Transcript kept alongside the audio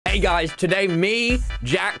Hey guys, today me,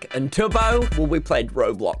 Jack, and Tubbo will be playing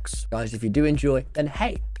Roblox. Guys, if you do enjoy, then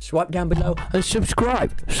hey, swipe down below and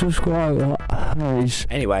subscribe. Guys.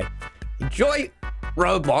 Anyway, enjoy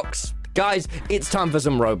Roblox. Guys, it's time for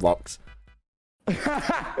some Roblox.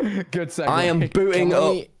 Good segue. I am booting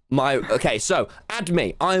up my... Okay, so, add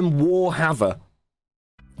me. I am Warhammer.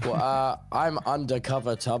 Well, I'm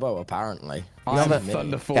undercover Tubbo, apparently. I'm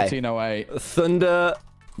Thunder 1408. Okay. Thunder...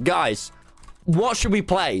 Guys, what should we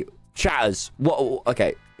play? Chatters. What?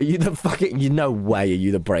 Okay. Are you the fucking... No way are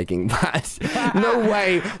you the Breaking Bad. No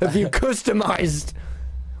way have you customized...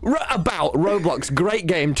 About Roblox, great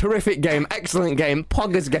game, terrific game, excellent game,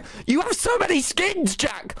 poggers game. You have so many skins,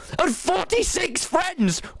 Jack, and 46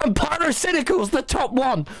 friends, and Pyrocynical's the top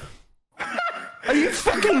one. Are you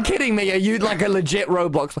fucking kidding me? Are you like a legit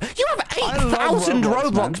Roblox player? You have 8,000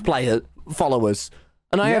 Roblox followers,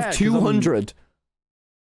 and I have 200.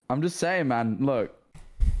 I'm just saying, man. Look,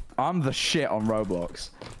 I'm the shit on Roblox.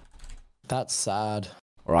 That's sad.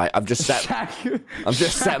 All right, I've just set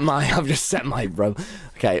my bro.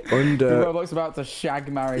 Okay, under. Roblox about to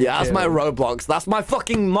shag, marry. Yeah, that's my Roblox. That's my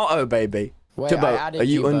fucking motto, baby. Wait, Tubbo, are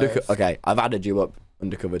you undercover? Okay, I've added you up,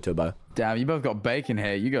 undercover Tubbo. Damn, you both got bacon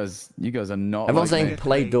here. You guys are not. Everyone's like saying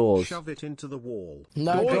play doors. Shove it into the wall.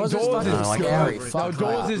 No, doors is scary. Fuck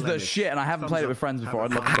doors that. is the shit, and I haven't played it with friends before.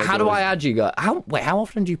 I'd love to play How do doors. I add you guys? How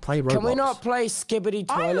often do you play Roblox? Can we not play Skibbity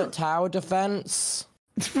Toilet Tower Defense?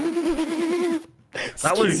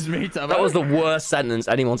 That was the worst sentence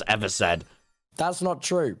anyone's ever said. That's not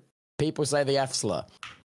true. People say the F slur.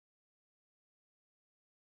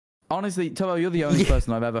 Honestly, Tubbo, you're the only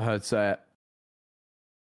person I've ever heard say it.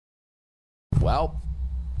 Well,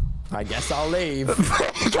 I guess I'll leave. guys.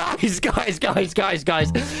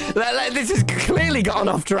 This has clearly gotten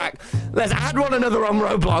off track. Let's add one another on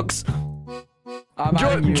Roblox.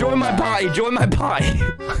 Join my party. Join my party.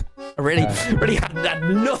 I really had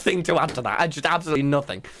nothing to add to that. I just absolutely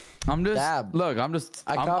nothing. I'm just look. I'm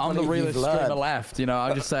the realest streamer left. You know,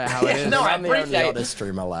 I'll just say it how it is. No, I'm the only honest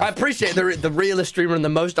streamer left. I appreciate the realest streamer and the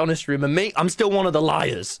most honest streamer. Me, I'm still one of the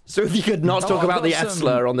liars. So if you could not talk about the F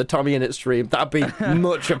slur on the Tommy in it stream, that'd be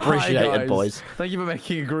much appreciated, boys. Thank you for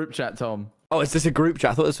making a group chat, Tom. Oh, is this a group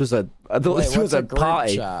chat? I thought this was a. This was a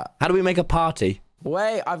party. Chat? How do we make a party?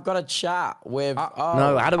 Wait, I've got a chat with.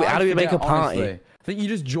 No, how do we make a party? Honestly. I think you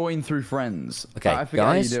just join through friends. Okay, I forget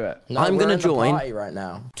guys, how you do it. No, I'm gonna join party right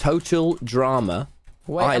now. Total Drama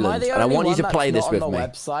Wait, Island, and I want you to play this with me. On the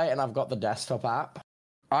website, and I've got the desktop app.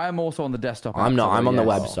 I am also on the desktop. I'm not. I'm on the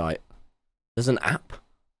website. There's an app.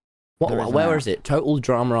 Where is it? Total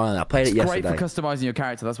Drama Island. I played it yesterday. Great for customizing your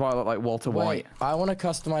character. That's why I look like Walter White. I want to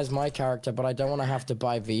customize my character, but I don't want to have to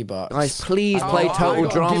buy V-Bucks. Guys, please play Total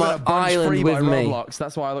Drama Island with me. Roblox.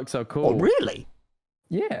 That's why I look so cool. Oh, really?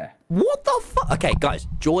 Yeah. What the fuck? Okay, guys,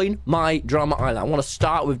 join my Drama Island. I want to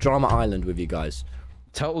start with Drama Island with you guys.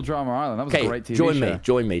 Total Drama Island. That was a great TV show.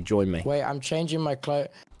 Join me. Wait, I'm changing my clothes.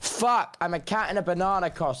 Fuck, I'm a cat in a banana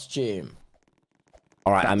costume.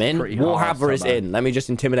 All right, I'm in. Warhammer is in. Let me just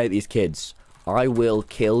intimidate these kids. I will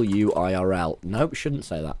kill you IRL. Nope, shouldn't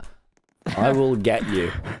say that. I will get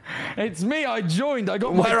you. It's me. I joined. I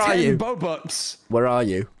got my 10 Bobucks. Where are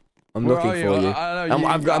you? I'm looking for you.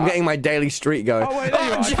 I'm getting my daily street going. Oh, wait, there you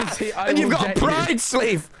are. And you've got a pride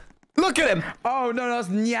sleeve. Look at him. Oh, no, that's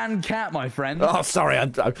Nyan Cat, my friend. Oh, sorry. I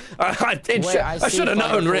should have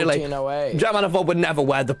known, really. Jamanavod would never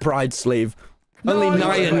wear the pride sleeve. Only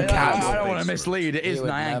Nyan Cat. I don't want to mislead. It is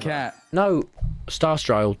Nyan Cat. No,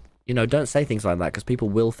 Starstyle, you know, don't say things like that because people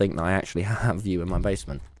will think that I actually have you in my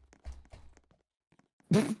basement.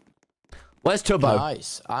 Where's Tubbo?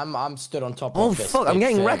 Nice. I'm stood on top of this. Oh fuck! I'm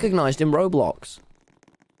getting recognized in Roblox.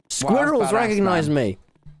 Squirrels recognize me.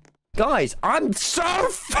 Guys, I'm so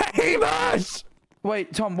famous.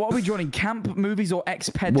 Wait, Tom, what are we joining? Camp, movies, or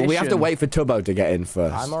expedition? Well, we have to wait for Tubbo to get in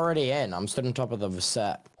first. I'm already in. I'm stood on top of the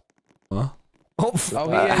set. Huh? Oh,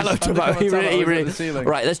 hello, Tubbo.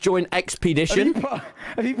 Right, let's join Expedition.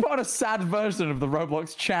 Have you put on a sad version of the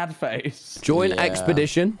Roblox Chad face? Join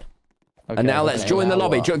Expedition. Okay, and now let's join the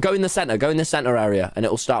lobby. Go in the center. Go in the center area, and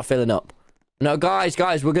it'll start filling up. No, guys,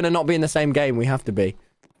 we're gonna not be in the same game. We have to be.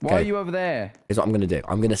 Why are you over there? Here's what I'm gonna do.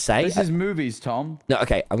 I'm gonna say. This is movies, Tom. No,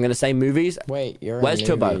 okay. I'm gonna say movies. Wait, where's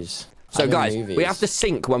Tubbo? So guys, we have to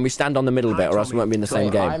sync when we stand on the middle bit, or else we won't be in the same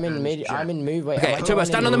game. I'm in move. Wait, okay, Tubbo,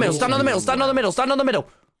 stand on the middle. Stand on the middle. Stand on the middle. Stand on the middle.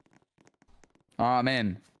 Oh, I'm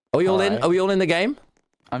in. Are we all in? Are we all in the game?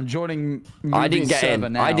 I'm joining. I didn't get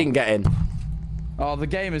in. Now. I didn't get in. Oh, the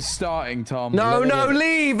game is starting, Tom. No,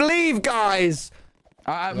 leave, guys.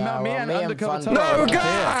 Me and Undercover Tubbo. No,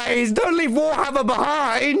 guys, don't leave Warhammer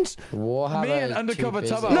behind. Warhammer. Me and Undercover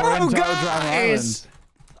Tubbo. No, guys.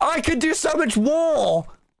 I could do so much more.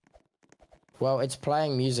 Well, it's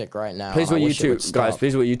playing music right now. Please will you two, guys,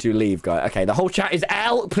 please will you two leave, guys. Okay, the whole chat is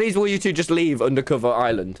L. Please will you two just leave Undercover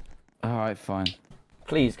Island. All right, fine.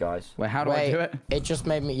 Please, guys. Wait, how do I do it? It just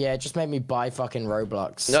made me, yeah, it just made me buy fucking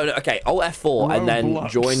Roblox. No, okay, Alt F4 and then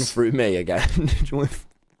join through me again. Join.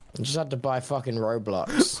 I just had to buy fucking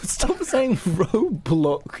Roblox. Stop saying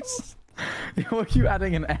Roblox. Why are you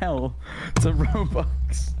adding an L to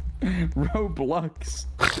Roblox? Roblox.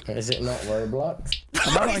 Is it not Roblox?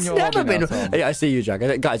 It's never been. Yeah, I see you, Jack.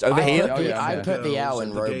 Guys, over here. I put the L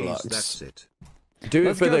in Roblox. That's it. Do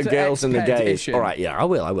it for the girls and the gays. All right, yeah, I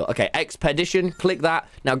will. Okay, Expedition. Click that.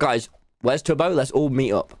 Now, guys, where's Tubbo? Let's all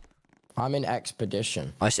meet up. I'm in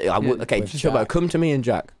Expedition. I see. Okay, Tubbo, come to me and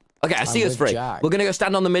Jack. Okay, I see us three. We're gonna go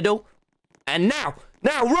stand on the middle. And now,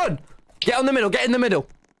 run! Get on the middle. Get in the middle.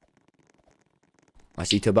 I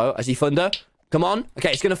see Tubbo. I see Thunder. Come on.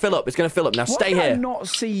 Okay, it's gonna fill up. It's gonna fill up. Now stay here. I not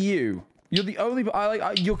see you. You're the only.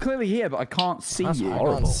 You're clearly here, but I can't see you.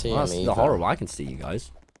 Horrible. I can't see That's horrible. I can see you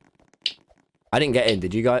guys. I didn't get in.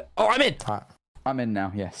 Did you guys? Oh, I'm in. I'm in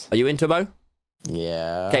now. Yes. Are you in, Tubbo?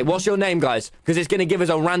 Yeah. Okay, what's your name, guys? Because it's gonna give us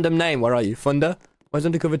a random name. Where are you, Thunder? Where's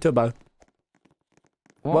Undercover Tubbo?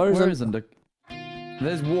 Where is under?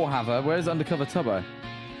 There's Warhammer. Where's Undercover Tubbo?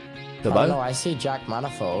 Tubbo? Oh, no, I see Jack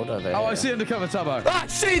Manifold over here. Oh, I see Undercover Tubbo. Ah,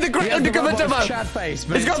 see the great Undercover Tubbo. Chad face,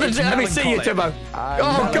 He's got the. Let me see you, Tubbo.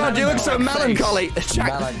 Oh God, you look so melancholy.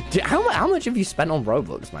 Jack, how much have you spent on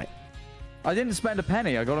Roblox, mate? I didn't spend a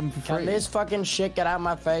penny. I got them for free. Can this fucking shit get out of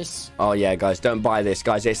my face? Oh yeah, guys, don't buy this,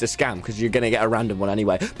 guys. It's a scam because you're gonna get a random one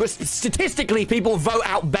anyway. But statistically, people vote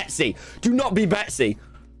out Betsy. Do not be Betsy.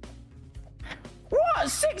 What?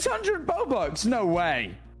 600 Robux? No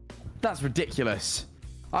way. That's ridiculous.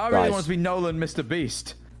 I really want to be Nolan, Mr.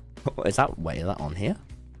 Beast. Is that on here?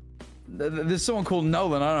 There's someone called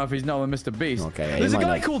Nolan. I don't know if he's Nolan, Mr. Beast. Okay. Yeah, there's a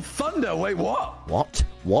guy called Thunder. Wait, what?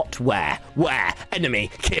 What? Where? Enemy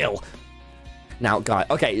kill. Now, guys.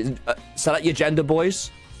 Okay, select your gender,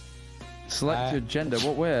 boys. Select your gender.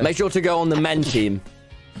 What? Where? Make sure to go on the men team.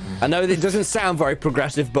 I know that doesn't sound very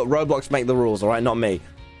progressive, but Roblox make the rules, all right? Not me.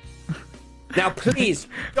 Now, please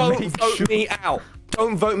don't vote me out.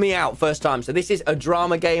 Don't vote me out first time. So this is a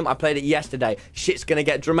drama game. I played it yesterday. Shit's gonna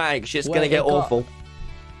get dramatic. Shit's gonna get awful.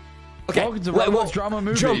 Okay. Welcome to Roblox drama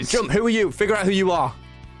movies. Jump. Who are you? Figure out who you are.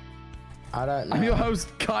 I don't know. I'm your host,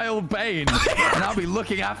 Kyle Bain, and I'll be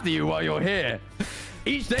looking after you while you're here.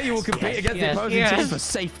 Each day you will compete against the opposing team for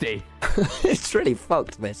safety. It's really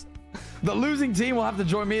fucked, this. The losing team will have to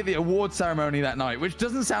join me at the award ceremony that night, which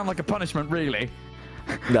doesn't sound like a punishment, really.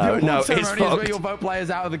 No, it's fucked. fucked. Is where you'll vote players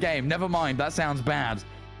out of the game. Never mind, that sounds bad.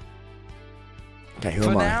 Okay, who am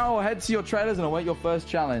I? For now, head to your trailers and await your first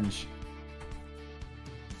challenge.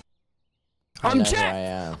 I'm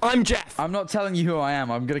Jeff. I'm Jeff. I'm not telling you who I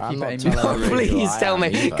am. I'm gonna keep it. Please tell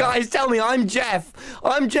me, guys. Tell me. I'm Jeff.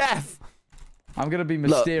 I'm Jeff. I'm gonna be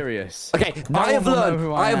mysterious. Look, okay, I have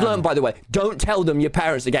learned. By the way, don't tell them your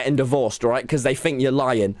parents are getting divorced, all right? Because they think you're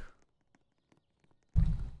lying.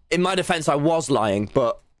 In my defense, I was lying,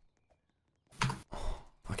 but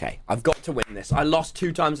okay, I've got to win this. I lost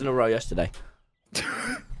 2 times in a row yesterday.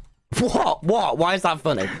 What? Why is that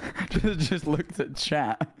funny? Just looked at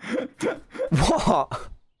chat. What?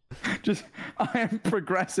 I am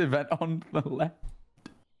progressive and on the left.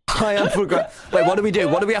 I am progressive. Wait, what do we do?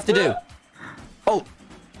 What do we have to do? Oh,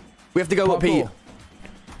 we have to go up here.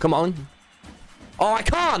 Come on. Oh, I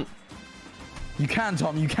can't. You can,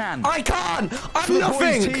 Tom. You can. I can't. I'm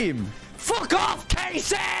nothing. Team. Fuck off,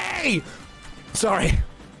 Casey. Sorry.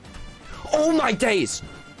 Oh my days.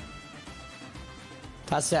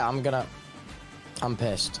 That's it. I'm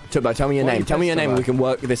pissed. Tubbo, tell me your name. Tell me your name and we can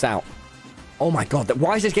work this out. Oh my god.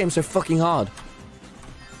 Why is this game so fucking hard?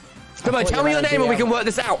 Tubbo, tell me your name and we can work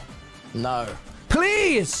this out. No.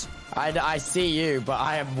 Please. I see you, but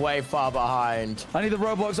I am way far behind. I need the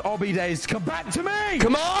Roblox obby days to come back to me.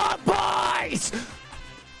 Come on, boys.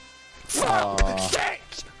 Fuck.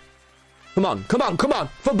 Shit. Come on. For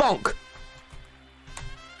bonk.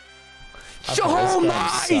 Oh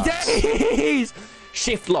my days.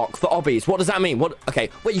 Shift lock for obbies. What does that mean? What? Okay.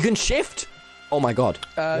 Wait, you can shift? Oh my god.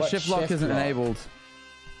 Shift lock isn't enabled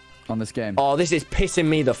on this game. Oh, this is pissing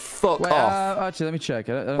me the fuck off. Actually, let me check.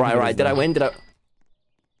 Right. Did I win?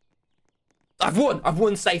 I've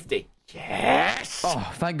won safety. Yes.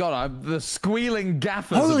 Oh, thank God. The squealing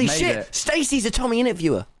gaffers Holy have made shit. it. Stacy's a Tommy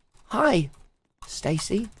interviewer. Hi,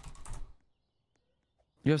 Stacy.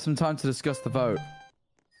 You have some time to discuss the vote.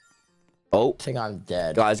 Oh. I think I'm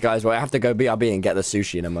dead. Guys, well, I have to go BRB and get the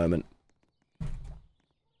sushi in a moment.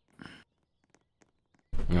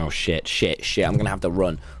 Oh, shit. I'm gonna have to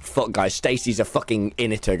run. Fuck, guys. Stacy's a fucking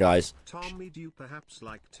initer, guys. Tommy, do you perhaps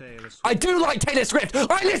like Taylor Swift? I do like Taylor Swift.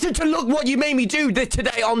 I listened to Look What You Made Me Do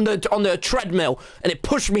today on the treadmill, and it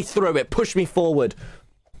pushed me through. It pushed me forward.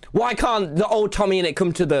 Why can't the old Tommy in it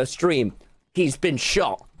come to the stream? He's been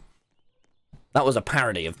shot. That was a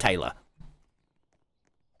parody of Taylor.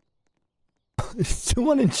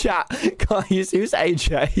 Someone in chat, guys, who's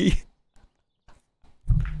AJ?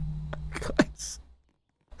 Guys.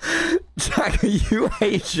 Jack, are you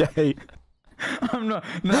AJ? I'm not.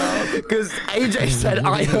 No. Because AJ said,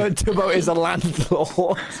 I heard Tubbo is a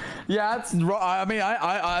landlord. Yeah, that's right. I mean,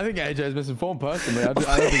 I think AJ is misinformed personally. I don't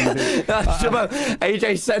think he did. Tubbo,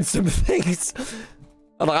 AJ said some things.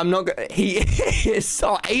 And I'm not. He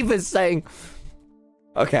saw Ava's saying,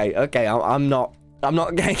 okay, I'm not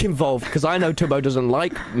getting involved because I know Tubbo doesn't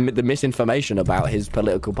like the misinformation about his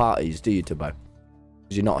political parties. Do you, Tubbo?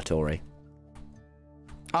 Because you're not a Tory.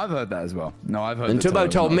 I've heard that as well. No, I've heard. And Tubbo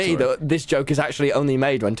told me that this joke is actually only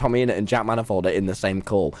made when Tommy Innit and Jack Manifold are in the same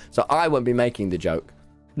call. So I won't be making the joke.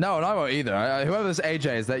 No, and I won't either. Whoever this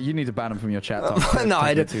AJ is, that you need to ban him from your chat. Tom. No,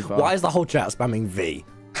 I don't. Why is the whole chat spamming V?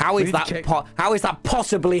 How is that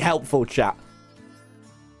possibly helpful, chat?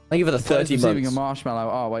 Thank you for the 30 months. Receiving a marshmallow.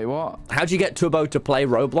 Oh, wait, what? How'd you get Tubbo to play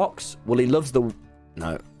Roblox? Well, he loves the...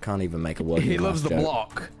 No, can't even make a word. He loves the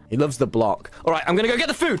block. He loves the block. All right, I'm going to go get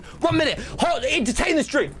the food. 1 minute. Hold, entertain the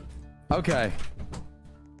stream. Okay.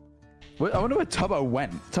 I wonder where Tubbo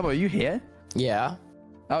went. Tubbo, are you here? Yeah.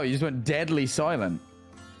 Oh, you just went deadly silent.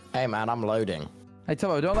 Hey, man, I'm loading. Hey,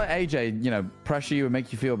 Tubbo, don't let AJ, you know, pressure you and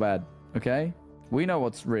make you feel bad, okay? We know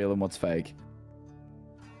what's real and what's fake.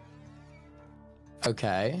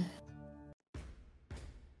 Okay.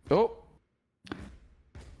 Oh.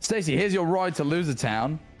 Stacy, here's your ride to Loser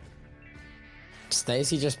Town.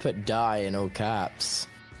 Stacy just put die in all caps.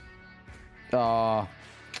 Ah.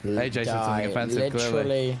 AJ said something offensive,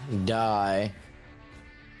 literally clearly. Die.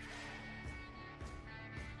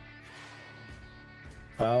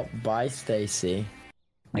 Well, bye, Stacy.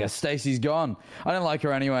 Yeah, Stacy's gone. I didn't like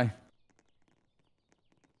her anyway.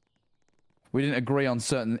 We didn't agree on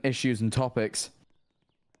certain issues and topics.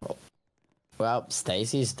 Well,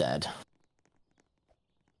 Stacy's dead.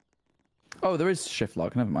 Oh, there is shift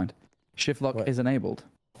lock. Never mind. Shift lock is enabled.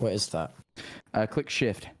 What is that? Click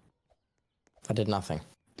shift. I did nothing.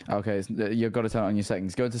 Okay, you've got to turn it on your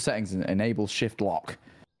settings. Go to settings and enable shift lock.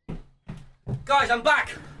 Guys, I'm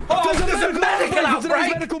back. Oh, there's a medical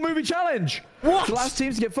outbreak. Medical movie challenge. What? The last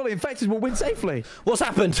teams to get fully infected will win safely. What's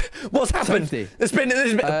happened? What's happened? Safety. There's been.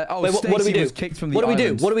 Wait, what do we do? Was kicked from the what do we do?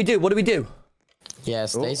 islands. What do we do? What do we do? Yeah,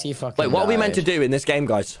 Stacy fucking Wait, what are we meant to died. do in this game,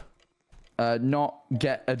 guys? Not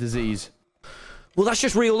get a disease. Well, that's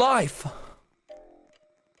just real life.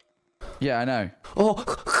 Yeah, I know. Oh,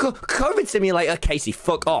 COVID simulator, Casey.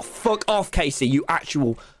 Fuck off. Fuck off, Casey. You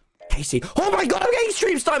actual Casey. Oh my god, I'm getting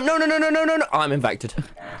streams time. No. I'm infected.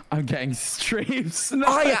 I'm getting streams.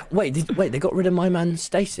 No. Wait, they got rid of my man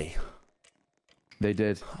Stacy. They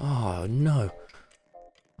did. Oh no.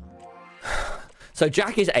 So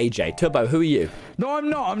Jack is AJ. Tubbo, who are you? No, I'm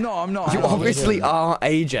not. You obviously are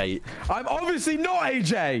AJ. I'm obviously not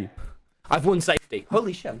AJ. I've won safety.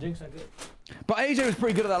 Holy shit, I'm doing so good. But AJ was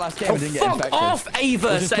pretty good at that last game Oh, and didn't get infected. fuck off,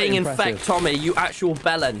 Ava, saying infect impressive. Tommy, you actual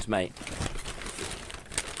bellend, mate.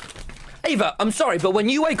 Ava, I'm sorry, but when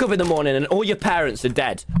you wake up in the morning and all your parents are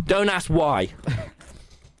dead, don't ask why.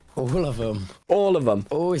 All of them. All of them.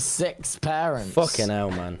 All 6 parents. Fucking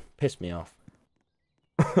hell, man. Piss me off.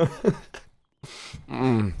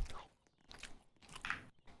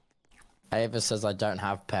 Ava says I don't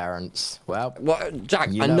have parents. Well, What,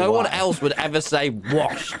 Jack, You and know no one why. else would ever say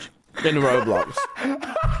washed in Roblox.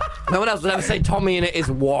 No one else would ever say Tommy in it is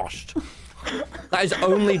washed. That is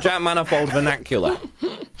only Jack Manifold vernacular.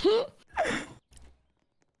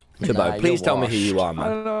 Tubbo, please tell me who you are, I man.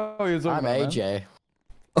 don't know who you're talking I'm about, AJ.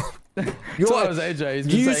 Tubbo's AJ. He's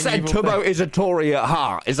been You saying said evil Tubbo things. is a Tory at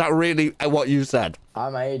heart. Is that really what you said?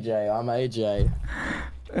 I'm AJ.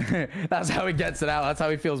 That's how he gets it out. That's how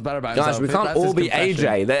he feels better about Guys, himself. we can't That's all his be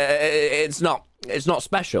confession. AJ. It's not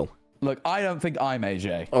special. Look, I don't think I'm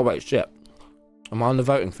AJ. Oh wait, shit. Am I on the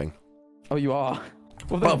voting thing? Oh, you are.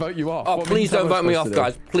 Well, then vote you off. Oh, What please means don't Tubbo's vote me supposed off,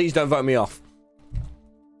 to do? guys. Please don't vote me off.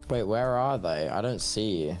 Wait, where are they? I don't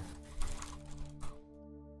see you.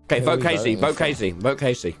 Okay, Who are vote we Casey. voting Vote for? Casey. Vote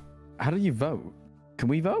Casey. How do you vote? Can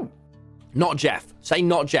we vote? Not Jeff. Say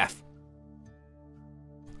not Jeff.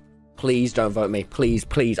 Please don't vote me. Please.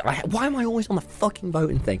 Why am I always on the fucking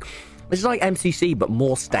voting thing? This is like MCC, but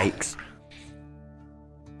more stakes.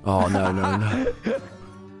 Oh, no.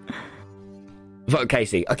 Vote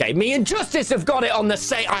Casey. Okay, me and Justice have got it on the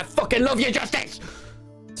say. I fucking love you, Justice.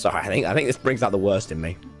 Sorry, I think this brings out the worst in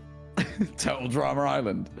me. Total Drama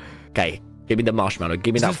Island. Okay, give me the marshmallow.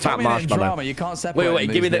 Give me that fat marshmallow. Drama. You can't separate.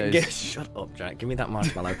 Wait, give me the. Shut up, Jack. Give me that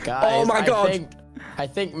marshmallow. Guys, oh my god. I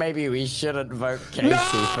think maybe we shouldn't vote Casey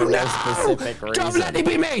for no specific reason. Don't let it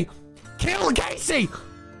be me. Kill Casey.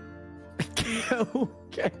 Kill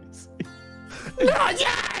Casey. No,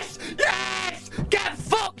 yes! Yes! Get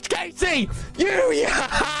fucked, Casey! You!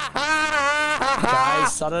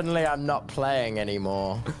 Guys, suddenly I'm not playing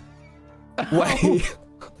anymore. Wait.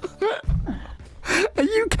 Are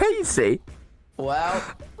you Casey? Well,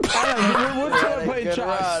 We're trying to play chat.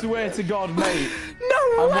 I swear to God, mate.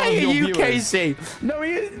 No way are you viewers. Casey. No,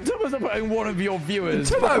 he is. Tubbo's not putting one of your viewers.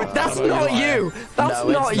 Tubbo, that's not you. That's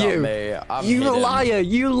not you. You liar.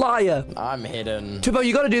 You liar. I'm hidden. Tubbo,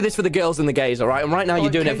 you got to do this for the girls and the gays, all right? And right now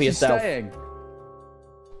you're doing it for yourself. Staying.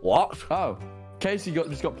 What? Oh, Casey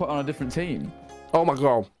just got put on a different team. Oh my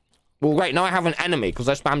god. Well, wait, now I have an enemy because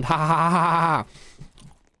I spammed ha ha ha ha ha.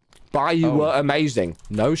 Bye, you were amazing.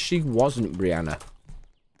 No, she wasn't, Brianna.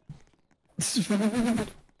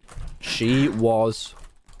 She was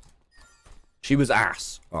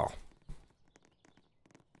ass. Oh.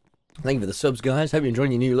 Thank you for the subs, guys. Hope you're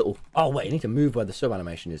enjoying your new little... Oh, wait, you need to move where the sub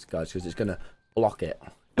animation is, guys, because it's going to block it.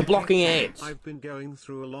 You're blocking it. I've been going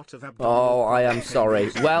through a lot of Oh, I am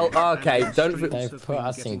sorry. Well, okay, don't... They put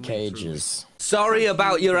us in cages. Sorry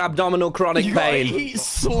about your abdominal chronic pain. You eat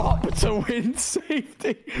slop to win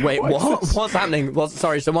safety. Wait, what? What's happening?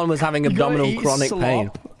 Sorry, someone was having abdominal chronic pain.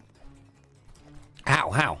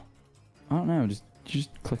 How? I don't know. Just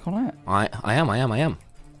click on it. I am. What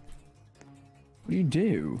do you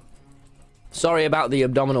do? Sorry about the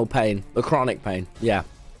abdominal pain, the chronic pain. Yeah.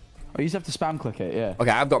 Oh, you just have to spam click it. Yeah.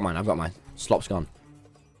 Okay, I've got mine. Slop's gone.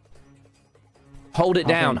 Hold it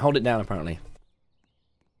down. Hold it down. Apparently.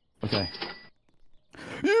 Okay.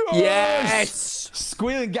 Yes!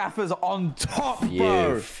 Squealing Gaffers on top,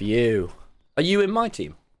 bro. Phew. Are you in my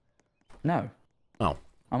team? No. Oh.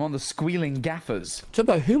 I'm on the Squealing Gaffers.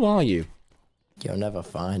 Tubbo, who are you? You'll never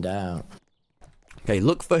find out. Okay,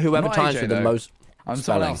 look for whoever Not times AJ, with the though. most I'm spelling.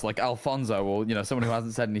 someone else, like Alfonso, or someone who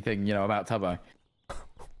hasn't said anything, about Tubbo.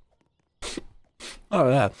 Oh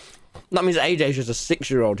yeah. That means AJ's just a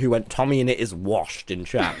 6-year-old who went Tommy and it is washed in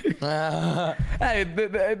chat.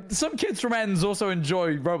 Hey, some kids from Ends also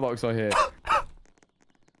enjoy Roblox, I hear.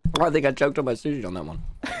 I think I choked on my sushi on that one.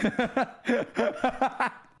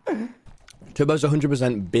 Tubbo's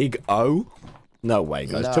 100% Big O. No way,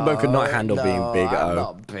 guys. No, Tubbo could not handle being Big I'm O.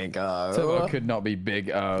 not Big O. Tubbo could not be Big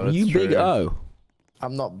O. Are That's you true. Big O?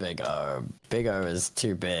 I'm not Big O. Big O is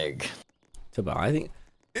too big. Tubbo, I think...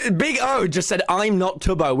 Big O just said, I'm not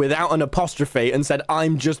Tubbo without an apostrophe and said,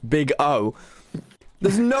 I'm just Big O.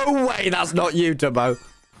 There's no way that's not you, Tubbo.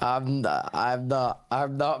 I'm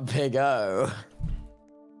not Big O.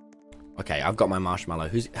 Okay, I've got my marshmallow.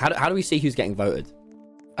 How do we see who's getting voted?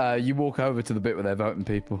 You walk over to the bit where they're voting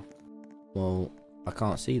people. Well, I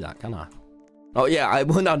can't see that, can I? Oh, yeah, I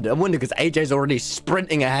wonder because AJ's already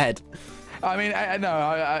sprinting ahead. I mean,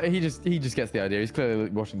 no, he just gets the idea. He's clearly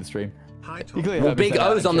watching the stream. Well, Big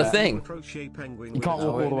O's on the thing. You can't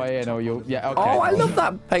walk all the way in, or you'll... Yeah, okay. Oh, I love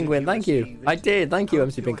that penguin. Thank you. I did. Thank you,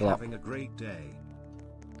 MC Pinkalot. Having a great day.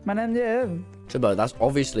 My name's you. Tubbo, that's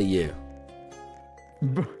obviously you.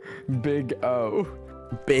 Big O.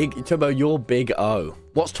 Tubbo, you're Big O.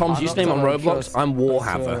 What's Tom's I'm username not on Tubbo, Roblox? I'm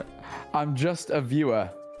Warhammer. I'm just a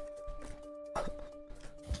viewer.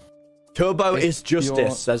 Tubbo If is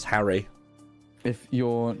justice, says Harry. If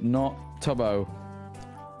you're not Tubbo,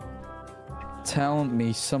 tell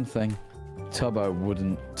me something Tubbo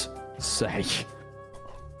wouldn't say.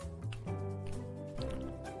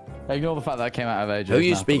 Ignore the fact that came out of AJ. Who are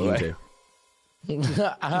you speaking to?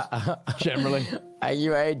 Generally. Are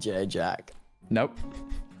you AJ, Jack? Nope.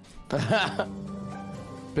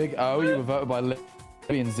 Big O, you were voted by Libby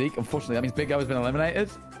and Zeke. Unfortunately, that means Big O has been eliminated.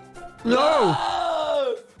 No!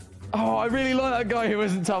 Oh, I really like that guy who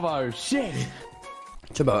isn't Tubbo. Shit.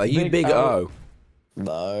 Tubbo, are you Big O?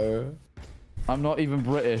 No. I'm not even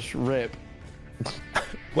British. Rip.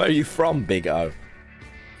 Where are you from, Big O?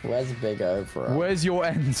 Where's Big O from? Where's your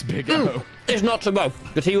ends, Big O? It's not Tubbo,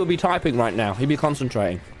 because he will be typing right now. He'll be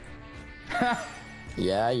concentrating.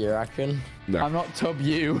 Yeah, you reckon? No. I'm not Tub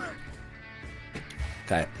you.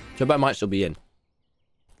 Okay. Tubbo might still be in.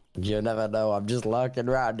 You never know. I'm just lurking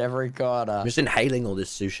around every corner. I'm just inhaling all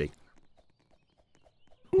this sushi.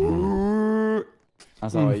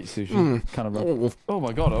 That's how I eat sushi. Kind of rough. Oh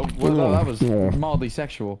my god, that was mildly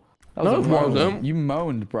sexual. That was No, a it moan. wasn't. You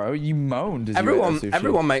moaned, bro. You moaned as you ate that sushi.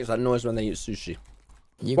 Everyone makes that noise when they eat sushi.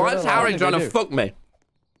 You Why gotta is like- Harry think trying I to do. fuck me?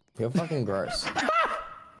 You're fucking gross.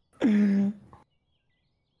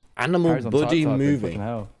 Animal Harry's on buddy type-typing, movie. fucking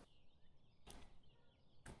hell.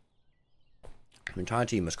 The entire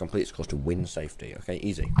team must complete its course to win safety. Okay,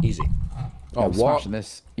 easy, easy. Oh, I'm what? smashing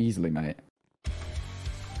this easily, mate.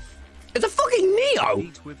 It's a fucking Neo!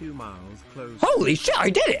 Eat with your mouth closed. Holy shit, I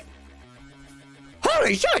did it!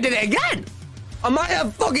 Holy shit, I did it again! Am I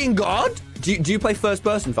a fucking god? Do you play first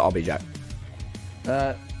person for RB, Jack?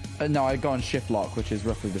 No, I go on shift lock, which is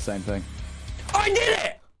roughly the same thing. I did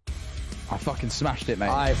it! I fucking smashed it, mate.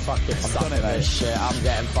 I fucking suck done it, at this mate. shit. I'm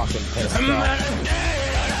getting fucking pissed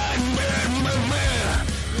off.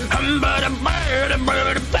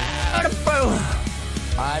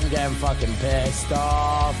 I'm getting fucking pissed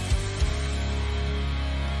off.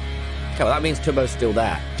 Okay, well that means Tubbo's still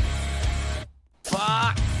there.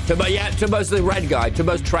 Fuck. Tubbo, yeah, Tubbo's the red guy.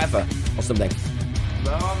 Tubbo's Trevor or something.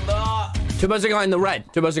 No, I'm not. Tubbo's the guy in the red.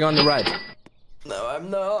 Tubbo's the guy in the red. No, I'm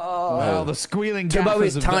not. Well, the squealing Tubbo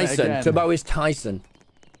is gaffers have done it Tyson. again. Tubbo is Tyson.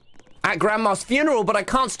 At Grandma's funeral, but I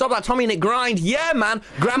can't stop that Tommy and it grind. Yeah, man.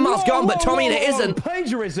 Grandma's gone, but Tommy and it isn't.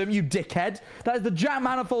 Plagiarism, you dickhead. That is the Jack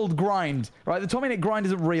Manifold grind, right? The Tommy and it grind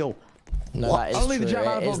isn't real. No, that is Only the true. Jack It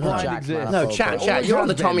Manifold is the grind Jack exists. No, Manifold chat, grind. chat. You're on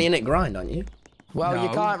the has Tommy been. and it grind, aren't you? Well, you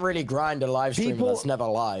No. can't really grind a live stream People- that's never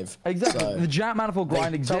live. Exactly. So. The Jack Manifold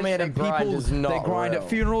grind exists. Tommy and it grind people, is not they grind real. at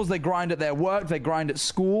funerals, they grind at their work, they grind at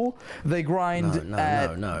school, they grind No,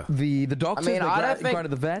 at no. the doctors, I mean, they I don't think- grind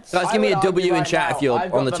at the vets. Guys, I give me would a W argue in right chat now, if you're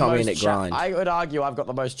I've on got the Tommy and most it grind. I would argue I've got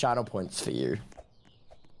the most channel points for you.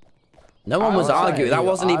 No one was I would arguing. say- That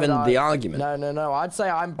wasn't I even would the argue- argument. No. I'd say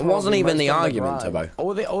I'm. It wasn't probably even the most on argument, grind.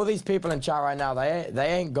 Tubbo. All these people in chat right now, they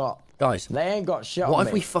ain't got. Guys, They ain't got shit what on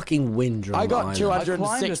if me. we fucking win Drama I got Island? 200 I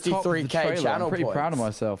climbed the top of the 63K trailer. channel I'm pretty points. proud of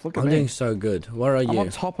myself. Look at I'm me. doing so good. Where are I'm you? on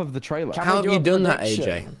top of the trailer. Can How we have do you a done that,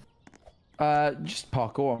 prediction? AJ? Just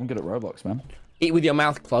parkour. I'm good at Roblox, man. Eat with your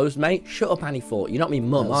mouth closed, mate. Shut up, Annie Fort. You're not me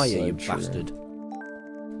mum, That's are you, so you true. bastard?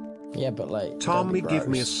 Yeah, but like. Tommy, don't be give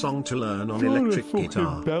me a gross. song to learn on electric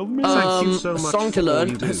guitar. bell me. Thank you so A much song to for all learn.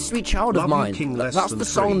 you do. A sweet child of Love you, mine. King Less That's Than the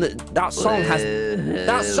song Three. that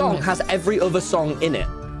song has every other song in it.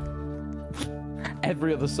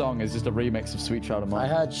 Every other song is just a remix of Sweet Child of I Mine.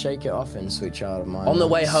 heard "Shake It Off" in "Sweet Child of Mine." On the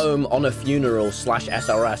way once. home on a funeral /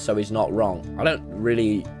 SRS, so he's not wrong. I don't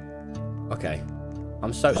really. Okay,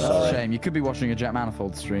 I'm so sorry. Shame. You could be watching a Jack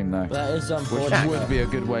Manifold stream though, That is which unfortunate. would be a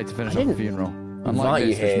good way to finish I off a didn't funeral. invite Unlike you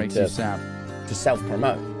this, here which makes to- you sad. To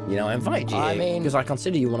self-promote, you know, I invited you I here mean- because I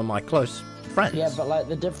consider you one of my close friends. Yeah, but like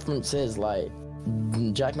the difference is like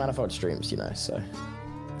Jack Manifold streams, you know. So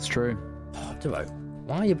It's true. Tubbo,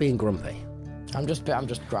 why are you being grumpy? I'm just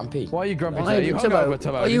grumpy. Why are you grumpy? Why Today? You hungover,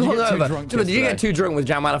 Tubbo? Are you Did you get too hungover? drunk Tubbo, did you get yesterday? too drunk with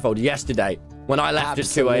Jack Manifold yesterday when I left at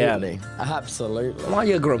 2 a.m.? Absolutely. Why are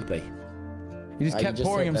you grumpy? He just You kept just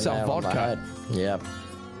pouring hit the himself nail on the vodka. head. Yeah,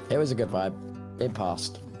 it was a good vibe. It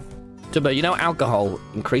passed. Tubbo, you know alcohol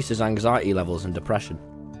increases anxiety levels and depression.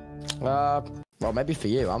 Well, maybe for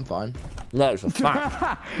you, I'm fine. No, it's a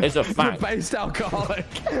fact. It's a The fact. based alcoholic.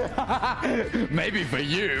 Maybe for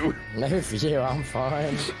you. Maybe for you, I'm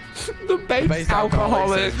fine. The Based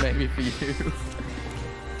alcoholic. says maybe for you.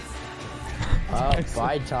 Oh,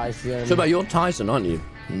 bye, Tyson. Tubbo, you're Tyson, aren't you?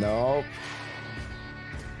 No.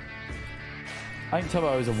 I think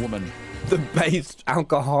Tubbo is a woman. The based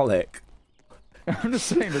alcoholic. I'm just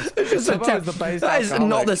saying that Just a Tubbo is the based that is alcoholic.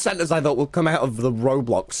 not the sentence I thought would come out of the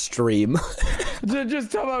Roblox stream. Just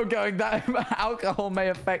Tubbo going, that alcohol may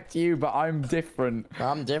affect you, but I'm different.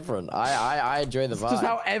 I'm different. I enjoy the vibe. Just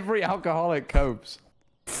how every alcoholic copes.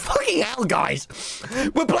 Fucking hell, guys.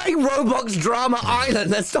 We're playing Roblox Drama Island.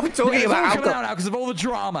 Let's stop talking It's all about coming out alcohol. now because of all the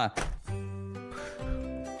drama.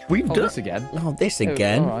 We've Oh, done this again. Oh, this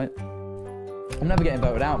again. All right. I'm never getting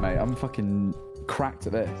voted out, mate. I'm fucking cracked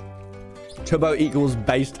at this. Tubbo equals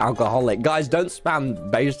based alcoholic. Guys, don't spam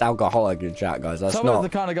based alcoholic in chat, guys. That's Tubbo's not. the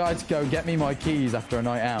kind of guy to go, get me my keys after a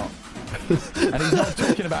night out. And he's not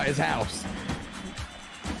talking about his house.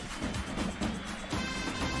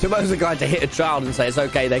 Tubbo's the guy to hit a child and say it's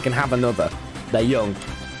okay, they can have another. They're young.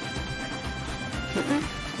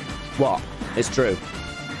 What? It's true.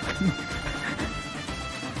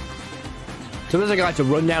 Tubbo's the guy to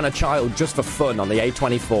run down a child just for fun on the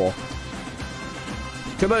A24.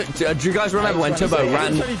 Tubbo, do you guys remember when Tubbo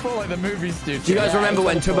ran? 24 like the movies do. Do you guys Yeah, remember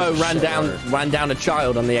when A24 Tubbo ran down a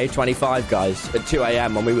child on the A25, guys, at 2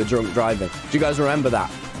 a.m. when we were drunk driving? Do you guys remember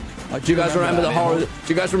that? Do you guys remember the horror? Do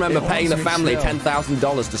you guys remember it paying the haunts me family still.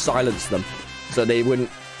 $10,000 to silence them, so they wouldn't?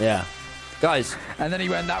 Yeah, guys, And then he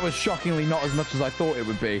went, that was shockingly not as much as I thought it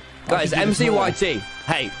would be. guys, I should do this more. MCYT.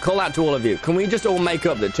 Hey, call out to all of you. Can we just all make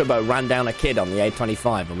up that Tubbo ran down a kid on the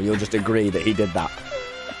A25, and we all just agree that he did that?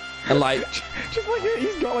 And like, just like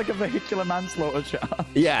he's got like a vehicular manslaughter charge.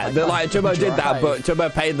 yeah, like Tubbo did that, but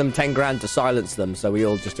Tubbo paid them 10 grand to silence them, so we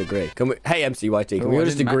all just agree. Can we? Hey, MCYT, can we all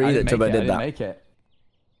just agree that Tubbo did that? Make it.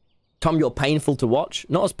 Tom, you're painful to watch.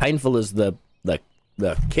 Not as painful as the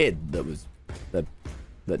kid that was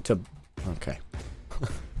Okay,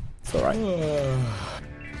 it's all right.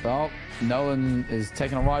 Well, Nolan is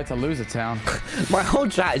taking a ride to Loser Town. My whole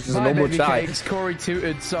chat is just a normal chat. Cakes, Corey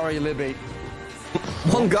tooted, sorry, Libby.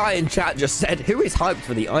 One guy in chat just said, "Who is hyped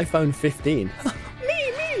for the iPhone 15?"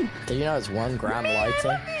 Me. Do you know it's 1 gram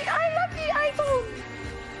lighter? I love the iPhone.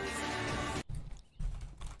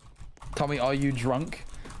 Tommy, are you drunk?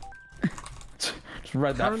 Just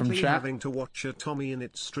read that from chat. Having to watch a Tommy in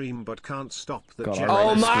its stream, but can't stop the.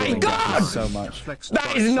 Oh my god! So much.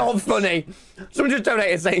 That is not funny. Someone just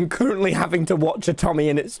donated saying currently having to watch a Tommy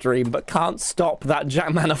in its stream, but can't stop that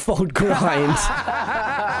Jack Manifold grind.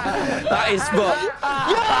 That is but.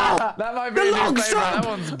 Yeah! That might be The a log new sub! That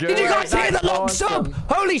one's good. Did you guys hear the log awesome. sub?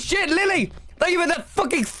 Holy shit, Lily! Thank you for the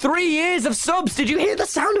fucking 3 years of subs. Did you hear the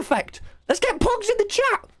sound effect? Let's get Pogs in the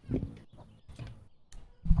chat.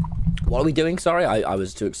 What are we doing? Sorry, I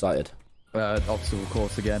was too excited. Obstacle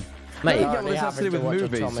course again. Mate, what this has to do with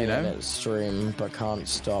movies, you know? Stream, but can't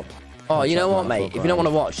stop. oh, you know what, mate? If you don't want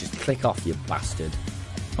to watch, just click off, you bastard.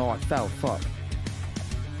 Oh, I fell. Fuck.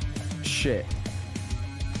 Shit.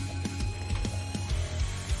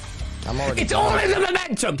 I'm already. It's all in the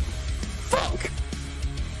momentum! Fuck!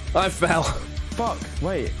 I fell. Fuck.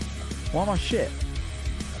 Wait. Why am I shit?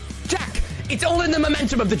 Jack, it's all in the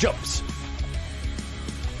momentum of the jumps.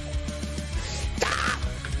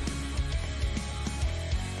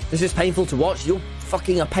 This is painful to watch. You're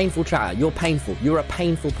fucking a painful chatter. You're painful. You're a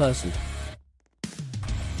painful person.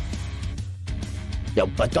 Yo,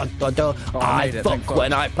 I fuck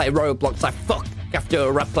when I play Roblox. I fuck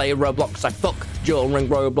after I play Roblox. I fuck during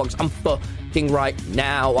Roblox. I'm fucking right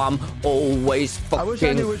now. I'm always fucking. I wish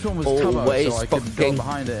I knew which one was always Tubbo, so I could go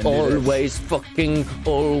behind it and always fucking,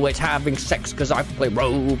 always having sex because I play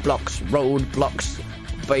Roblox. Roadblocks,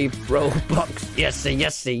 babe, Roblox.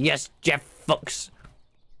 Yes, Jeff fucks.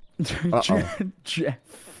 Jeff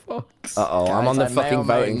Fox. I'm on the fucking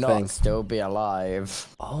voting thing. Still be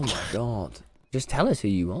alive. Oh my god. Just tell us who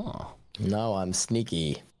you are. No, I'm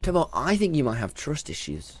sneaky. Tubbo, I think you might have trust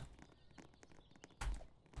issues.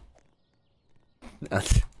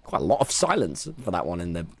 Quite a lot of silence for that one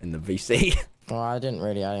in the VC. Well, I didn't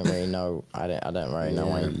really know. I don't really know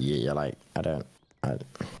why you're like. I don't.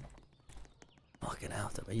 Fucking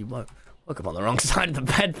hell, Tubbo, you woke up on the wrong side of the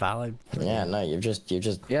bed, pal. Yeah, no, you've just.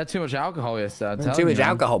 Yeah, too much alcohol yesterday. Too much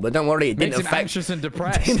alcohol, but don't worry, it didn't Makes him affect. anxious and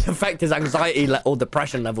depressed. Didn't affect his anxiety or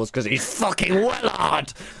depression levels because he's fucking well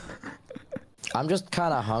hard. I'm just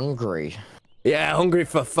kind of hungry. Yeah, hungry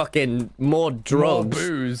for fucking more drugs. More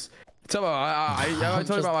booze. Tubbo, I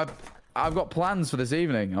told you about I've got plans for this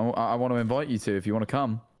evening. I want to invite you to if you want to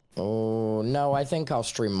come. Oh no, I think I'll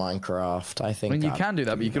stream Minecraft. I think. I mean, you can do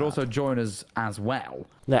that, but you could also join us as well.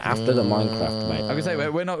 Yeah, after the Minecraft, mate. Like I say,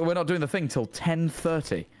 we're not doing the thing till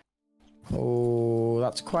 10:30. Oh,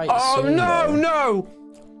 that's quite. Oh soon, no,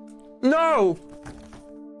 though.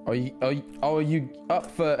 no! Are you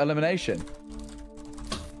up for elimination?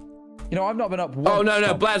 You know, I've not been up once. Oh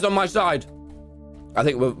no, Blair's on my side. I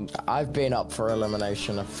think we're. I've been up for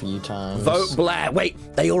elimination a few times. Vote Blair. Wait,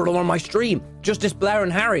 they all on my stream. Justice, Blair,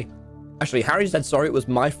 and Harry. Actually, Harry said sorry. It was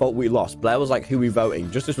my fault. We lost. Blair was like, "Who we voting?"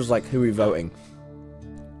 Justice was like, "Who we voting?"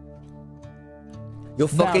 Your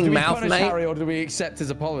fucking mouth, punish mate. Harry, or do we accept his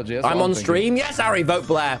apology? That's I'm what on thinking. stream. Yes, Harry, vote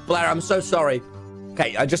Blair. Blair, I'm so sorry.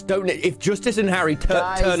 Okay, I just don't. If Justice and Harry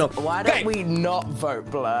turn up, Why don't we not vote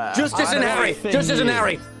Blair? Justice and Harry. Justice and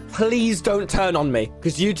Harry. Please don't turn on me,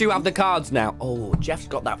 because you two have the cards now. Oh, Jeff's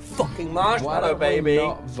got that fucking marshmallow, baby. Why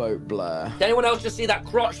don't we not vote Blair? Did anyone else just see that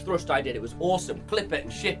crotch thrust I did? It was awesome. Clip it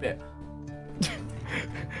and ship it.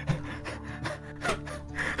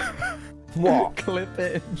 What? Clip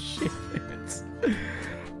it and ship it.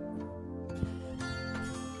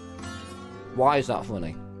 Why is that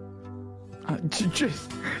funny?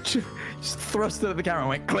 Just thrust it at the camera and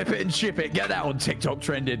went, clip it and ship it. Get that on TikTok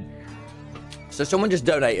trending. So someone just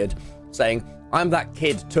donated saying, I'm that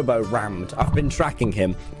kid Tubbo rammed. I've been tracking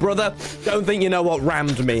him. Brother, don't think you know what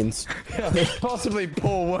rammed means. Possibly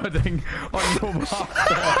poor wording on your behalf.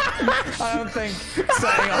 I don't think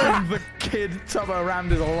saying I'm the kid Tubbo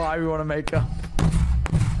rammed is a lie we want to make up.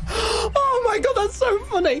 Oh my god, that's so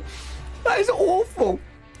funny. That is awful.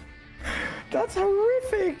 That's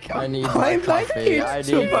horrific. I need I'm my that coffee. kid I need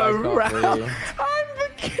Tubbo my coffee. rammed. I'm the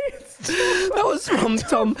kid. That was from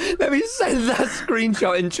Tom. Let me send that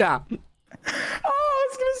screenshot in chat. Oh,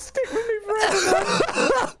 it's gonna stick with me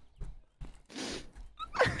forever.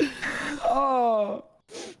 Oh.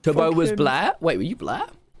 Tubbo was fucking- Blair. Wait, were you Blair?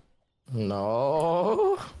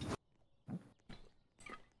 No.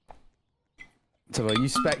 So are you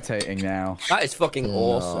spectating now? That is fucking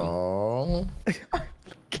awesome. No.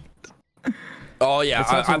 Oh yeah,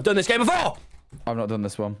 I've done this game before. I've not done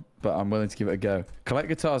this one, but I'm willing to give it a go. Collect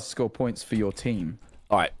guitars to score points for your team.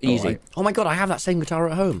 All right, easy. Alright. Oh my god, I have that same guitar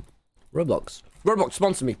at home. Roblox. Roblox,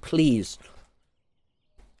 sponsor me, please.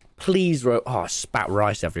 Please, Oh, I spat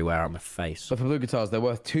rice everywhere on my face. So for blue guitars, they're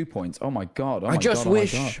worth 2 points. Oh my god. Oh I my just god, oh my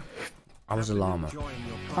wish god. I was a llama.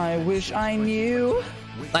 I wish I knew.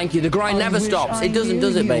 Thank you. The grind never stops. It doesn't,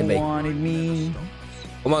 does it, baby? I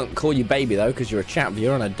won't call you baby though, because you're a chat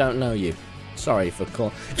viewer and I don't know you. Sorry for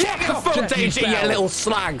calling. Yeah, get the full Jeff, you AJ, you bell. little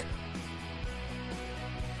slag.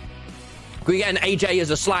 Can we get an AJ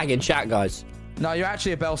as a slag in chat, guys? No, you're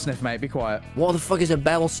actually a bell sniff, mate. Be quiet. What the fuck is a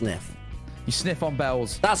bell sniff? You sniff on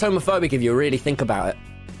bells. That's homophobic if you really think about it.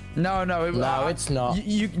 No, no, it's not.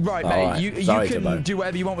 Right, All mate. right. You Sorry, can Tubbo. do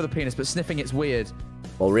whatever you want with a penis, but sniffing it's weird.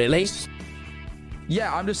 Well, really?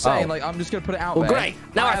 Yeah, I'm just saying. Oh. Like, I'm just gonna put it out Well, there. great.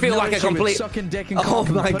 Now I have feel no like a issue with complete- sucking dick and Oh cock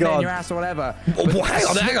and my putting it in God. your ass or whatever. Oh, but hang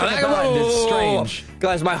on, sniffing hang on, a hang on. button is strange.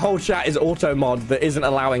 Guys, my whole chat is auto mod that isn't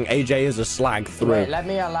allowing AJ as a slag through. Wait, let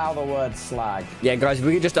me allow the word slag. Yeah, guys, if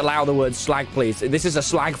we could just allow the word slag, please. This is a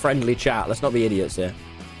slag-friendly chat. Let's not be idiots here.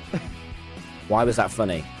 Why was that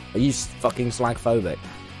funny? Are you fucking slag-phobic?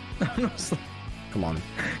 Come on.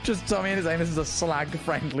 Just Tommy and his saying this is a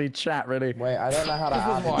slag-friendly chat, really. Wait, I don't know how to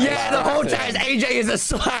add it. Yeah, the whole chat is AJ is a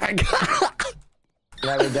slag.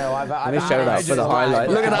 There we go. Let me show that for the highlight.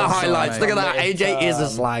 Look at that highlights. Look at that. AJ is a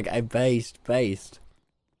slag. A based.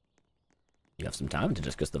 You have some time to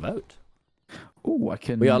discuss the vote. Ooh, I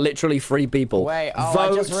can. We are literally 3 people. Wait, I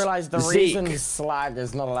Vote just realized the Zeke. reason slag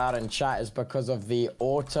is not allowed in chat is because of the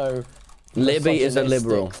auto Libby is a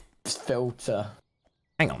liberal. misogynistic filter.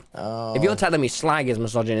 Hang on. Oh. If you're telling me slag is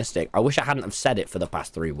misogynistic, I wish I hadn't have said it for the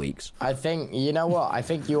past 3 weeks. I think, you know what? I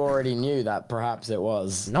think you already knew that perhaps it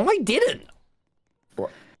was. No, I didn't.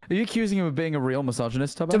 Are you accusing him of being a real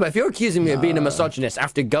misogynist, Tubbo? But if you're accusing me of being a misogynist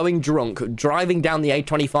after going drunk, driving down the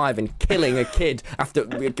A25 and killing a kid after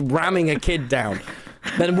ramming a kid down,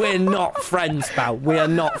 then we're not friends, pal. We are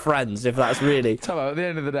not friends, if that's really... Tubbo, at the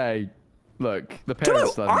end of the day, look, the Tubbo,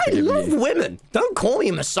 parents don't I forgive love you. women. Don't call me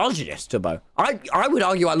a misogynist, Tubbo. I would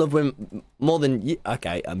argue I love women more than you.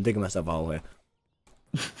 Okay, I'm digging myself a hole here.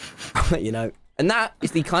 I'll let you know. And that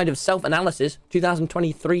is the kind of self-analysis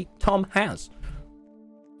 2023 Tom has.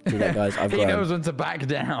 See that, guys? I've He grown. knows when to back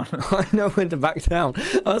down. I know when to back down.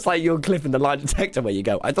 I was like, you're clipping the lie detector where you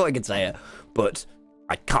go. I thought I could say it, but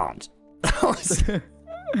I can't.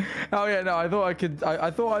 Oh yeah, no, I thought I could. I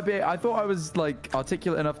thought I was like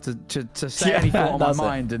articulate enough to say Yeah, any thought on my that's it.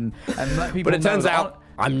 mind and let people. But it know turns that out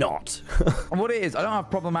I'm not. what it is, I don't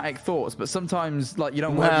have problematic thoughts, but sometimes like you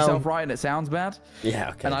don't word Well, yourself right and it sounds bad. Yeah,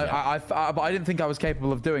 okay. And yeah. but I didn't think I was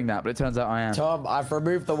capable of doing that, but it turns out I am. Tom, I've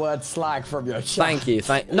removed the word slag from your chat. Thank you.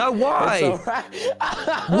 No, why? It's alright.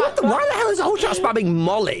 Why the hell is the whole chat spamming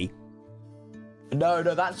Molly? No,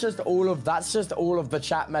 that's just all of the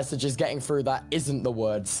chat messages getting through that isn't the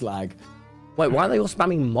word slag. Wait, why are they all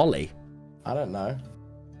spamming Molly? I don't know.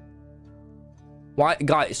 Why,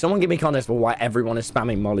 guys, someone give me context for why everyone is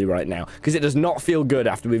spamming Molly right now. Because it does not feel good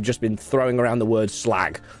after we've just been throwing around the word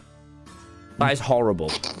slag. That is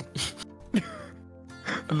horrible.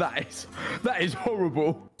 That is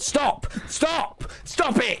horrible. Stop! Stop!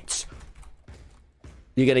 Stop it!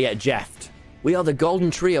 You're gonna get jeffed. We are the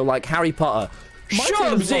golden trio like Harry Potter. My Shut team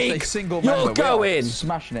up, has lost a Zeke! single You're member. We are going!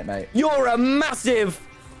 smashing it, mate. You're a massive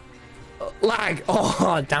lag.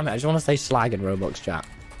 Oh, damn it. I just want to say slag in Roblox chat.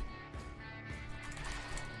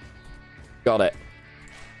 Got it.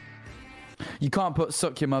 You can't put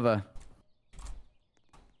suck your mother.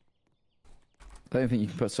 I don't think you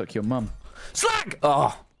can put suck your mum. Slag!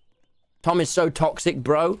 Oh. Tom is so toxic,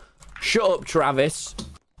 bro. Shut up, Travis.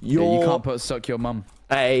 You're You can't put suck your mum.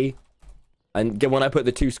 a... And when I put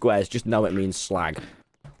the 2 squares, just know it means slag.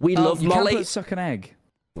 We love you Molly. can't put suck an egg.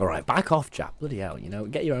 All right, back off, chap. Bloody hell, you know.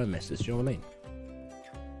 Get your own missus, do you know what I mean?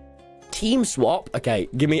 Team swap? Okay,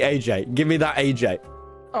 give me AJ. Give me that AJ.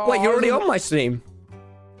 Oh, Wait, you're already on my stream.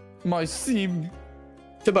 My seam.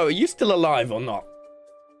 Tubbo, are you still alive or not?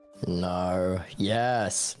 No.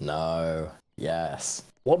 Yes. No. Yes.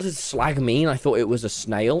 What does slag mean? I thought it was a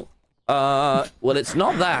snail. Well, it's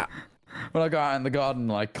not that. When I go out in the garden,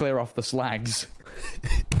 like clear off the slags.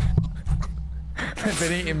 They've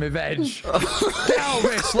been eating my veg. Get out of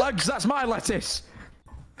here, slugs! That's my lettuce.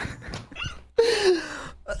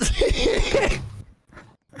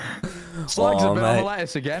 Slag's a bit on mate. the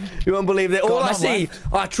lettuce again. You won't believe it. All Got I none see,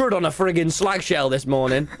 left. I trod on a friggin' slag shell this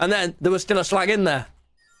morning, and then there was still a slag in there.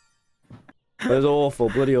 It was awful,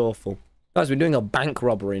 bloody awful. Guys, we're doing a bank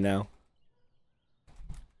robbery now.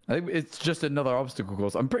 I think it's just another obstacle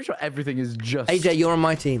course. I'm pretty sure everything is just... AJ, you're on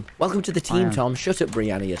my team. Welcome to the team, am. Tom. Shut up,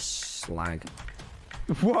 Brianna, you slag.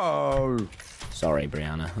 Whoa! Sorry,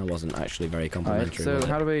 Brianna. I wasn't actually very complimentary. Alright, was so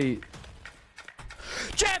it? how do we...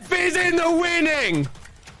 Jeff is in the winning!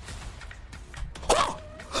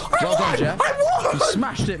 Well done, Jeff. I won! You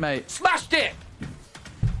smashed it, mate. Smashed it!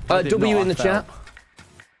 I did W not, in the I fell. chat.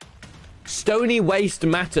 Stony waste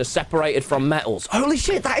matter separated from metals. Holy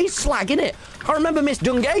shit, that is slag, innit? I remember Miss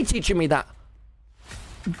Dungay teaching me that.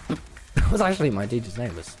 That was actually my teacher's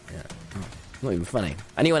name. Was yeah, not even funny.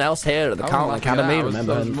 Anyone else here at the Carlton Academy?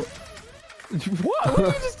 Remember him? What? What have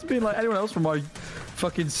you just been like anyone else from my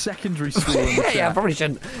fucking secondary school? Yeah, I probably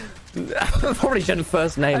shouldn't. Probably shouldn't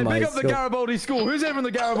first name Hey, my pick up the school. Garibaldi school. Who's ever in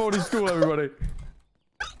the Garibaldi school, everybody?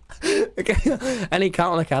 Okay. Any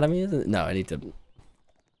Carlton Academy? Isn't it? No, I need to.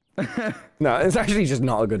 No, it's actually just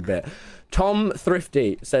not a good bit. Tom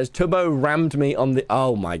Thrifty says Tubbo rammed me on the.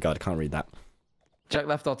 Oh my god, can't read that. Jack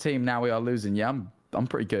left our team. Now we are losing. Yeah, I'm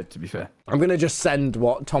pretty good, to be fair. I'm gonna just send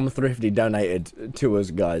what Tom Thrifty donated to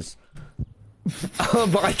us, guys.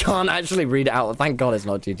 But I can't actually read it out. Thank God it's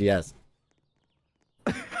not GTS.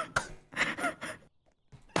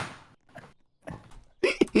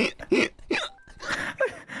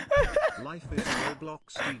 Life is ROBLOX.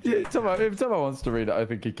 Yeah, Tubbo, if Tubbo wants to read it, I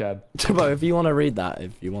think he can. Tubbo, if you want to read that,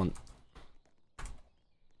 if you want.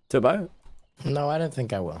 Tubbo? No, I don't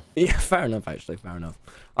think I will. Yeah, fair enough, actually, fair enough.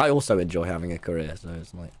 I also enjoy having a career, so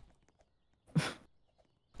it's like...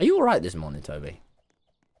 Are you alright this morning, Toby?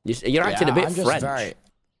 You're acting a bit I'm just French. very...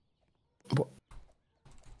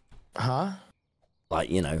 Huh? Like,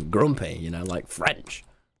 you know, grumpy, you know, like French.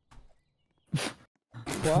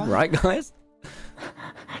 What? Right, guys?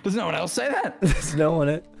 Does no one else say that? There's no one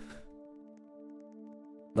it.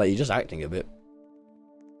 Like, you're just acting a bit...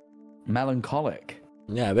 Melancholic.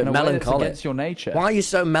 Yeah, a bit In a way that's melancholic. against your nature. Why are you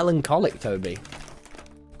so melancholic, Toby?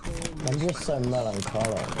 I'm just so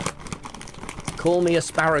melancholic. Call me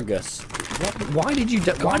asparagus. What? Why did you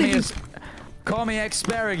do... Why did you... Call me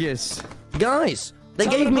asparagus. Guys, they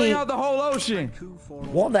Tell her gave to bring me... out the whole ocean.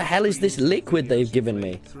 What the hell is this liquid they've given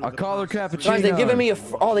me? I call her cappuccino. Guys, they've given me a...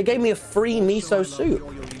 Oh, they gave me a free miso soup.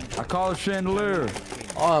 I call her chandelier.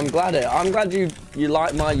 Oh, I'm glad you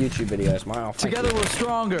like my YouTube videos. Oh, thank Together you. we're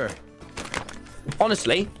stronger.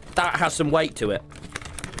 Honestly, that has some weight to it.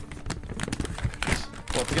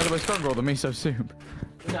 Well, together we're stronger or the miso soup?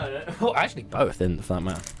 No. Well, actually, both, for that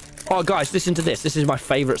matter. Oh, guys, listen to this. This is my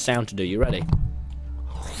favourite sound to do. You ready?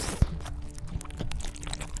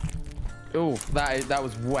 Oh, that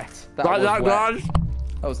was wet. That Like was that, wet. guys?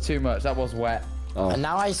 That was too much. That was wet. Oh. And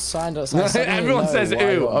now I signed up. Everyone says, why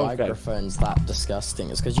ew, your okay. microphone's that disgusting.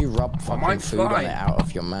 It's because you rub fucking mine's food on fine. it out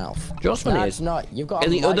of your mouth. Just funny That's is, not. You've got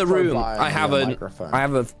in a the other room, microbiome I in your have microphone.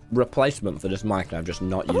 a replacement for this mic, and I've just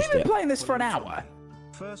not Have we used been it. playing this for an hour?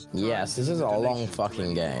 Yes, this is a long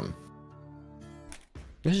fucking game.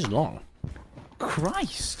 This is long.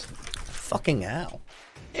 Christ. Fucking hell.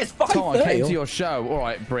 It's Tom, I 5:30. came to your show. All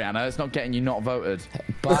right, Brianna, it's not getting you not voted.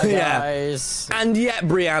 Bye Yeah. guys. And yet,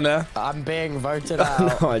 Brianna. I'm being voted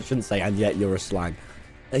out. No, I shouldn't say, and yet you're a slag.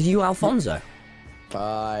 Are you Alfonso?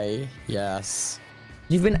 Bye. Yes.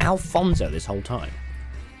 You've been Alfonso this whole time.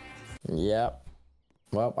 Yep.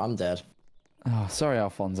 Well, I'm dead. Oh, sorry,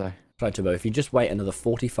 Alfonso. Try Tubbo, if you just wait another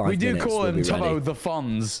 45 We do minutes, call we'll him be Tubbo ready. the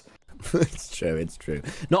Fonz. It's true, it's true.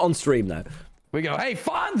 Not on stream, though. We go, hey,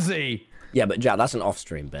 Fonzie! Yeah, but Jack, that's an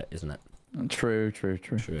off-stream bit, isn't it? True. True.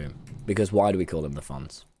 Because why do we call him the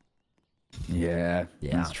Fonz? Yeah,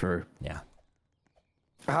 Yeah. that's true. Yeah.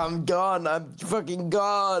 I'm gone. I'm fucking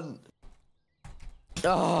gone.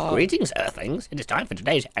 Oh. Greetings, Earthlings. It is time for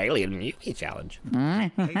today's Alien Movie Challenge.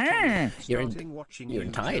 Your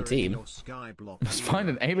entire team. Let's find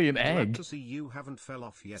an alien egg. To see you haven't fell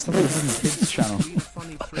off yet. Kids channel. Kids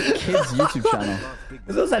YouTube channel.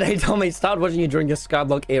 So said, hey Tommy, started watching you during your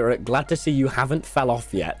Skyblock era. Glad to see you haven't fell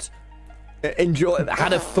off yet. Enjoy.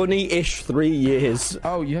 Had a funny-ish 3 years.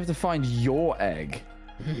 Oh, you have to find your egg.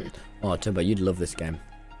 Oh, Tubbo, you'd love this game.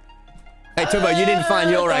 Hey Tubbo, you didn't find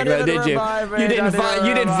your egg though, did you? You didn't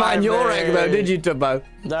find your egg though, did you, Tubbo?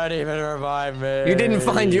 Don't even revive me. You didn't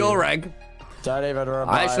find your egg. Don't even revive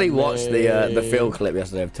me. I actually watched the field clip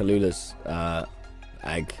yesterday of Tallulah's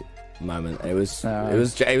egg moment. It was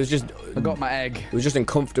just I got my egg. It was just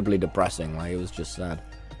uncomfortably depressing. Like, it was just sad.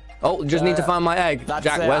 Oh, just need to find my egg. That's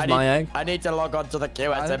Jack, it. where's my egg? I need to log on to the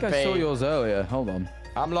I think I saw QSMP. yours earlier. Hold on.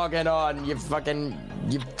 I'm logging on.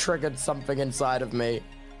 You've triggered something inside of me.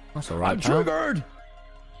 That's all right. I'm triggered.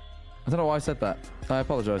 I don't know why I said that. I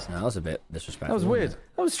apologize. No, that was a bit disrespectful. That was weird.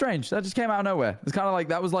 That was strange. That just came out of nowhere. It's kind of like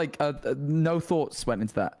that was like no thoughts went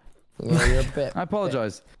into that. Yeah, you're a bit. I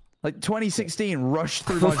apologize. Like 2016 rushed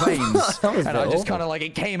through my veins, and I just kind of like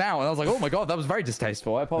it came out, and I was like, "Oh my god, that was very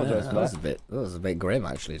distasteful." I apologize for that. That was a bit grim,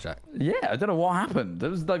 actually, Jack. Yeah, I don't know what happened. It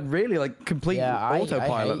was like really like complete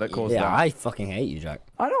autopilot that caused that. Yeah, I fucking hate you, Jack.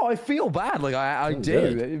 I know. I feel bad. Like I do.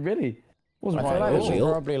 It really wasn't right. I at feel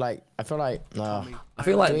all. probably like. I feel like no. I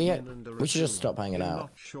feel like we should just stop hanging out.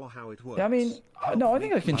 Not sure how it works. Yeah, I mean, no, I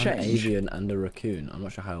think I can an change. avian and a raccoon. I'm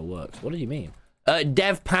not sure how it works. What do you mean?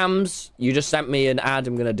 Dev Pams, you just sent me an ad.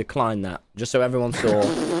 I'm gonna decline that, just so everyone saw.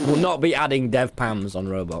 We'll not be adding Dev Pams on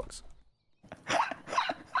Roblox.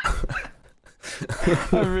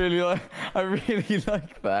 I really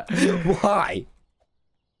like that. Why?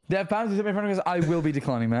 Dev Pams is in front of us. I will be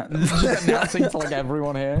declining that. Just announcing to like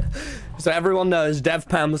everyone here. So everyone knows, Dev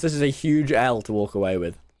Pams, this is a huge L to walk away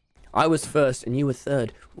with. I was first and you were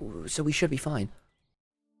third, so we should be fine.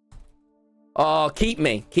 Oh, keep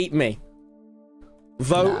me.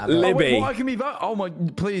 Vote Libby. Why can we vote? Oh my!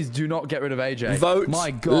 Please do not get rid of AJ. Vote my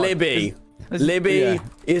God. Libby. Libby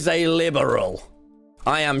is a liberal.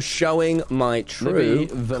 I am showing my true Libby,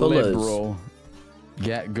 the colors. liberal.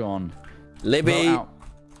 Get gone. Libby.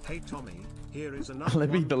 Hey Tommy, here is another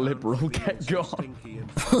Libby the £1 liberal, for get being so gone. stinky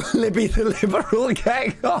and Libby the liberal,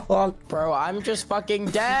 get gone. Bro, I'm just fucking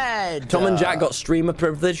dead. Tom and Jack got streamer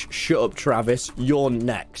privilege. Shut up, Travis. You're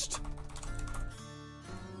next.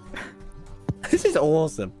 This is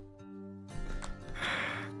awesome.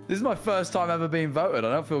 This is my first time ever being voted.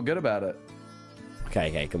 I don't feel good about it.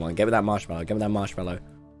 Okay, come on. Give me that marshmallow. Give me that marshmallow.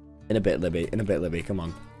 In a bit, Libby. Come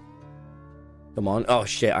on. Come on. Oh,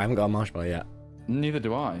 shit. I haven't got a marshmallow yet. Neither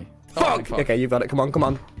do I. Fuck! Oh, Okay, you've got it. Come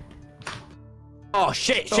on. Oh,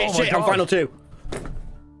 shit. my I'm God. final two.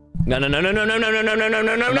 No. Libby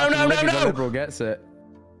the liberal gets it.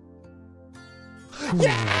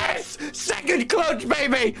 Yes! Second clutch,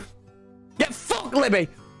 baby! Get fucked, Libby!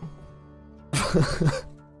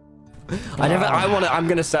 I'm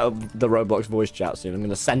gonna set up the Roblox voice chat soon. I'm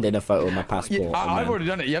gonna send in a photo of my passport. Yeah, I've already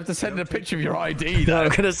done it. You have to send in a picture of your ID. No, I'm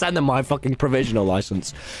gonna send them my fucking provisional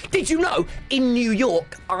license. Did you know, in New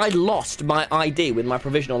York, I lost my ID with my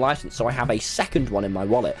provisional license, so I have a second one in my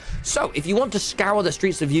wallet. So, if you want to scour the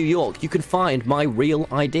streets of New York, you can find my real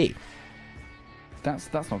ID.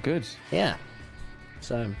 That's not good. Yeah.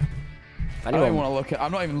 So, I don't even want to look at.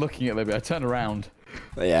 I'm not even looking at Libby. I turn around.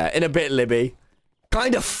 Yeah, in a bit, Libby.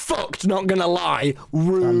 Kind of fucked, not gonna lie.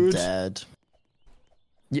 Rude. I'm dead.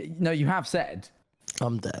 No, you have said.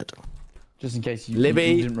 I'm dead. Just in case you, Libby,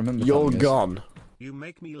 you didn't remember. you're telling us. gone. you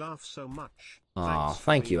make me laugh so much. Oh, Thanks for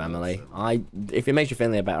thank you, being Emily. awesome. If it makes you feel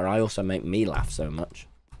any better, I also make me laugh so much.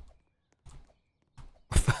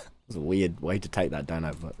 It's a weird way to take that, don't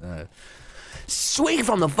I? But, Swing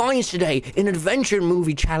from the vines today in adventure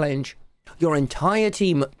movie challenge. Your entire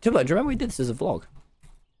team. Tubbo, do you remember we did this as a vlog?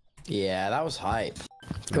 Yeah, that was hype.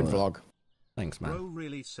 Good vlog. Thanks, man. Bro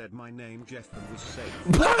really said my name, Jeff, and was safe.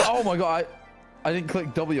 Oh my god! I didn't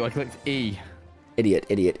click W. I clicked E. Idiot,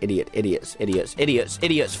 idiots.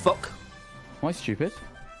 Fuck. Am I stupid?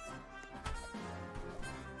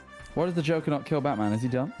 Why does the Joker not kill Batman? Is he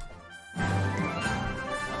done?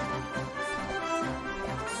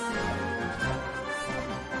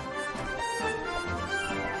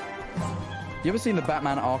 You ever seen the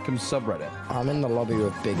Batman Arkham subreddit? I'm in the lobby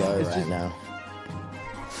with Big O right now.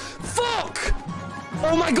 Fuck!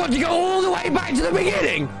 Oh my god, you go all the way back to the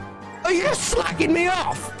beginning? Are you just slacking me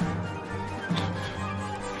off?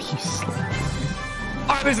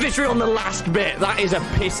 I was literally on the last bit. That is a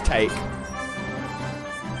piss take.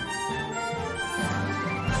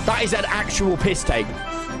 That is an actual piss take.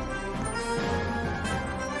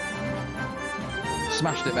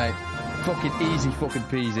 Smashed it, mate. Fucking easy, fucking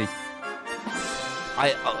peasy.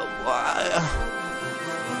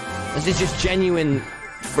 This is just genuine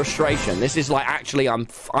frustration. This is like, actually, I'm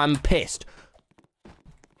pissed.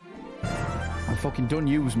 I'm fucking done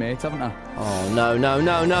yous, mate, haven't I? Oh,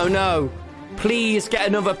 no. Please get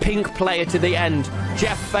another pink player to the end.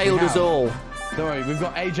 Jeff failed us all. Don't worry, we've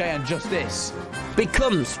got AJ and Justice.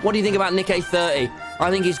 Becomes, what do you think about Nick A30? I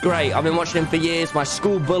think he's great. I've been watching him for years. My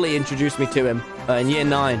school bully introduced me to him in year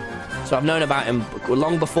 9. So I've known about him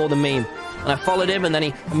long before the meme. And I followed him, and then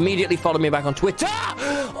he immediately followed me back on Twitter.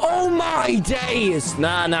 Oh my days!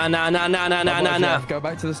 Nah. Go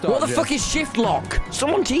back to the start. What the fuck is shift lock?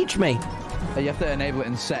 Someone teach me. You have to enable it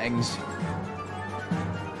in settings.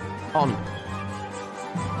 On.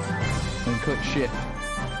 And click shift.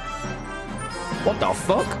 What the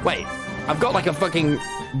fuck? Wait, I've got like a fucking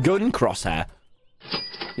gun crosshair.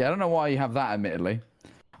 Yeah, I don't know why you have that, admittedly.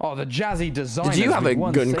 Oh, the jazzy design. Did you have a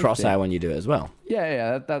gun crosshair when you do it as well?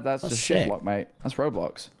 Yeah, that's just sick. shift lock, mate. That's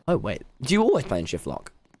Roblox. Oh, wait. Do you always play in shift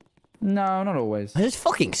lock? No, not always. It's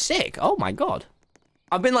fucking sick. Oh my god.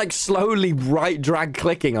 I've been like slowly right drag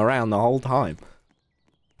clicking around the whole time.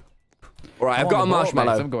 Alright, I've got a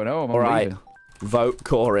marshmallow. I'm going home. Alright, vote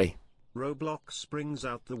Corey. Roblox brings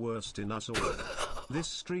out the worst in us all. This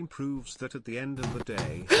stream proves that at the end of the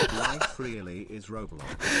day, life really is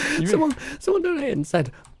Roblox. Someone donated and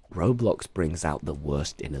said, Roblox brings out the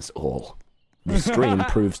worst in us all. The stream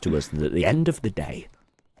proves to us that at the end of the day,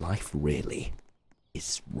 life really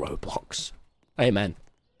is Roblox. Amen.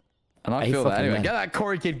 And I feel that anyway. Get that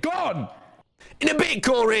Corey kid gone! In a bit,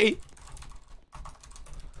 Corey!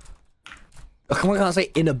 Come on, I can't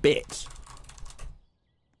say in a bit.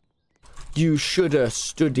 You should have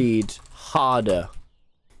studied harder.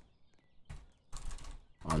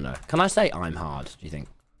 Oh no. Can I say I'm hard, do you think?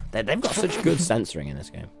 They've got such good censoring in this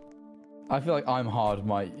game. I feel like I'm hard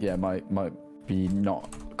might be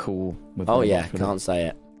not cool with Oh yeah, can't say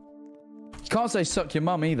it. You can't say suck your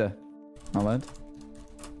mum either. I learned.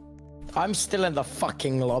 I'm still in the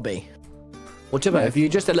fucking lobby. Well, Tubbo, if you're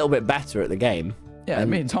just a little bit better at the game. Yeah,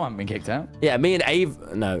 me and Tom haven't been kicked out. Yeah, me and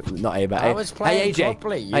Ave. No, not Ave. I was playing hey, AJ.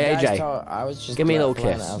 properly. Hey, AJ. I was just give me a little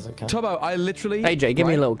playing kiss. Tubbo, I literally. AJ, give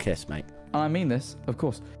me a little kiss, mate. I mean this, of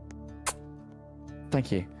course.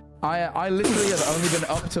 Thank you. I literally have only been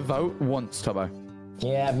up to vote once, Tubbo.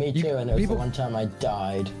 Yeah, me too, and it was the one time I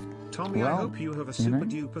died. Tommy, I hope you have a super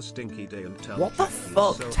duper stinky day until. What the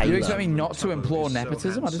fuck, Taylor? You expect me not to implore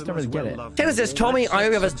nepotism? I just don't really get it. Taylor says, Tommy, I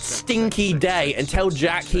hope you have a stinky day and tell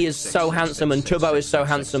Jack he is so handsome and Tubbo is so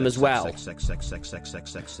handsome as well.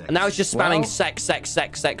 And now it's just spamming sex.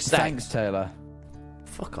 Thanks, Taylor.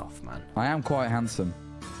 Fuck off, man. I am quite handsome.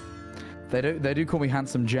 They do call me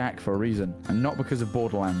Handsome Jack for a reason, and not because of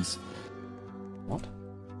Borderlands. What?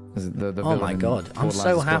 Oh my god, I'm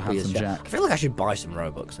so happy as Jack. I feel like I should buy some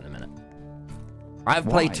Robux in a minute. I've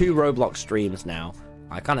played 2 Roblox streams now.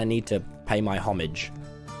 I kind of need to pay my homage.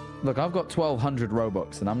 Look, I've got 1,200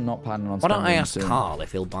 Robux, and I'm not planning on Why spending don't I ask soon. Carl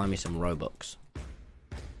if he'll buy me some Robux?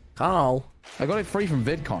 Carl? I got it free from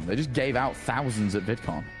VidCon. They just gave out thousands at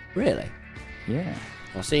VidCon. Really? Yeah.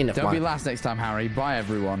 I'll see if Don't be last next time, Harry. Bye,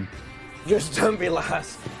 everyone. Just don't be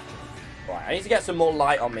last. Right, I need to get some more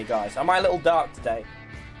light on me, guys. Am I a little dark today?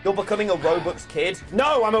 You're becoming a Roblox kid?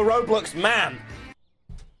 No, I'm a Roblox man.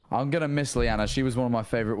 I'm gonna miss Leanna. She was one of my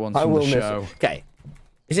favorite ones from the show. Okay.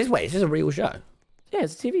 Is this a real show? Yeah,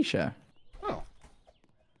 it's a TV show. Oh.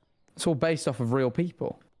 It's all based off of real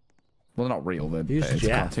people. Well, they're not real. It's a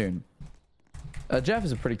cartoon. Jeff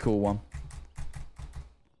is a pretty cool one.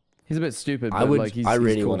 He's a bit stupid, but like he's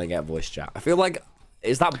really cool. want to get voice chat. I feel like,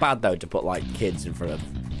 is that bad though to put like kids in front of,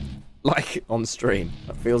 like on stream?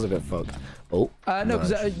 That feels a bit fucked. Oh. No,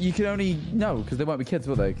 because you can only because they won't be kids,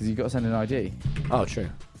 will they? Because you've got to send an ID. Oh, true.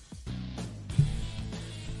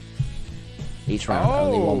 Each round,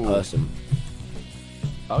 only one person.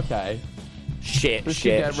 Okay. Shit. This could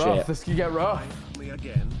get rough. This could get rough. Me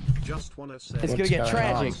again. Just wanna say It's gonna get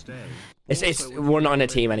tragic. We're not in a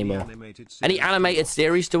team anymore. Any animated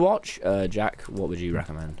series to watch? Jack, what would you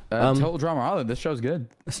recommend? Total Drama Island. This show's good.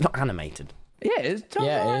 It's not animated. Yeah, it's Total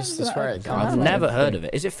Yeah, it is. That's where it comes I've never heard of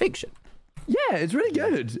it. Is it fiction? Yeah, it's really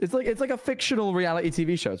good. It's like a fictional reality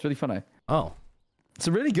TV show. It's really funny. Oh. It's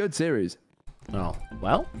a really good series. Oh.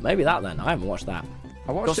 Well, maybe that then. I haven't watched that.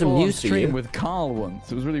 I watched it all on stream with Carl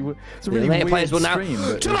once. It was really it's a really weird stream.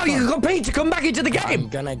 Tubbo, you can compete to come back into the game. I'm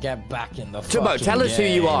gonna get back in the Tubbo, tell us who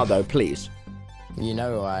you are though, please. You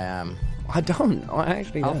know who I am. I don't. I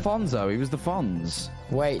actually don't. Alfonso. He was the Fonz.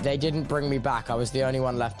 Wait, they didn't bring me back. I was the only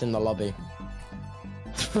one left in the lobby.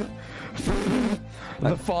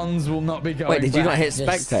 The Fonz will not be going Wait, did you not back. hit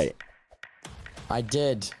spectate? I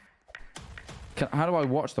did. How do I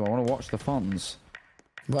watch them? I want to watch the Fonz.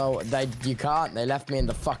 Well, you can't. They left me in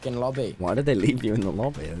the fucking lobby. Why did they leave you in the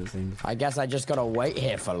lobby? I guess I just gotta wait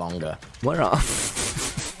here for longer. Where are?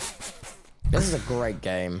 This is a great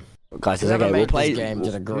game. Guys, it's okay. We'll play. This game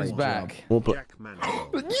did a great Who's back? job. We'll play.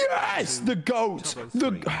 Yes, the goat.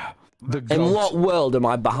 The goat. In what world am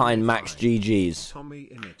I behind Max GG's? Tommy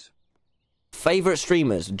in it. Favorite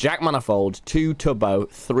streamers: Jack Manifold, 2 Tubbo,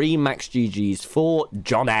 3 Max GG's, 4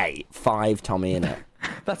 John A, 5 Tommy in it.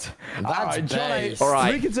 That's right, John A. base. All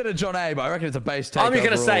right. We consider John A, but I reckon it's a base take. I'm just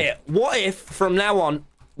gonna say it. What if from now on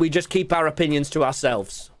we just keep our opinions to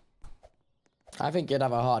ourselves? I think you'd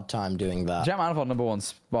have a hard time doing that. Jam Manifold #1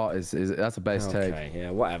 spot is that's a base take. Okay, yeah,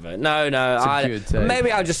 whatever. No,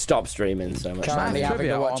 maybe I'll just stop streaming so much. Currently having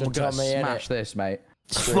to watch a Tommy smash this, mate.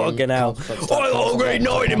 Fucking hell. I got a grade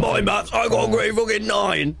 9 in my maths. I got a grade fucking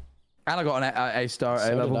 9. And I got an A star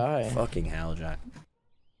at A level. Fucking hell, Jack.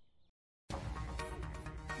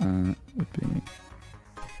 Would be...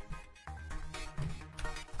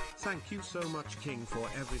 Thank you so much, King, for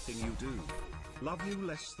everything you do. Love you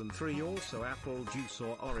less than 3. Also apple juice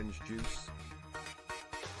or orange juice.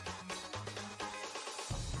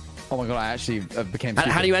 Oh my god, I actually became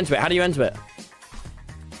How do you enter it? How do you enter it?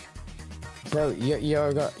 Bro,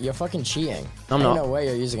 you're fucking cheating. I'm not. No way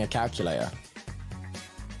you're using a calculator.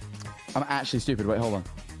 I'm actually stupid. Wait, hold on.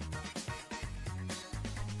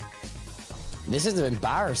 This is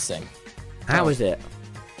embarrassing. How is it?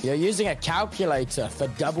 You're using a calculator for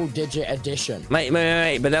double-digit addition. Mate,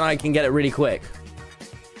 but then I can get it really quick.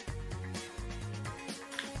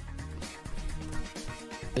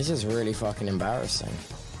 This is really fucking embarrassing.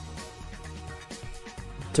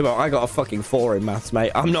 Tubbo, I got a fucking 4 in maths,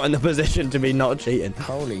 mate. I'm not in the position to be not cheating.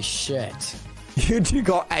 Holy shit. You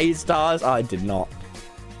got A stars? I did not.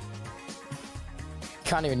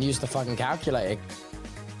 Can't even use the fucking calculator.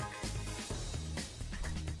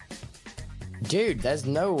 Dude, there's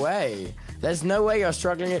no way. There's no way you're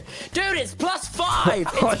struggling. Dude, it's +5.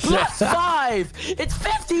 It's +5. It's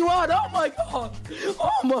 51. Oh my god.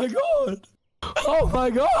 Oh my god. Oh my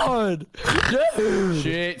god.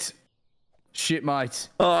 Dude. Shit, mate.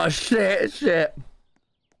 Oh, shit. I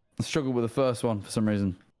struggled with the first one for some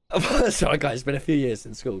reason. Sorry, guys. It's been a few years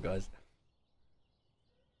since school, guys.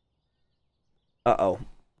 Uh-oh.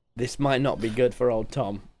 This might not be good for old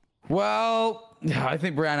Tom. Well, I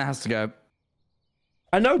think Brianna has to go.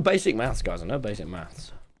 I know basic maths, guys. I know basic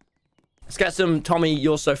maths. Let's get some Tommy,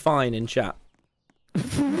 you're so fine in chat.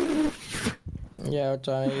 Yeah,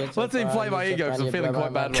 Tommy. Let's inflate my ego because I'm feeling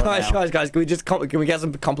quite bad right now. Guys, can we get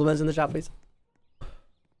some compliments in the chat, please?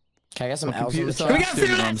 Can I get some L's in the chat? Can we get a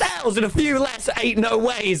few less L's and a few less 8 no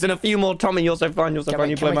ways and a few more Tommy, you're so fine, you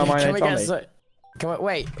play my mind, Tommy.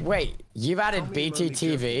 Wait. You've added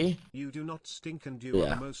BTTV? You do not stink and you are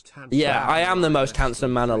the most handsome. Yeah, I am the most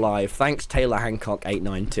handsome man alive. Thanks, Taylor Hancock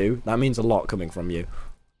 892. That means a lot coming from you.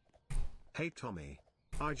 Hey, Tommy.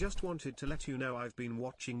 I just wanted to let you know I've been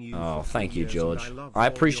watching you. Oh, thank you, George. I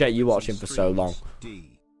appreciate you watching for so long.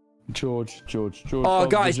 George. Oh,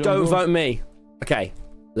 guys, don't vote me. Okay,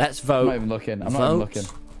 let's vote. I'm not even looking. I'm not even looking.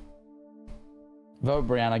 Vote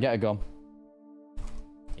Brianna. Get a gun.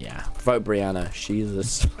 Yeah, vote Brianna. She's a...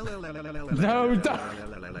 No, don't.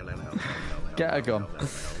 Get a gun.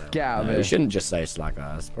 Get out of here. You shouldn't just say slacker.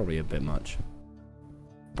 That's probably a bit much.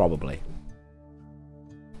 Probably.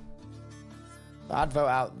 I'd vote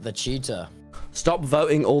out the cheater. Stop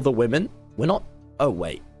voting all the women. We're not... Oh,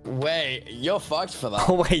 wait. Wait, you're fucked for that.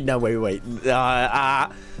 Oh, wait, no, wait.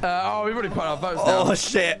 Oh, we've already put our votes down. Oh,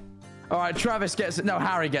 shit. All right, Travis gets it. No,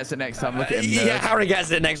 Harry gets it next time. Look at him, nerd. Yeah, Harry gets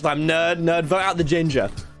it next time. Nerd, vote out the ginger.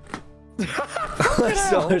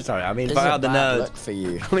 Sorry, I mean, vote out the nerd. Look for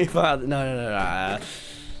you. I mean, vote out the... No.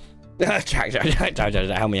 Jack,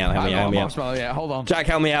 help me out. Yeah, hold on. Jack,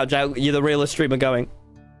 help me out. Jack, you're the realest streamer going.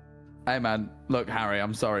 Hey, man. Look, Harry,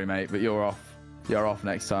 I'm sorry, mate, but you're off. You're off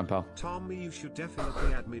next time, pal. Tommy, you should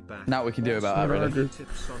definitely add me back. Now we can do about that, really.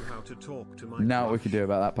 Tips on how to talk to my now we can do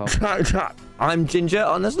about that, pal. I'm ginger.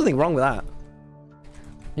 Oh, there's nothing wrong with that.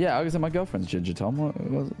 Yeah, I was my girlfriend's ginger, Tom. What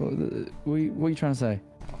are you trying to say?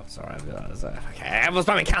 Oh, sorry. Okay, everyone's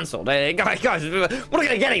time cancelled. Guys, we're not going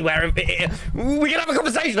to get anywhere. We can have a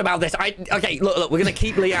conversation about this. Okay, look, we're going to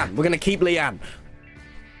keep Leanne.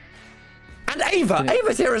 And Ava.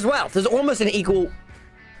 Ava's here as well. There's almost an equal...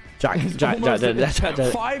 Jack, 5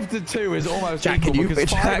 to 2 is almost Jack, equal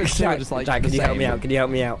can you help me out? Can you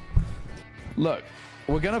help me out? Look,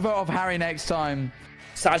 we're going to vote off Harry next time.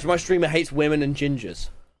 Saj, my streamer hates women and gingers.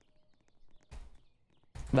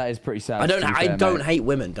 That is pretty sad. I don't hate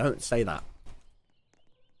women. Don't say that.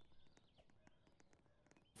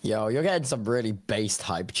 Yo, you're getting some really based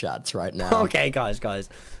hype chats right now. Okay, guys. Wait,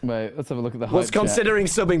 let's have a look at the hype Was considering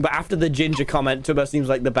subbing, but after the ginger comment, Tubbo seems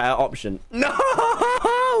like the better option. No!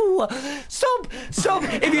 Sub!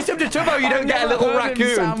 If you sub to Tubbo, you don't get a little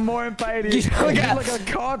raccoon. Sound more impatient. You don't get like a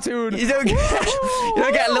cartoon. You don't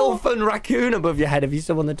get a little fun raccoon above your head if you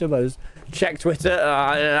sub on the Tubbos. Check Twitter.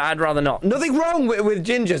 I'd rather not. Nothing wrong with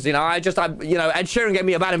gingers, you know. Ed Sheeran gave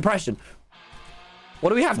me a bad impression. What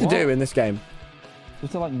do we have to do in this game?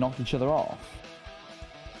 Just to like knock each other off.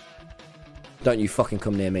 Don't you fucking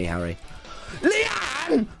come near me, Harry.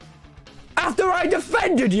 Leanne! After I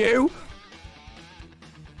defended you!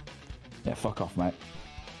 Yeah, fuck off, mate.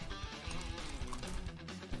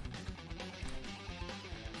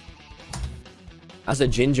 As a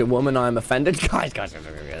ginger woman, I am offended. Guys,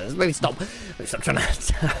 maybe stop. Stop trying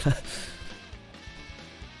to...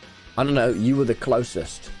 I don't know. You were the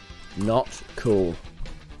closest. Not cool.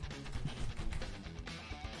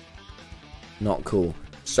 Not cool.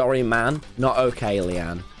 Sorry, man. Not okay,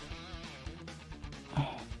 Leanne.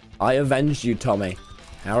 I avenged you, Tommy.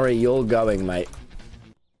 Harry, you're going, mate.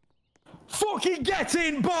 Fucking get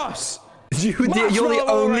in, boss! You're the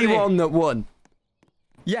only one that won.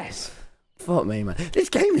 Yes. Fuck me, man. This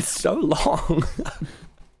game is so long.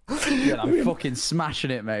 Yeah, I'm fucking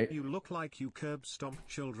smashing it, mate. You look like you curb stomp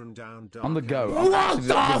children down. On the go. What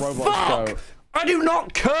the fuck? Go. I do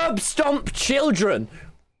not curb stomp children.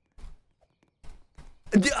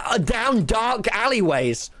 Down dark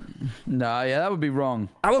alleyways. No, yeah, that would be wrong.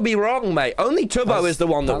 That would be wrong, mate. Only Tubbo is the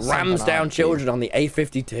one that rams down children on the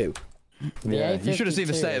A52. Yeah, you should have seen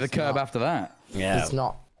the state of the curb after that. Yeah. It's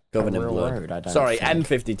not covered in blood. road, I don't Sorry, think.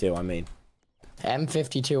 M52, I mean.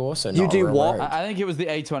 M52 also not You do a real what? road. I think it was the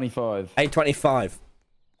A25. A25.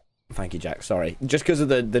 Thank you, Jack. Sorry. Just because of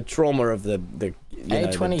the trauma of the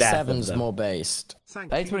A27's more based.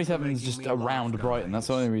 A27 is just around Brighton. That's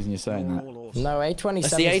the only reason you're saying that. No, A27 It's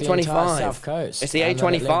is the the A25. entire south coast. It's the and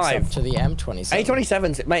then it links A25. up to the M27.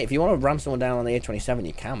 A27's, mate, if you want to ram someone down on the A27,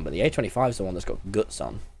 you can, but the A25 is the one that's got guts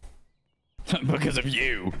on. Because of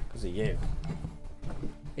you. Because of you.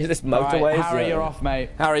 Is this motorways? Right, Harry, you're off, mate.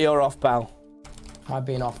 Harry, you're off, pal. I've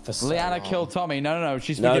been off for so Leanna long. killed Tommy. No,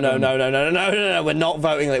 she's No, forgiven. no. We're not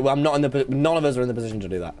voting. I'm not in the. None of us are in the position to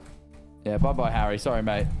do that. Yeah, bye, Harry. Sorry,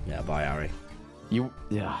 mate. Yeah, bye, Harry.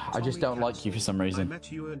 Yeah, I just don't like you for some I reason.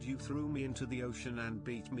 met you and you threw me into the ocean and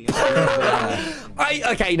beat me.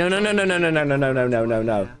 Okay, no.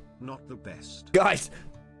 Not the best. Guys,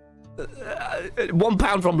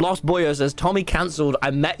 £1 from Lost Boyer says Tommy cancelled.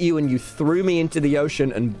 I met you and you threw me into the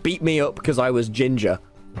ocean and beat me up because I was ginger.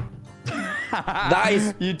 That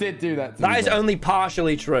is. You did do that. That is only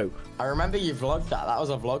partially true. I remember you vlogged that. That was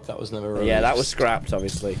a vlog that was never released. Yeah, that was scrapped,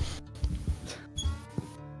 obviously.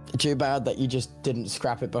 Too bad that you just didn't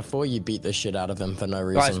scrap it before you beat the shit out of him for no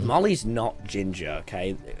reason. Guys, Molly's not ginger,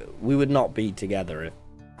 okay? We would not be together if...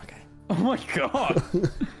 Okay. Oh my god.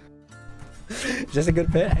 Is this a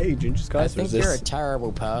good bit? Hey, Ginger's guys. I think you're a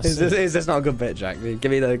terrible person. Is this not a good bit, Jack?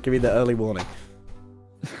 Give me the early warning.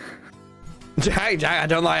 Jack, I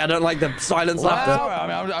don't like the silence laughter.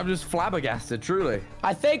 I mean, I'm just flabbergasted, truly.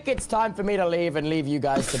 I think it's time for me to leave and leave you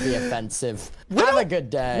guys to be offensive. Have a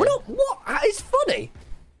good day. What? It's funny.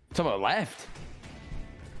 Someone left.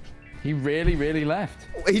 He really left.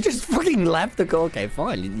 He just fucking left the call. Okay,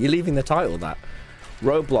 fine. You're leaving the title that.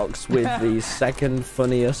 Roblox with the second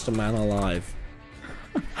funniest man alive.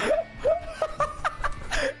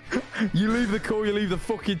 You leave the call, you leave the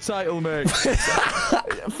fucking title, mate.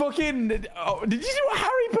 Fucking... Oh, did you see what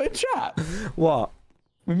Harry put in chat? What?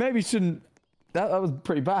 We maybe shouldn't... That was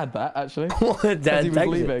pretty bad, that, actually. What? As he was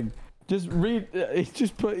leaving. Just read...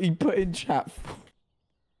 He put in chat...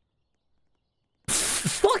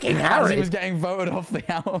 Fucking As Harry. he was getting voted off the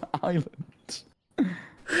island.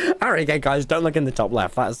 Harry, okay, guys, don't look in the top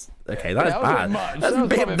left. That's... Okay, that's bad.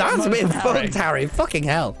 That's a bit fucked, Harry. Fucking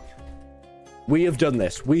hell. We have done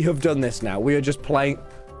this. We have done this now. We are just playing...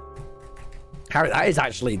 Harry, that is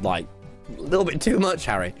actually, like, a little bit too much,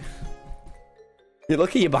 Harry. You're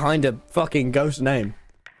lucky you're behind a fucking ghost name.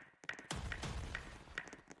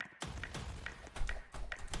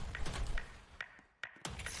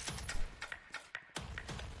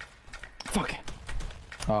 Fuck.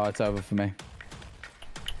 Oh, it's over for me.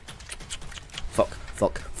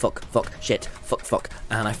 Fuck, shit, fuck,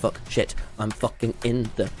 and I fuck, shit. I'm fucking in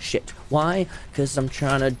the shit. Why? Cause I'm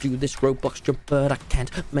trying to do this Roblox jump, but I can't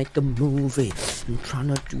make a movie. I'm trying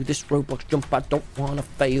to do this Roblox jump, I don't wanna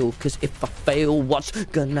fail. Cause if I fail, what's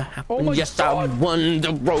gonna happen? Oh yes, God. I won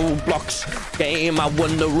the Roblox game. I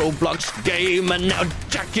won the Roblox game, and now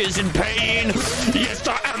Jack is in pain. Yes,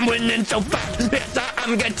 I am winning so fast. Yes, I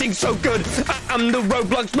am getting so good. I am the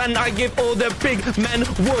Roblox man. I give all the big men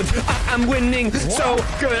wood. I am winning so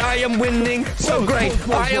good. I am winning so great.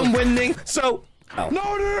 I am winning so... Oh. No,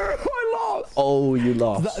 I lost. Oh, you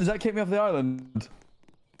lost. Does that kick me off the island?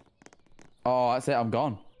 Oh, that's it. I'm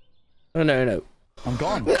gone. No. I'm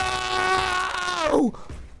gone. No!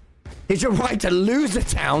 It's your right to lose a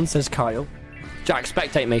town, says Kyle. Jack,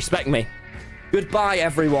 spectate me. Spec me. Goodbye,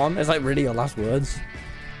 everyone. It's like really your last words.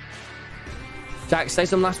 Jack, say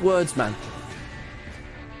some last words, man.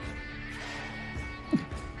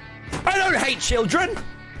 I don't hate children.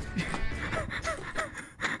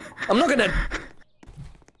 I'm not gonna...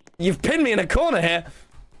 You've pinned me in a corner here.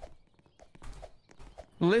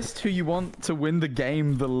 List who you want to win the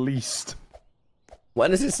game the least.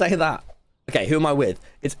 When does it say that? Okay, who am I with?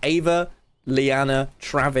 It's Ava, Leanna,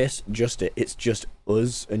 Travis, it's just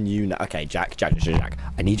us and you now. Okay, Jack.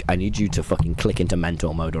 I need you to fucking click into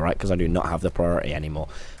mentor mode, alright? Because I do not have the priority anymore.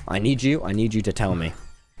 I need you to tell me.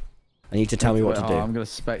 I need to tell me what to do. I'm gonna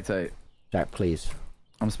spectate. Jack, please.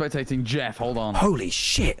 I'm spectating Jeff, hold on. Holy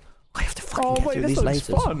shit! I have to fucking get through these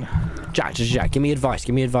lasers. Fun. Jack, give me advice,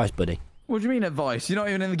 buddy. What do you mean advice? You're not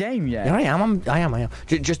even in the game yet. Yeah, I am.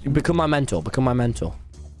 Just become my mentor,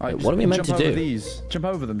 Right, what are we meant to do? These. Jump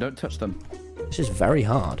over them, don't touch them. This is very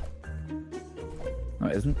hard. No,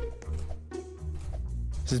 it isn't.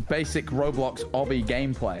 This is basic Roblox obby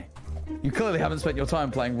gameplay. You clearly haven't spent your time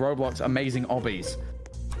playing Roblox amazing obbies.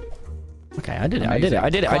 Okay, I did it.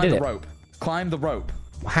 Climb the rope. Climb the rope.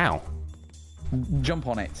 How? Jump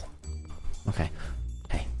on it. Okay.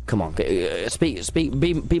 Hey, come on.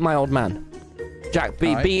 Be my old man. Jack, be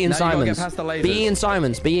Ian Simons. Be Ian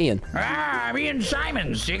Simons. Be Ian. I'm Ian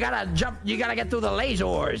Simons. You gotta jump. You gotta get through the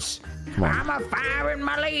lasers. I'm a fire in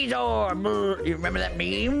my laser. You remember that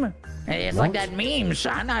meme? It's like that meme,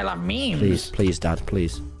 son. I love memes. Please, Dad,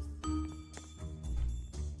 please.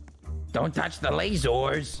 Don't touch the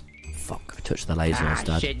lasers. Fuck, I touched the lasers,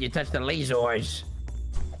 Dad. Shit, you touched the lasers.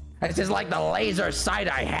 This is like the laser sight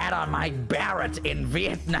I had on my Barrett in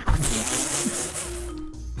Vietnam.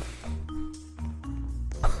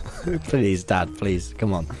 Please, Dad, please,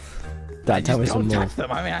 come on. Dad, tell me some more. Touch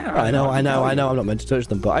them. I mean, I know. I'm not meant to touch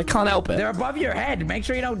them, but I can't help it. They're above your head. Make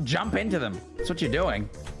sure you don't jump into them. That's what you're doing.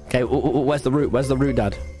 Okay, where's the route? Where's the route,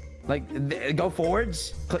 Dad? Like, go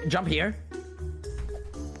forwards. Jump here.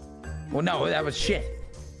 Well, no, that was shit.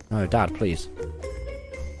 No, Dad, please.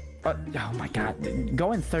 Oh my God!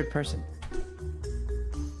 Go in third person.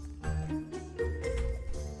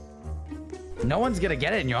 No one's gonna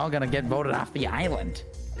get it, and you're all gonna get voted off the island.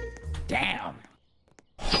 Damn.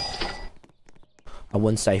 I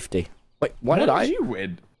won safety. Wait, why did I? You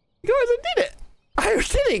win. Guys, I did it. I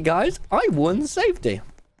did it, guys. I won safety.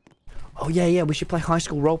 Oh yeah. We should play high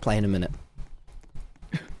school roleplay in a minute.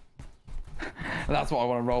 That's what I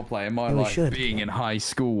want to roleplay in my life. Being in high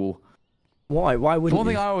school. Why? Why wouldn't One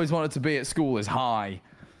thing I always wanted to be at school is high.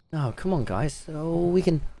 Oh, come on, guys. So we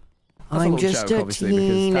can. That's I'm just a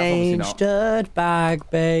teenage dirtbag,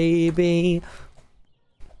 baby.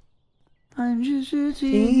 I'm just a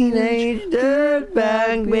teenage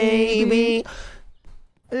dirtbag, baby.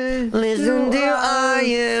 Listen to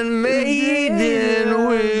Iron Maiden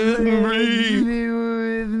with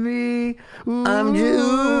me. I'm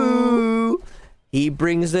Jew. He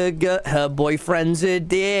brings a gun. Her boyfriend's a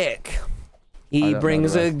dick. He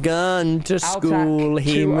brings a gun to school.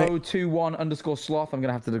 He 2021_sloth. I'm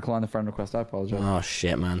gonna have to decline the friend request. I apologize. Oh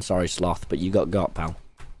shit, man. Sorry, Sloth, but you got, pal.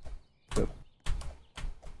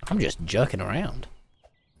 I'm just jerking around.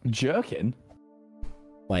 Jerking?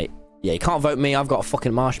 Wait. Yeah, you can't vote me. I've got a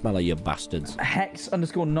fucking marshmallow, you bastards.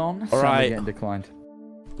 Hex_non. All right. Getting declined.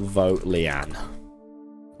 Vote Leanne.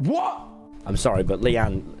 What? I'm sorry, but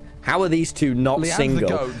Leanne, how are these two not Leanne's single?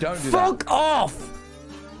 The goat. Don't do Fuck off!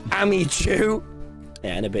 Amy Chew.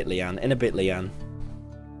 Yeah, in a bit, Leanne.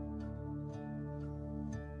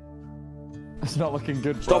 It's not looking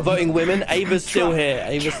good, bro. Stop voting women. Ava's still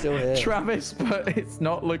here. Travis, but it's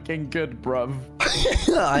not looking good, bruv.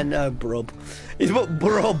 I know, brub. He's what,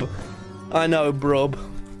 brub? I know, brub.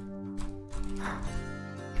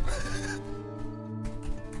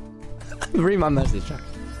 Read my message, Jack.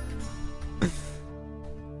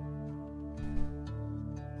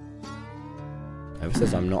 Ava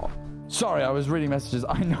says I'm not. Sorry, I was reading messages.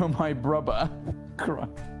 I know my brother.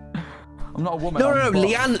 I'm not a woman. No,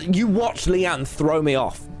 Leanne, you watch Leanne throw me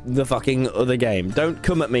off the fucking other game. Don't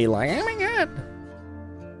come at me like, oh my God.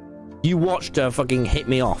 You watched her fucking hit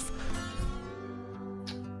me off.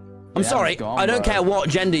 I'm sorry, I don't care what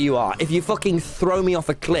gender you are. If you fucking throw me off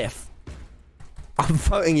a cliff, I'm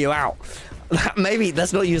voting you out. Maybe,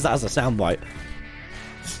 let's not use that as a soundbite.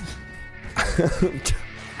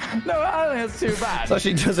 No, I don't think that's too bad. So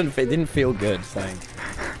she didn't feel good saying.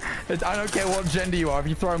 I don't care what gender you are. If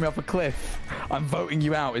you throw me off a cliff, I'm voting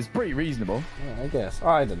you out. It's pretty reasonable. Yeah, I guess.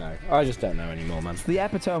 I don't know. I just don't know anymore, man. It's the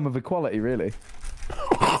epitome of equality, really.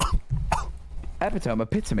 Epitome.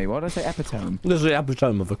 Why did I say epitome? This is the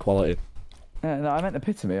epitome of equality. No, I meant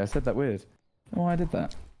epitome. I said that weird. Oh, I did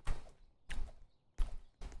that.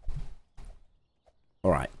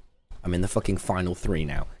 All right. I'm in the fucking final 3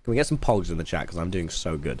 now. Can we get some pogs in the chat? Because I'm doing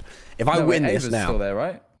so good. If I win this now... still there,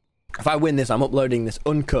 right? If I win this, I'm uploading this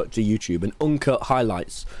uncut to YouTube and uncut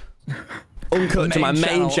highlights. Uncut to my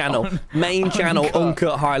main channel.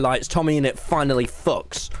 Uncut highlights. Tommy in it finally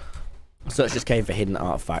fucks. Search this cave for hidden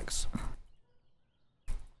artifacts.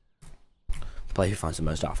 Player who finds the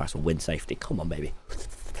most artifacts will win safety. Come on, baby.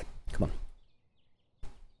 Come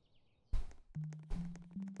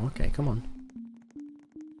on. Okay, come on.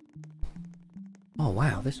 Oh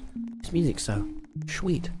wow, this music's so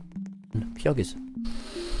sweet and puggies.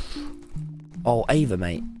 Oh, Ava,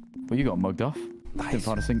 mate. Well, you got mugged off. Nice. Didn't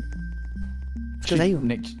find a thing.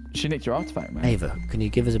 She nicked your artifact, mate. Ava, can you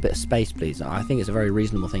give us a bit of space, please? I think it's a very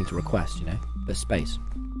reasonable thing to request, you know? A bit of space.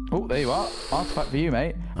 Oh, there you are. Artifact for you,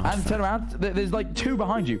 mate. Artifact. And turn around. There's like 2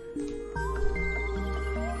 behind you.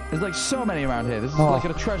 There's like so many around here. This is like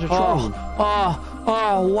a treasure trove.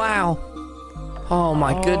 Oh, wow. Oh,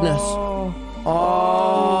 my goodness.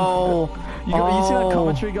 Oh. You see that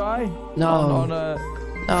commentary guy? No.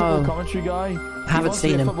 Football commentary guy? Haven't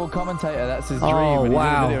seen him. Football commentator. That's his dream. And he did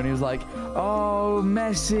a video and he was like, "Oh,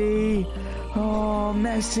 Messi. Oh,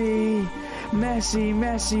 Messi. Messi,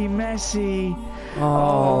 Messi, Messi.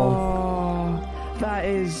 Oh, that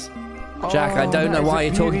is." Jack, I don't know why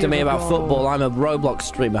you're talking to me about football. I'm a Roblox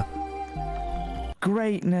streamer.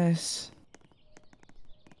 Greatness.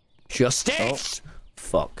 Justice!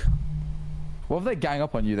 Fuck. What if they gang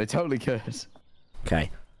up on you? They totally could. Okay.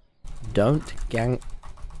 Don't gang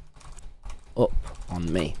up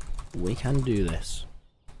on me. We can do this.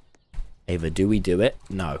 Ava, do we do it?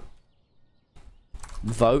 No.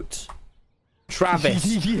 Vote Travis.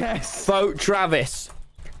 Yes. Vote Travis.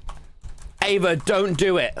 Ava, don't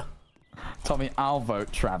do it. Tommy, I'll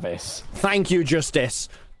vote Travis. Thank you, Justice.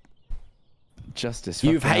 Justice.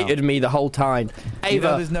 You've hated me the whole time. Ava, you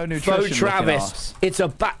know there's no nutrition vote Travis. It's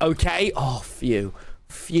a okay? Oh, phew.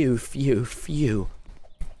 Phew.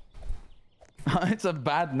 It's a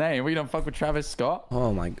bad name. We don't fuck with Travis Scott.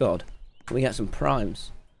 Oh my god. Can we get some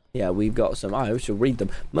primes? Yeah, we've got some. I should read them.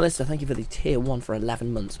 Melissa, thank you for the tier 1 for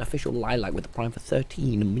 11 months. Official Lilac with the prime for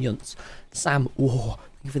 13 months. Sam, whoa,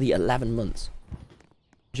 thank you for the 11 months.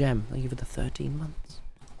 Gem, thank you for the 13 months.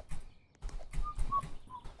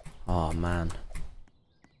 Oh man.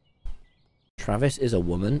 Travis is a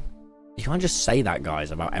woman. You can't just say that,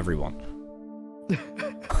 guys, about everyone.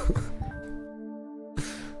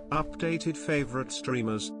 Updated favorite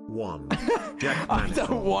streamers 1. Jack I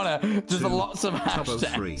don't wanna. Just 2, lots of Tubbo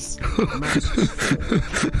hashtags. 3.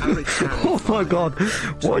 Max 4. Oh my god.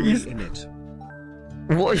 What are you in it?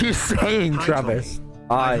 What are you saying, Hi, Travis? Tommy.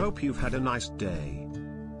 I hope you've had a nice day.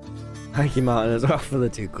 Thank you, Martin, as well for the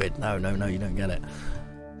 2 quid. No, you don't get it.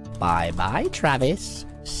 Bye bye, Travis.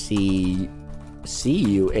 See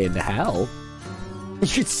you in hell. You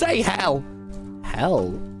should say hell.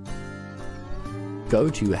 Hell. Go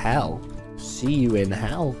to hell. See you in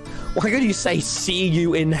hell. Why could you say see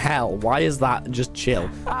you in hell? Why is that just chill?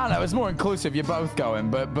 I don't know. It's more inclusive. You're both going,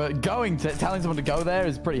 but telling someone to go there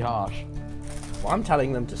is pretty harsh. Well, I'm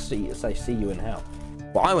telling them to say see you in hell.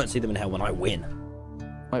 Well, I won't see them in hell when I win.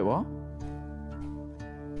 Wait, what?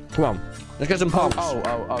 Come on, let's get some pumps.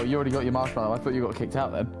 Oh, you already got your marshmallow. I thought you got kicked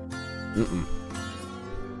out then.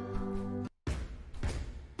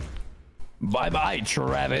 Bye-bye,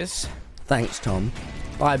 Travis. Thanks, Tom.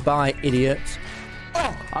 Bye-bye, idiots.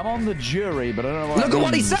 Oh, I'm on the jury, but I don't know what Look at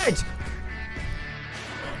what he said!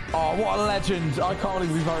 Oh, what a legend. I can't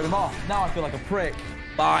believe we voted him off. Now I feel like a prick.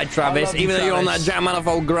 Bye, Travis. Even though you're on that Jam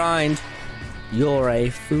Manifold grind, you're a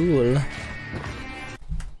fool.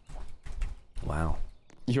 Wow.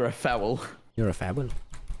 You're a foul. You're a foul.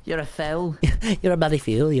 You're a fool. You're a bloody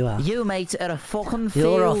fool, you are. You, mate, are a fucking fool.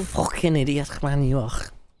 You're a fucking idiot, man, you are.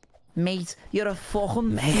 Mate, you're a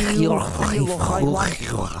fucking Mate, fool. you're a fucking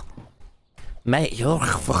fool. Mate, you're a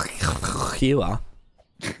fucking you are.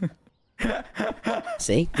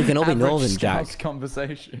 See? We can all be Northern, Jack.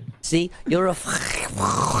 Conversation. See? You're a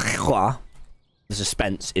The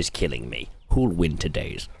suspense is killing me. Who'll win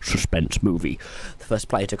today's suspense movie? The first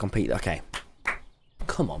player to compete. Okay.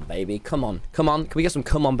 Come on, baby. Come on. Come on. Can we get some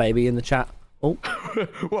come on, baby, in the chat? Oh.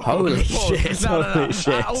 Whoa, holy pause. shit. No. Holy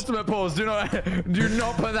shit. Ultimate pause. Do not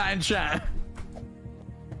put that in chat.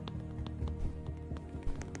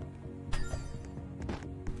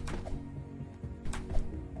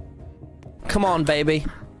 Come on, baby.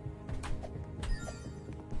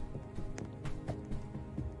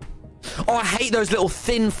 Oh, I hate those little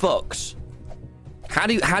thin fucks. How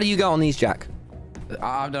do you go on these, Jack?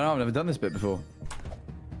 I don't know. I've never done this bit before.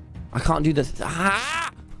 I can't do this.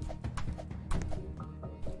 Ah!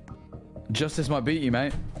 Justice might beat you,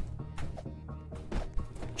 mate.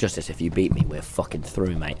 Justice, if you beat me, we're fucking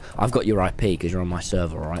through, mate. I've got your IP because you're on my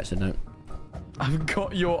server, alright? So don't... I've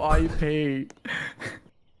got your IP.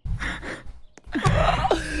 No!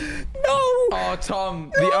 Oh, Tom,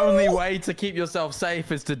 the only way to keep yourself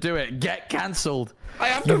safe is to do it. Get cancelled. I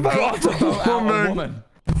have to vote out a woman.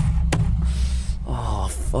 Oh,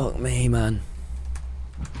 fuck me, man.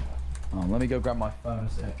 Oh, let me go grab my phone a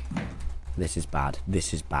sec. This is bad.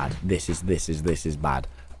 This is bad. This is bad.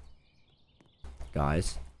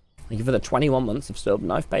 Guys, thank you for the 21 months of silver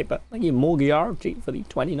knife paper. Thank you, Morgiarchi, for the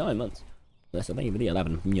 29 months. Yes, thank you for the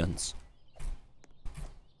 11 months.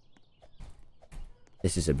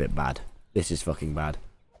 This is a bit bad. This is fucking bad.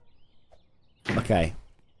 Okay.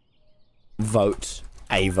 Vote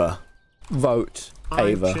Ava. Vote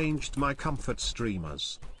Ava. I've changed my comfort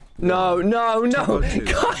streamers. No.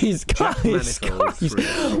 Guys.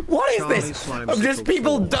 What is this? Of just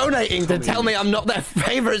people donating to tell me I'm not their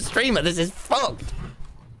favorite streamer. This is fucked.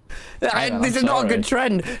 This is not a good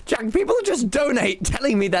trend. Jack, people just donate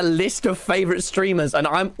telling me their list of favorite streamers, and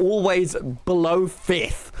I'm always below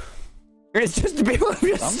 5th. It's just people have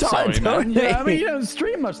just started donating. Yeah, I mean, you don't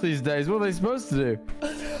stream much these days. What are they supposed to do?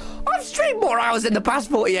 I've streamed more hours in the past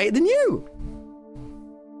 48 than you.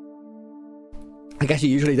 I guess you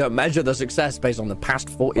usually don't measure the success based on the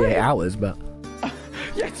past 48 hours, but...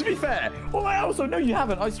 Yeah, to be fair. Well, I also know you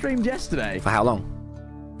haven't. I streamed yesterday. For how long?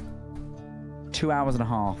 2 hours and a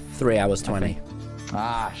half. 3 hours 20.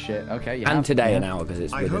 Ah, shit. Okay, and today an hour, because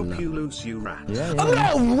it's I within hope you lose, you rat. Yeah.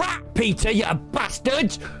 I'm no rat, Peter, you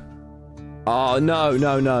bastard! Oh, no.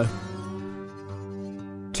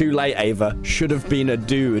 Too late, Ava. Should have been a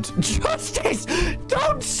dude. Justice!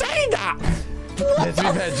 Don't say that! What to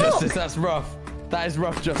be fair, Justice, that's rough. That is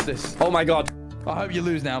rough, Justice. Oh my god. I hope you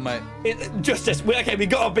lose now, mate. Justice, okay, we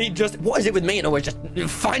gotta beat Justice. What is it with me and always just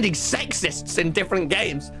finding sexists in different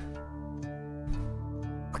games?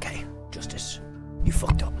 Okay, Justice, you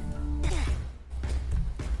fucked up.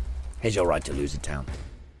 Here's your right to lose a town.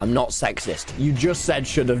 I'm not sexist. You just said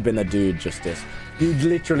should have been a dude, Justice. You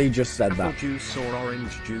literally just said that. Apple juice or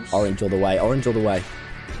orange juice? Orange all the way, orange all the way.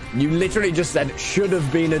 You literally just said should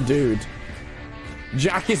have been a dude.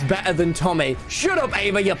 Jack is better than Tommy. Shut up,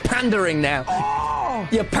 Ava. You're pandering now. Oh!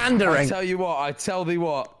 You're pandering. I tell thee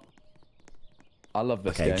what. I love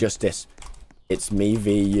this game. Justice. It's me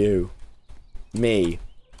v you. Me,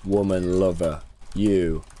 woman lover.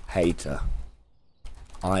 You, hater.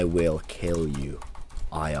 I will kill you.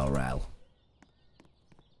 IRL.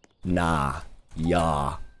 Nah.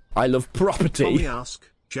 Yeah. I love property. Tommy ask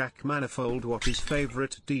Jack Manifold what his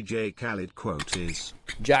favorite DJ Khaled quote is.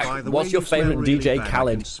 Jack, what's your favorite DJ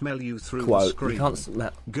Khaled smell you through quote? The you can't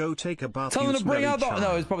smell. Go take a bath. Tell them to bring out the...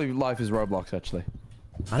 No, it's probably Life is Roblox, actually.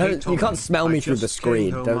 I don't. You can't smell me through the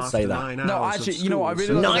screen. Don't say that. No, actually, you know what? I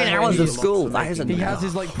really like 9 hours of school. That isn't. He has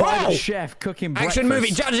his like private chef cooking breakfast. Action movie.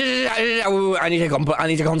 I need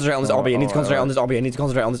to concentrate on this obby. I need to concentrate on this obby. I need to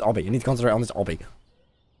concentrate on this obby. I need to concentrate on this obby.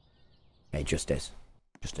 Hey, Justice.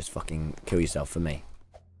 Justice, fucking kill yourself for me.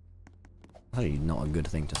 That's actually not a good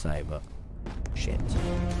thing to say, but shit.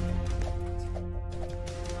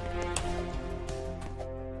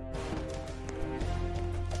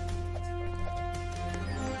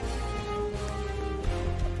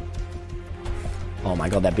 Oh my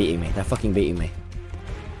god, they're beating me. They're fucking beating me.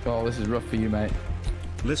 Oh, this is rough for you, mate.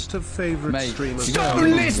 List of favorite streamers.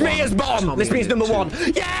 Don't list me as bomb! List me as number 1.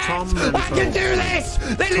 Yes! I can do this!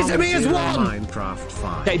 They list me as 1!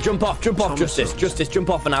 Okay, jump off, Justice. Justice,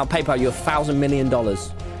 jump off and I'll PayPal you $1,000 million.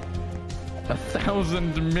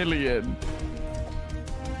 $1,000 million?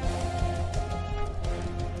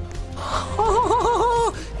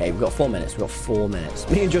 Hey, we've got 4 minutes. We've got 4 minutes.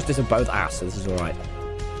 Me and Justice are both ass, so this is alright.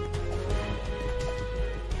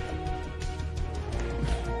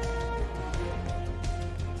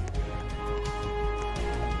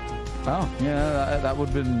 Oh, yeah, that would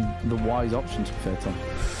have been the wise option, to be fair, Tom.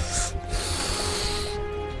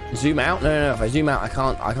 Zoom out? No. If I zoom out, I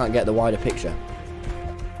can't get the wider picture.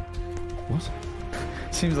 What?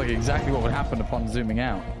 Seems like exactly what would happen upon zooming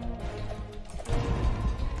out.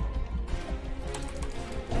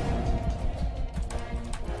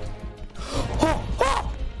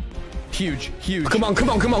 Huge. Come on.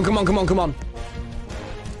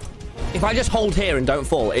 If I just hold here and don't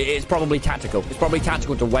fall, it's probably tactical. It's probably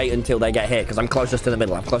tactical to wait until they get hit, because I'm closest to the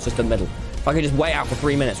middle. If I could just wait out for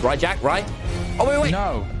 3 minutes. Right, Jack? Right? Oh, wait.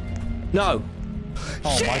 No.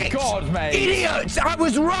 Oh, shit! My God, mate. Idiots! I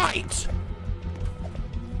was right!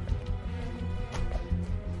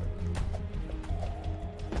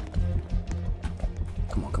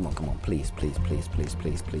 Come on. Please.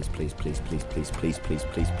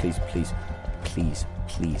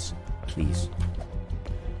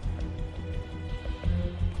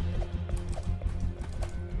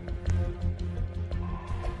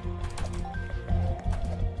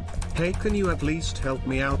 Hey, can you at least help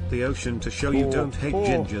me out the ocean to show you don't hate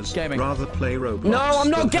gingers? Rather play Roblox. No, I'm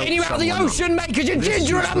not getting you out of the ocean, mate, because you're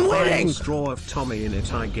ginger and I'm winning! Straw of Tommy in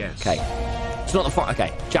it, I guess. Okay. It's not the fun.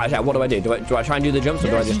 Okay, chat. What do I do? Do I try and do the jumps, or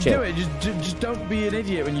do I just chill? Do it. Just don't be an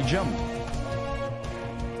idiot when you jump.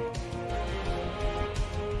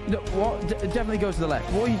 No, what? Definitely go to the left.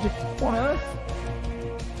 What are you doing? What on earth?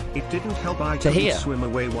 It didn't help I couldn't swim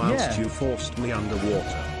away whilst you forced me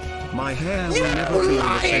underwater. My hair will never feel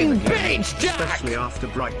the same again, especially after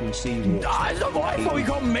Brighton sea water. I thought we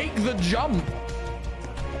can't make the jump.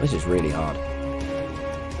 This is really hard.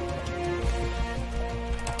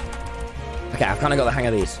 Okay, I've kind of got the hang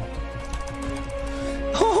of these.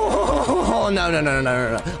 Oh,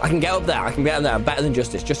 no. I can get up there. I can get up there. I'm better than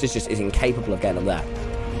Justice. Justice just is incapable of getting up there.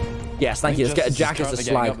 Yes, thank you. Let's get a Jack as a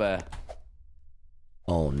slag.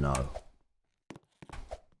 Oh, no.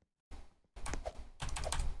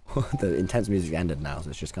 The intense music ended now, so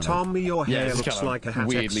it's just kind of... Tommy, your hair looks like a hat.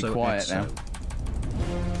 Weirdly quiet now.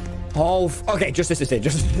 Oh, okay, Justice is here.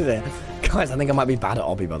 Justice is here. Guys, I think I might be bad at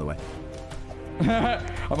obby, by the way. I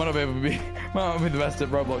might not be able to be the best at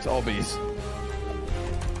Roblox obbies.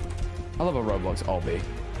 I love a Roblox obby.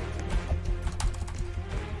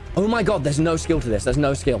 Oh my god, there's no skill to this. There's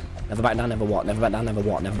no skill. Never back down, never what. Never back down, never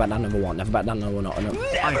what. Never back down, never what. Never back down, never not. No.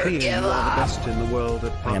 I hear you are the best in the world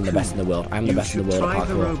at parkour. I am the best in the world. I am the best in the world at parkour. You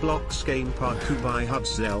should try the Roblox game Parkour by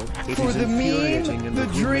Hubzel. It For is the infuriating meme, and the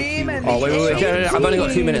dream, and oh, wait. I've only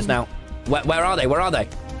got 2 minutes now. Where are they? Where are they?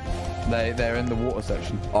 They're in the water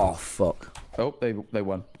section. Oh, fuck. Oh, they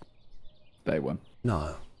won. They won.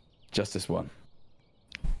 No. Justice won.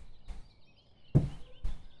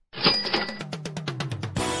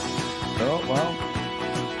 Oh, well.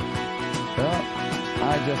 Oh,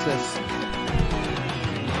 hi, Justice.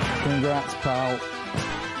 Congrats, pal.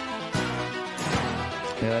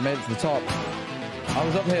 Yeah, they made it to the top. I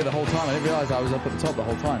was up here the whole time. I didn't realize I was up at the top the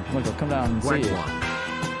whole time. Oh my god, come down and see you.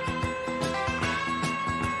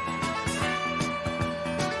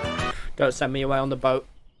 Don't send me away on the boat.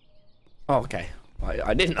 Oh, okay.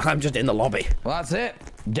 I didn't. I'm just in the lobby. Well, that's it.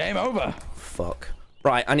 Game over. Fuck.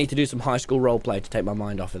 Right, I need to do some high school roleplay to take my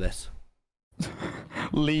mind off of this.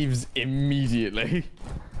 Leaves immediately.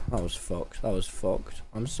 That was fucked. That was fucked.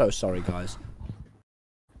 I'm so sorry, guys.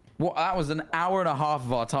 What? That was an hour and a half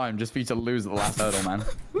of our time just for you to lose at the last hurdle, man.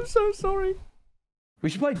 I'm so sorry. We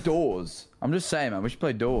should play Doors. I'm just saying, man. We should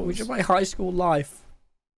play Doors. We should play High School Life.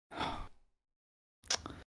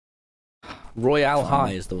 Royale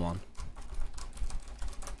High is the one.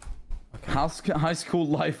 Okay. High School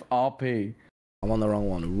Life RP. I'm on the wrong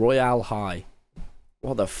one. Royale High.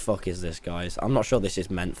 What the fuck is this, guys? I'm not sure this is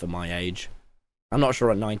meant for my age. I'm not sure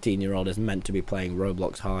a 19-year-old is meant to be playing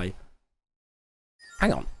Roblox High.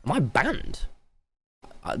 Hang on. Am I banned?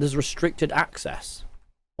 There's restricted access.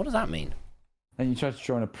 What does that mean? And you tried to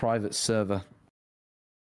join a private server.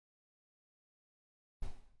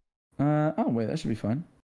 Oh, wait. That should be fine.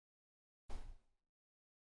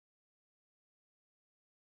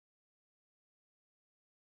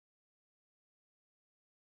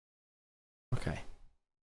 Okay.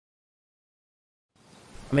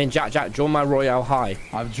 I mean, Jack, join my Royale High.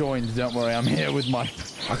 I've joined, don't worry, I'm here with my...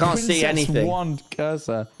 I can't see anything. Wand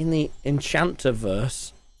cursor. In the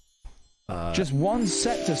Enchanterverse. Just one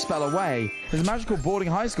sector spell away. There's a magical boarding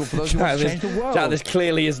high school for those who want to change the world. Jack, this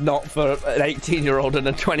clearly is not for an 18-year-old and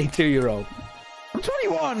a 22-year-old. I'm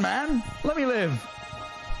 21, man. Let me live.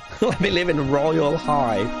 Let me live in Royale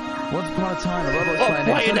High. Once upon a time, a Roblox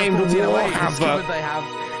player named Warhammer. They have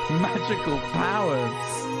magical powers.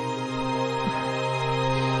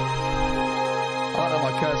 I like that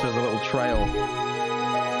my cursor has a little trail.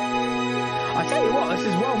 I tell you what, this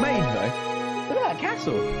is well made though. Look at that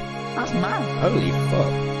castle. That's mad. Holy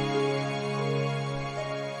fuck.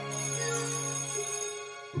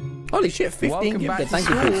 Holy shit, 15 gifted. Thank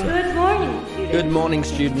you, Pizza. Good morning, students. Good morning,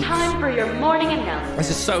 students. Time for your morning announcement. This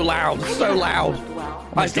is so loud, so loud.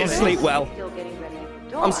 I didn't sleep well.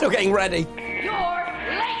 I'm still getting ready. You're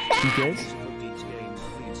late. You good?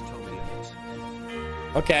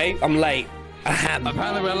 Okay, I'm late. Ahem.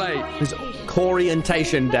 Apparently we're late. It's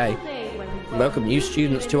Orientation Day. Welcome new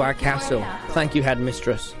students to our castle. Thank you,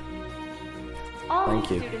 headmistress.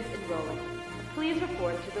 Thank you. Students enrolling, please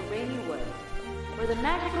report to the Rainy Woods. For the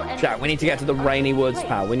magical Jack, we need to get to the Rainy Woods,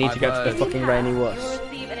 pal. We need to go to the fucking Rainy Woods.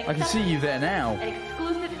 I can see you there now. An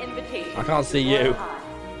exclusive invitation. I can't see you.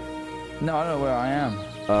 No, I don't know where I am.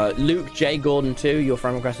 Luke J. Gordon 2, your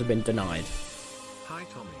friend request has been denied. Hi,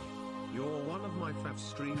 Tommy. You're one of my fav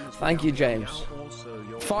streamers. Thank you, James.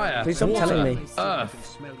 Fire. Please stop telling me.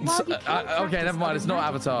 Earth. Okay, never mind. It's not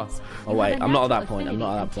Avatar. Oh wait, I'm not at that point. I'm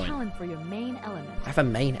not at that point. Talent for your main element. I have a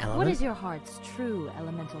main element. What is your heart's true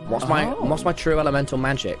elemental magic? What's my true elemental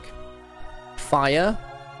magic? Fire,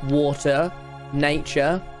 water,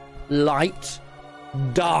 nature, light,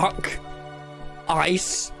 dark.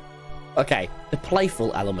 ice. Okay, the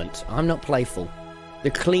playful element. I'm not playful. The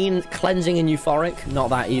cleansing and euphoric. Not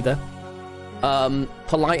that either.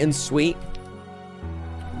 Polite and sweet.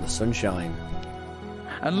 The sunshine.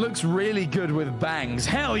 And looks really good with bangs.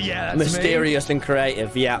 Hell yeah, that's mysterious and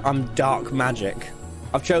creative. Yeah, I'm dark magic.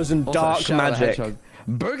 I've chosen also, dark magic.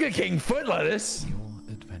 Burger King foot lettuce. Your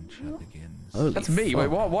adventure begins. Holy That's me.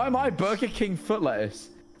 fuck. Wait, why am I Burger King foot lettuce?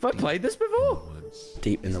 Have I played this before?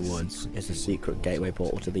 Deep in the woods is a secret gateway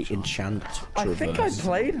portal to the Enchantress. I think I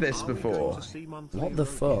played this before. What the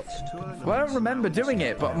fuck? Well, I don't remember doing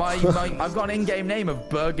it, but I've got an in-game name of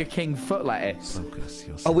Burger King foot lettuce.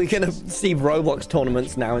 Are we gonna see Roblox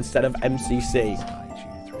tournaments now instead of MCC?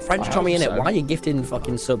 French Tommy in it. Why are you gifting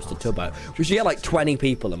fucking subs to Tubbo? We should get like 20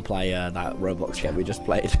 people and play that Roblox game we just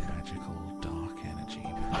played.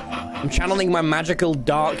 I'm channeling my magical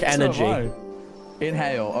dark energy.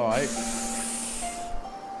 Inhale. All right.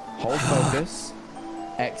 Hold focus.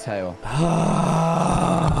 Exhale.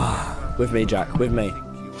 With me, Jack. With me. I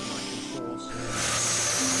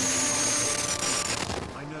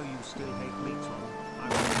know you still hate me, Tom.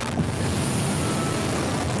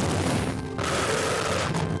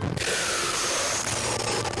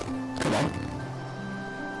 Come on.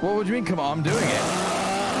 What do you mean? Come on, I'm doing it.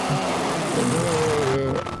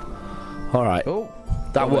 All right. Oh,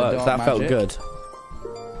 that worked. That felt good.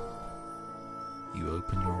 You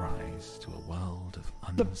open your eyes to a world of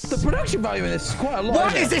The production value in this is quite a lot.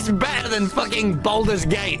 What is this better than fucking Baldur's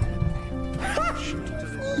Gate?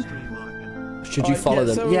 Should you follow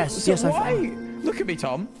them? Yes, yes, I follow. Look at me,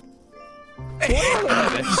 Tom. This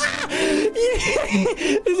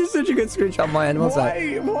is such a good screenshot on my end. What's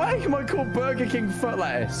that? Why am I called Burger King foot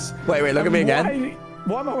lettuce? Wait, look at me again.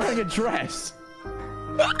 Why am I wearing a dress?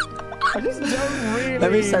 I just don't really...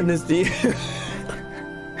 Let me send this to you.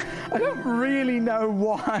 I don't really know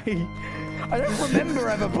why. I don't remember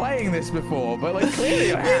ever playing this before, but like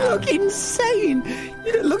clearly I have. You look insane.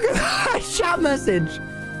 You look at that chat message.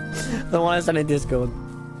 The one I sent in Discord.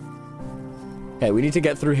 Okay, we need to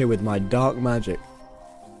get through here with my dark magic.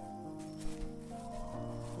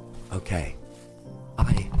 Okay.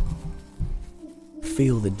 I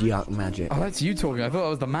feel the dark magic. Oh, that's you talking. I thought that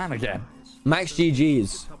was the man again. Max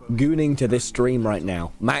GG's gooning to this stream right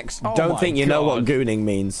now. Max, don't think you know what gooning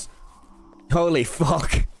means. Holy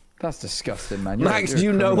fuck. That's disgusting, man. Max, do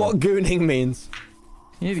you know what gooning means?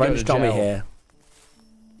 French Tommy here.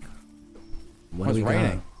 Where do we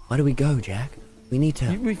go? Where do we go, Jack? We need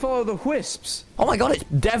to... We follow the wisps. Oh my god, it's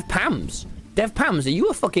Dev Pams. Dev Pams, are you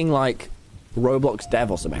a fucking, like, Roblox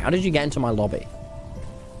dev or something? How did you get into my lobby?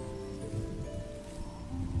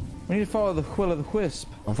 We need to follow the quill of the wisp.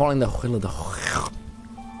 I'm following the quill of the...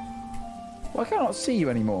 Why can't I not see you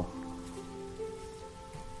anymore?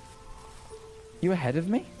 You ahead of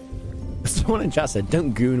me? Someone in chat said,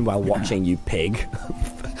 don't goon while watching, you pig.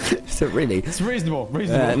 So really? It's reasonable,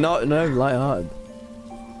 reasonable. No, light-hearted.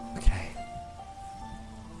 Okay.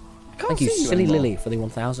 Thank you, Silly Lily, for the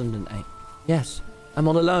 1008. Yes, I'm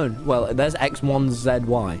all alone. Well, there's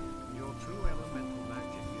X1ZY.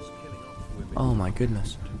 Oh my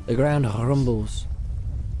goodness. The ground rumbles.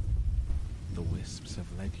 The wisps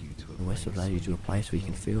have led you to a place where you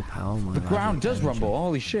can feel power. The ground does rumble,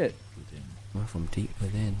 holy shit. From deep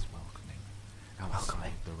within.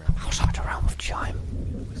 Welcoming. Outside the realm of chime.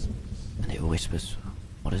 And it whispers.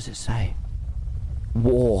 What does it say?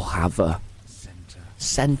 Warhammer.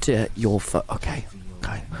 Center your foot. Okay.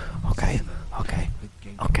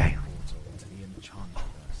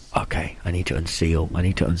 Okay. I need to unseal. To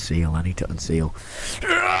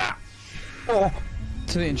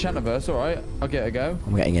the Enchanterverse, alright. I'll get a go.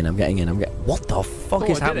 I'm getting in. What the fuck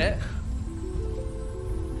is happening?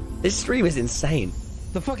 This stream is insane.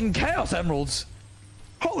 The fucking Chaos Emeralds.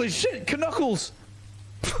 Holy shit, Knuckles.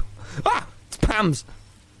 It's Pam's.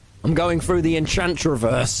 I'm going through the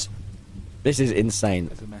Enchantraverse. This is insane.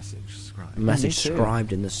 There's a message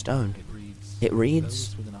scribed in the stone. It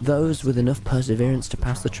reads, those with enough perseverance to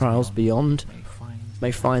pass the trials beyond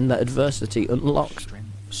may find that adversity unlocks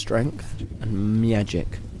strength and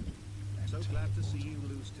magic. So glad to see you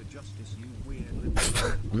lose to justice, you weird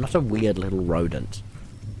I'm not a weird little rodent.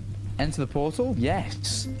 Enter the portal?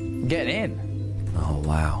 Yes. Get in. Oh,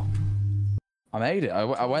 wow. I made it.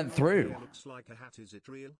 I went through. Looks like a hat. Is it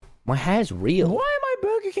real? My hair's real. Why am I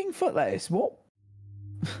Burger King foot lettuce? What?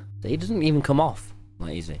 It doesn't even come off that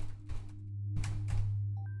easy.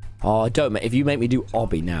 Oh, don't if you make me do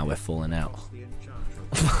obby now, we're falling out.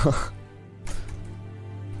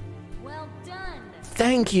 Well done.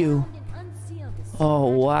 Thank you. Oh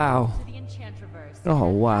wow. Oh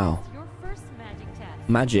wow.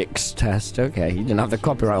 Magic's test. Okay, you didn't have the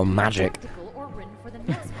copyright on magic.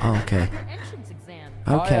 Oh, okay. Your entrance exam.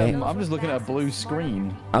 Okay. I'm just looking at a blue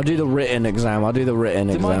screen. I'll do the written exam. I'll do the written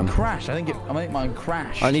Did exam. mine crash? I think mine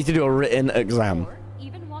crashed. I need to do a written exam.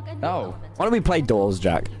 Even walk a new Oh. element. Why don't we play Doors,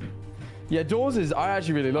 Jack? Yeah, Doors is... I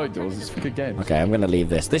actually really like Doors. It's a good game. Okay, I'm going to leave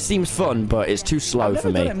this. This seems fun, but it's too slow I've for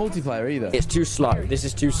never me. done it multiplayer either. It's too slow. This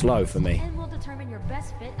is too slow for me. And we'll determine your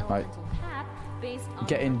best fit elemental path based on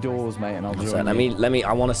Get indoors, mate, and I'll join So you. let me,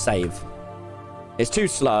 I want to save. It's too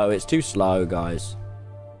slow, guys.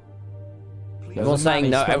 Everyone's saying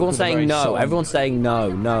no, everyone's saying no, everyone's saying no,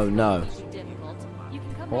 no. difficult. You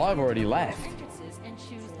can come Well, back I've already to left. entrances and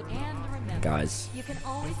choose the and remember, Guys. you can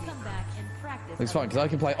always come back and practice. It's fine, because I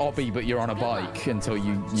can play obby, but you're on a bike until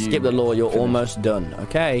you Skip the law, you're almost done.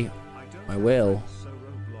 Okay, I will. So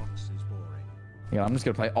Roblox is boring. Yeah, I'm just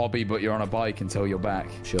going to play obby, but you're on a bike until you're back.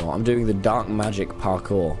 Sure, I'm doing the dark magic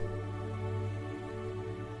parkour.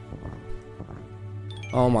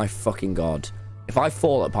 Oh my fucking god. If I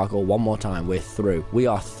fall at parkour one more time, we're through. We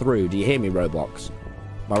are through. Do you hear me, Roblox?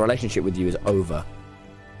 My relationship with you is over.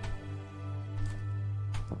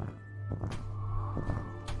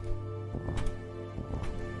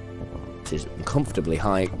 This is uncomfortably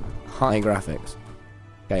high graphics.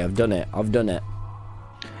 Okay, I've done it. I've done it.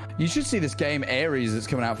 You should see this game, Ares, that's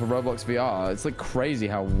coming out for Roblox VR. It's like crazy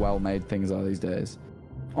how well made things are these days.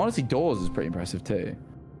 Honestly, Doors is pretty impressive too.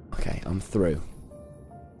 Okay, I'm through.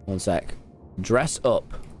 One sec. Dress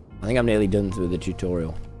up. I think I'm nearly done through the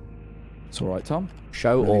tutorial. It's alright, Tom.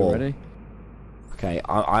 Show Ready, all. ready? Okay,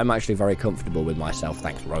 I'm actually very comfortable with myself,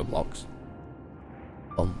 thanks Roblox.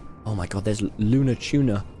 Oh my god, there's Luna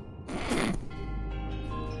Tuna.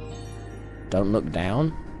 Don't look down.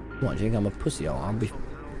 What, do you think I'm a pussy?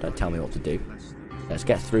 Don't tell me what to do. Let's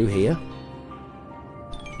get through here.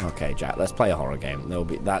 Okay, Jack, let's play a horror game.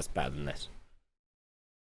 That's better than this.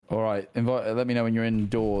 Alright, let me know when you're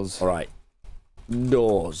indoors. Alright.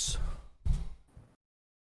 Doors.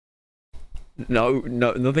 No,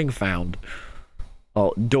 nothing found.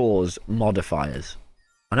 Oh, doors modifiers.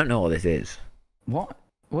 I don't know what this is. What?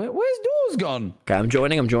 Where's Doors gone? Okay, I'm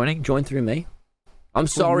joining. Join through me. I'm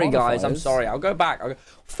sorry, guys. I'm modifiers? sorry. I'll go back.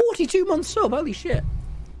 42 months sub. Holy shit.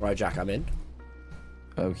 Right, Jack, I'm in.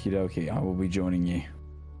 Okie dokie, I will be joining you.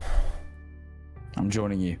 I'm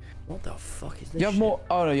joining you. What the fuck is this? You have shit? more.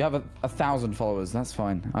 Oh no, you have 1,000 followers. That's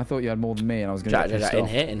fine. I thought you had more than me, and I was going to Jack, get pissed in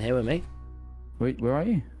off. in here with me. Wait, where are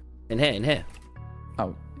you? In here.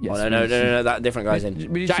 Oh, yes. Oh, no, that different guy's in.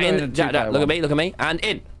 We need Jack, to go in a Jack, two-player look one. at me, and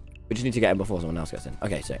in. We just need to get in before someone else gets in.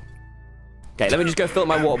 Okay, sick. Okay, let me just go fill up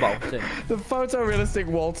my water bottle. Sick. The photorealistic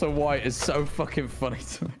Walter White is so fucking funny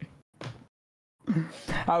to me.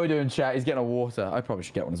 How are we doing, chat? He's getting a water. I probably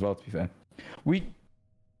should get one as well, to be fair.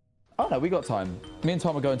 Oh no, we got time. Me and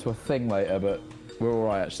Tom are going to a thing later, but we're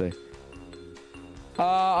alright, actually.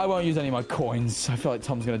 I won't use any of my coins. I feel like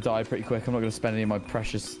Tom's going to die pretty quick. I'm not going to spend any of my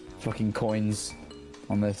precious fucking coins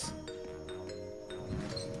on this.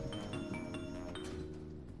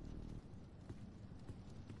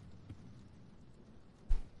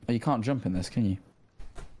 Oh, you can't jump in this, can you?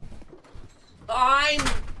 I'm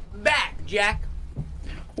back, Jack.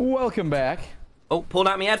 Welcome back. Oh, pulled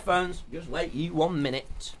out my headphones. Just wait you 1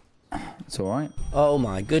 minute. It's alright. Oh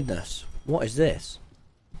my goodness. What is this?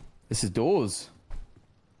 This is Doors.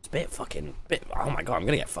 It's a bit. Oh my god, I'm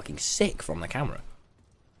gonna get fucking sick from the camera.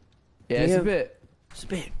 Yeah, it's a bit. It's a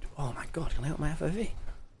bit. Oh my god, can I open my FOV?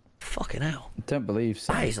 Fucking hell. Don't believe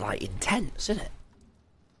so. That is like intense, isn't it?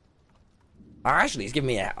 Actually, it's giving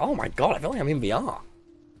me a. Oh my god, I feel like I'm in VR.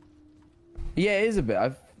 Yeah, it is a bit.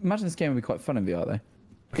 I imagine this game would be quite fun in VR though.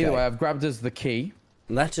 Okay. Either way, I've grabbed us the key.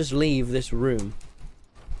 Let us leave this room.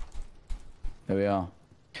 There we are.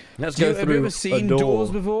 Let's go through Have you ever seen a door.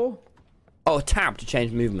 Doors before? Oh, a tab to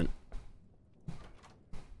change movement.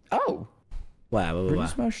 Oh. Where?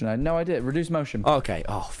 Reduce motion. I had no idea. Reduce motion. Okay.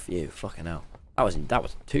 Oh, phew. Fucking hell. That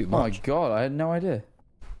was too Oh my much. god, I had no idea.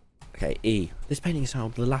 Okay, E. This painting is how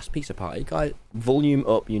the last pizza party. Guys, volume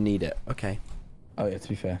up. You need it. Okay. Oh yeah, to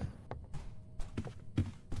be fair.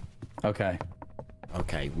 Okay.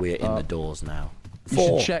 Okay, we're in the doors now. You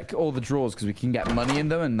should check all the drawers because we can get money in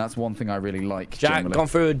them, and that's one thing I really like. Jack, generally. gone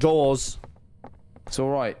through the doors. It's all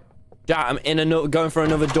right. Jack, I'm going for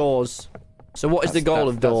another doors. So what is the goal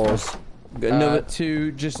of doors?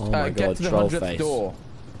 To just get to the 100th door.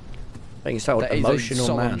 Being so That is emotional a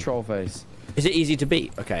solid man. troll face. Is it easy to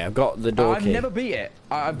beat? Okay, I've got the door I've key. never beat it.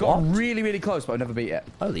 I've got really, really close, but I've never beat it.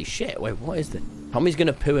 Holy shit! Wait, what is this? Tommy's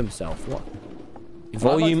gonna poo himself. What?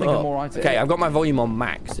 Volume up. Okay, I've got my volume on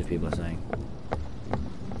max. If people are saying.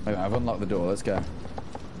 Okay, I've unlocked the door. Let's go.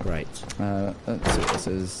 Great. Let's see what this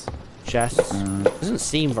is. Chests. Doesn't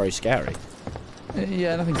seem very scary.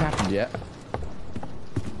 Yeah, nothing's happened yet.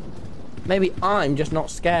 Maybe I'm just not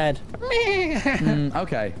scared.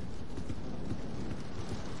 Okay.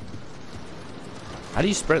 How do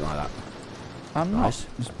you sprint like that? I'm not.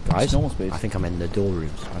 Guys, normal speed. I think I'm in the door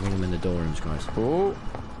rooms. I think I'm in the door rooms, guys. Oh.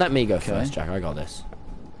 Let me go first, Jack. I got this.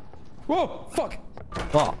 Whoa! Fuck!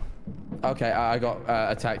 What? Okay, I got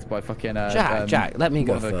attacked by fucking Jack, let me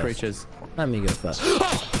go one of the first. creatures. Let me go first.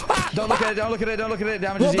 Don't look at it, don't look at it, don't look at it.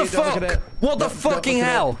 Damages What the you, don't fuck? look at it. What the Don't fucking look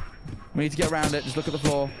at hell? it. We need to get around it, just look at the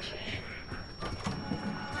floor.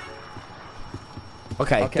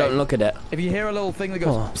 Okay, don't look at it. If you hear a little thing that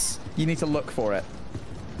goes psst, you need to look for it.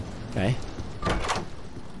 Okay.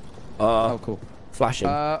 Oh, cool. Flashing.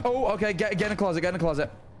 Okay, get in the closet, get in the closet.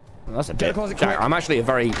 Well, that's a Get in bit. the closet, Jack, quick. I'm actually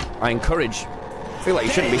I encourage. I feel like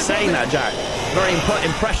you shouldn't be saying that, Jack. Very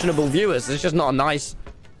impressionable viewers. It's just not a nice.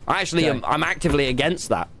 I actually I'm actively against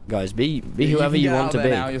that, guys. Be whoever you want to be.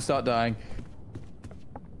 Now you'll start dying.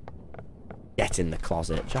 Get in the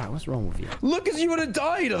closet, Jack. What's wrong with you? Look, as you would have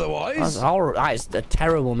died otherwise. That's horrible. That is a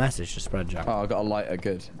terrible message to spread, Jack. Oh, I got a lighter.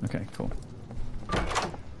 Good. Okay, cool.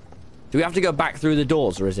 Do we have to go back through the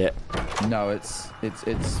doors, or is it? No, it's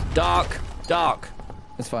dark. Dark.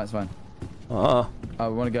 It's fine. It's fine. Oh, we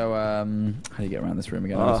want to go. How do you get around this room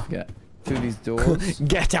again? I always forget. Through these doors.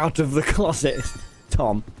 Get out of the closet,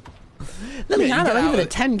 Tom. Let me have it. Let me give it a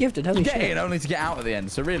 10 gifted. Holy Get shit. in only to get out at the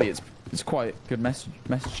end. So really, it's quite good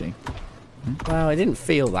messaging. Well, I didn't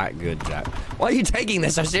feel that good, Jack. Why are you taking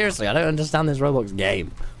this so seriously? I don't understand this Roblox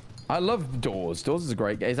game. I love Doors. Doors is a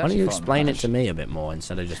great game. It's Why don't actually you fun, explain it to me a bit more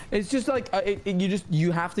instead of just... It's just like,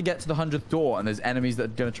 you have to get to the 100th door, and there's enemies that are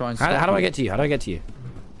going to try and stop How do you. I get to you? How do I get to you?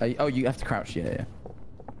 Oh, you have to crouch. Yeah.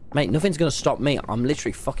 Mate, nothing's going to stop me. I'm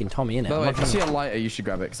literally fucking Tommy, innit? By the way, if you see a lighter, you should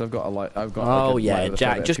grab it, because I've got a light. Oh, like a yeah, light with a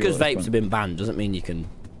Jack. bit of Just because fuel, vapes it's have been banned doesn't mean you can...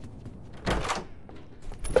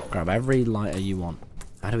 grab every lighter you want.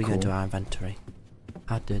 How do we go into our inventory?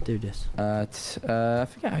 How do I do this? I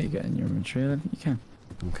forget how you get in your inventory. You can.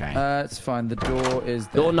 Okay. It's fine. The door is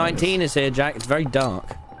there. Door 19 is here, Jack. It's very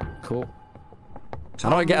dark. Cool.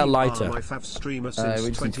 How do I get a lighter? We just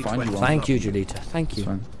need to find you one. Thank you, Julita. Thank you.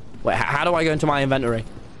 Fine. Wait, how do I go into my inventory?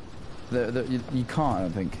 You can't, I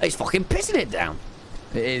don't think. It's fucking pissing it down.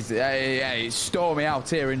 It is. Hey, it's stormy out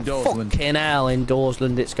here in Dorsland. Fucking hell, in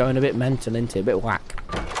Dorsland, it's going a bit mental, isn't it? A bit whack.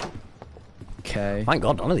 Okay. Thank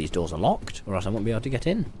God none of these doors are locked, or else I won't be able to get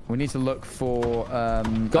in. We need to look for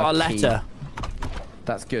Got a letter. Key.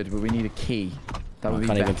 That's good, but we need a key. That would be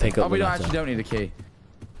can't even better. pick up we the actually letter. don't need a key.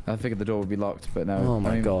 I figured the door would be locked, but no. Oh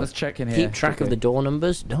my God. Let's check in here. Keep track of the door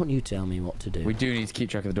numbers. Don't you tell me what to do. We do need to keep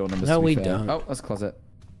track of the door numbers. No, to be we fair. don't. Oh, that's a closet.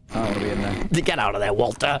 I don't want to be in there. Get out of there,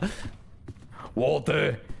 Walter.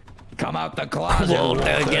 Walter, come out the closet.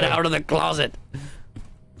 Walter, get out of the closet.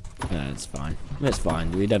 No, it's fine. It's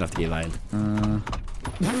fine. We don't have to keep lying.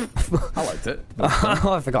 I liked it.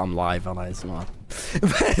 I forgot I'm live, aren't I? It's not.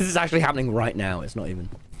 This is actually happening right now. It's not even.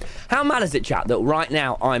 How mad is it, chat, that right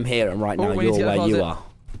now I'm here and right now you're where you are?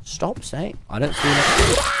 Stop saying. I don't see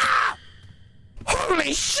that.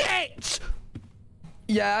 Holy shit!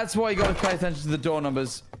 Yeah, that's why you got to pay attention to the door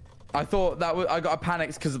numbers. I thought that I got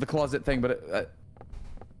panicked because of the closet thing, but it,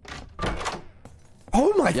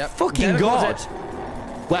 oh my fucking God!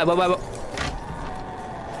 Wait.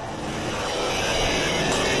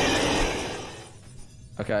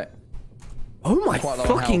 Okay. Oh my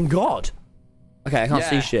fucking God! Okay, I can't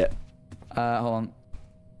see shit. Hold on.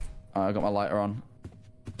 I got my lighter on.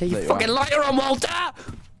 Get your fucking lighter on, Walter!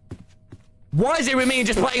 Why is it with me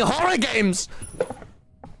just playing horror games?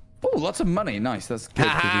 Oh, lots of money. Nice. That's good.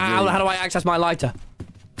 How do I access my lighter?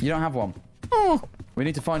 You don't have one. Oh. We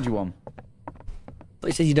need to find you one. But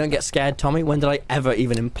you said you don't get scared, Tommy. When did I ever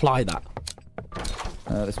even imply that?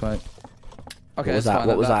 This way. Okay, what was that? fine.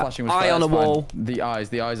 What was that? Flashing was Eye on the wall. The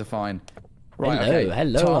eyes are fine. Right,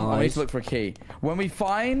 hello, Tom, I need eyes. to look for a key. When we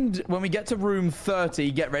get to room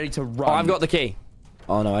 30, get ready to run. Oh, I've got the key.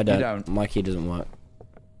 Oh no, I don't. You don't. My key doesn't work.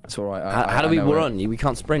 It's all right. How do we run? We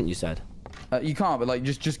can't sprint. You said. You can't, but like,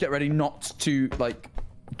 just get ready not to like,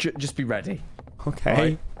 just be ready.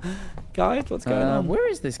 Okay. Right. Guys, what's going on? Where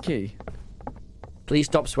is this key? Please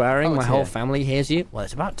stop swearing. Oh, My whole family hears you. Well,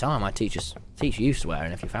 it's about time I teach you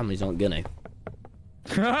swearing if your family's not gonna.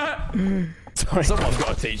 Sorry. Someone's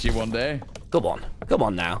got to teach you one day. Come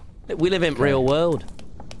on now. We live in real world.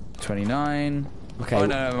 29. Okay. Oh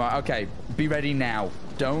no. Okay, be ready now.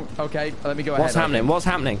 Don't. Okay, let me go ahead. What's happening? What's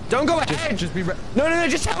happening? Don't go ahead. Just be ready. No.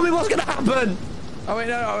 Just tell me what's gonna happen. Oh wait,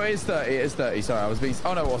 no. It is 30. It is 30. Sorry, I was being.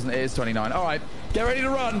 Oh no, it wasn't. It is 29. All right, get ready to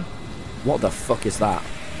run. What the fuck is that?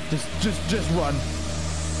 Just run.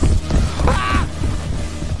 Ah!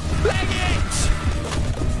 Leg it!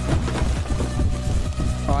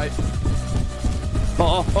 All right.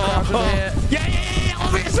 Yeah,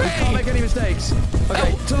 obviously. Can't make any mistakes.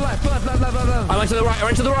 Okay, to the left. I went to the right. I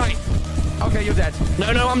went to the right. Okay, you're dead. No,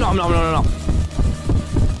 I'm not. No.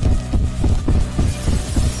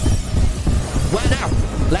 Where now?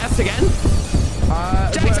 Left again?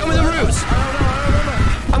 Jack, tell me the routes.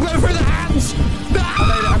 I'm going through the hands.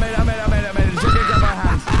 I made it. Just get my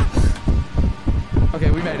hands. Okay,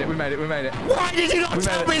 we made it. Why did you not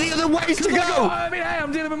tell me the other ways to go? I mean, hey,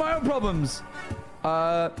 I'm dealing with my own problems.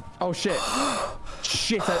 Oh shit.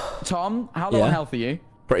 Shit. Tom, how low on health are you?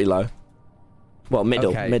 Pretty low. Well,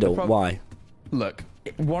 middle. Okay, Middle. Why? Look,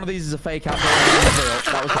 one of these is a fake outdoor.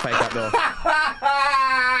 That was the fake outdoor.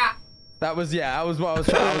 That was, yeah, that was what I was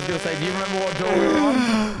trying. I was going to say, do you remember what door we were on?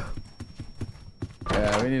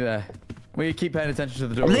 Yeah, we need to keep paying attention to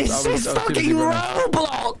the door. This is fucking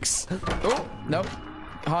Roblox! Oh, no.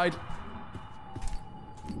 Hide.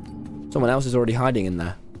 Someone else is already hiding in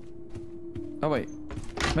there. Oh, wait.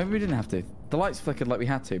 Maybe we didn't have to. The lights flickered like we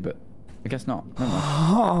had to, but I guess not. Never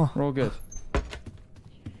mind. We're all good.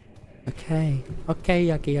 Okay. Okay,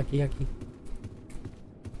 yucky.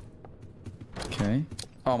 Okay.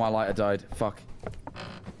 Oh, my lighter died. Fuck.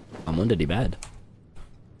 I'm under the bed.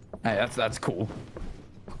 Hey, that's cool.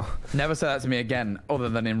 Never say that to me again, other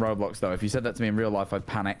than in Roblox, though. If you said that to me in real life, I'd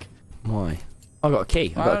panic. Why? I got a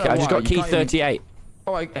key. I just got key 38.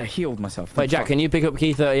 Oh, I healed myself. Wait, Jack, can you pick up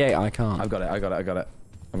key 38? I can't. I've got it. I've already grabbed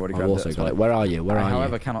it. I've also got it. Where are you? I,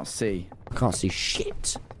 however, cannot see. I can't see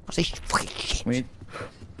shit. I can't see fucking shit. We need...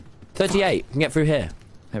 38. You can get through here.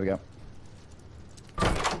 Here we go.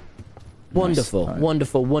 Wonderful, nice.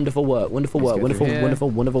 wonderful work. Wonderful work.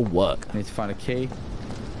 I need to find a key.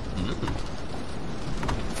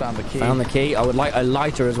 Found the key. Found the key. I would like a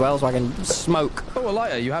lighter as well so I can smoke. Oh, a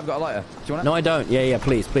lighter. You have got a lighter. Do you want it? No, I don't. Yeah,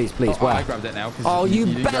 please. Oh, Where? I grabbed it now. Oh, you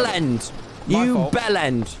bellend. You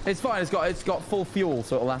bellend. It's fine. It's got full fuel,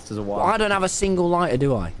 so it'll last us a while. Well, I don't have a single lighter,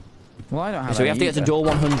 do I? Well, I don't have. So we have to get to door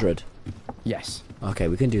 100. Yes. Okay,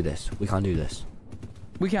 we can do this. We can't do this.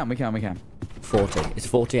 We can. 40. Is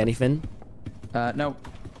 40 anything? No.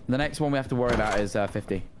 The next one we have to worry about is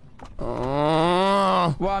 50.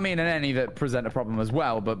 Oh. Well, I mean, and any that present a problem as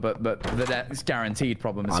well, but the next guaranteed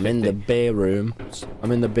problem is 50. I'm in the beer room. What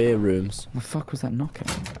the fuck was that knocking?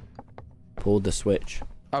 Pulled the switch.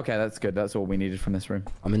 Okay, that's good. That's all we needed from this room.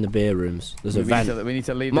 I'm in the beer rooms. There's a vent. We need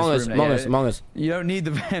to leave this room. Among us. You don't need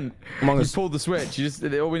the vent. Among you us. pulled the switch.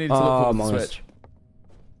 All we need to look for is the switch.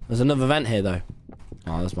 There's another vent here, though.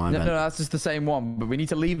 Oh, that's my vent. No, that's just the same one. But we need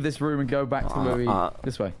to leave this room and go back to where we...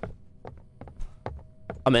 this way.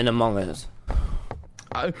 I'm in Among Us.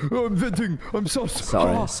 I'm venting. I'm so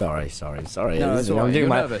sorry. Sorry. No, I'm doing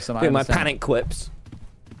my panic quips.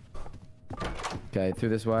 Okay, through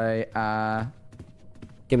this way.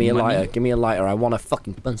 Give me a lighter. I want to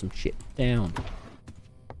fucking burn some shit down.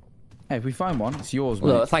 Hey, if we find one, it's yours, mate.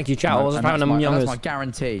 Look, thank you, chat. That's my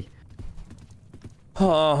guarantee.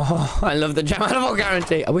 Oh, I love the jam. Animal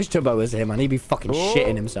guarantee. I wish Tubbo was here, man. He'd be fucking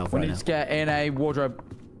shitting himself right now. We need to get in a wardrobe.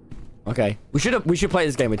 Okay. We should play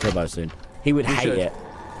this game with Tubbo soon. He would hate it.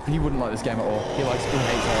 He wouldn't like this game at all. He hates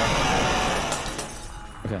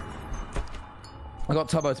horror. Okay. I got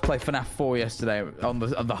Tubbo to play FNAF 4 yesterday on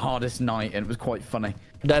the hardest night, and it was quite funny.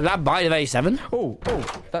 That bite of A7? Oh,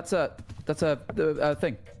 that's a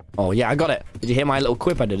thing. Oh yeah, I got it. Did you hear my little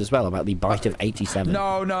quip I did as well about the bite of 87?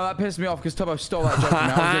 No, that pissed me off because Tubbo stole that joke.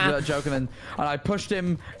 And I was giving that joke, and I pushed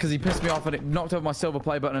him because he pissed me off, and it knocked over my silver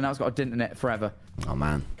play button, and now it's got a dent in it forever. Oh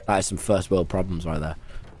man, that is some first world problems right there.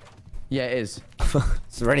 Yeah, it is.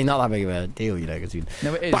 It's really not that big of a deal, you know, because you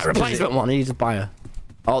buy a replacement one. You need to buy a.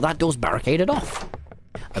 Oh, that door's barricaded off.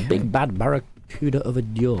 A big bad barracuda of a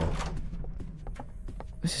door.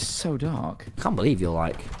 This is so dark. I can't believe you're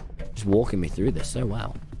like just walking me through this so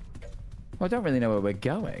well. Well, I don't really know where we're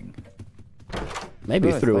going.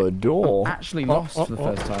 Maybe through a door. I'm actually lost for the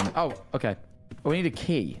first time. Oh, okay. We need a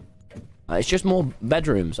key. It's just more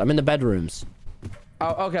bedrooms. I'm in the bedrooms.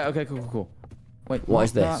 Oh, okay, cool. Wait, what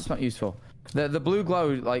is this? No, that's not useful. The blue glow,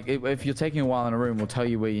 like, if you're taking a while in a room, will tell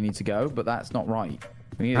you where you need to go, but that's not right.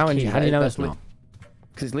 We need a key. How do you know it's not?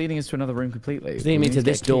 Because it's leading us to another room completely. It's leading me to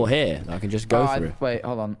this door here that I can just go through. Wait,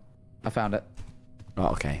 hold on. I found it. Oh,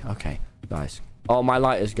 okay. Nice. Oh, my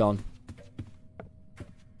lighter's gone.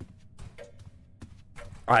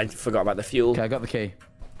 I forgot about the fuel. Okay, I got the key.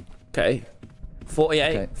 Okay. 48.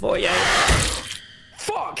 Okay. 48.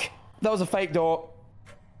 Fuck! That was a fake door.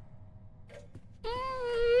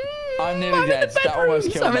 I'm nearly dead. That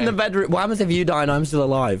almost killed me. I'm in the bedroom. What happens if you die and I'm still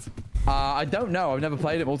alive? I don't know. I've never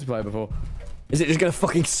played it multiplayer before. Is it just gonna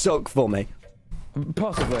fucking suck for me?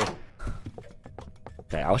 Possibly.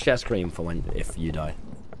 Okay, I'll share screen for if you die.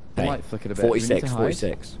 The light flickered a bit. 46,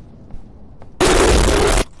 46.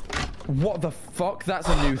 What the fuck? That's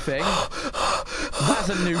a new thing. That's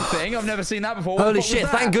a new thing. I've never seen that before. Holy shit,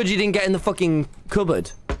 thank God you didn't get in the fucking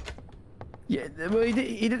cupboard. Yeah, well, he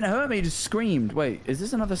didn't hurt me, he just screamed. Wait, is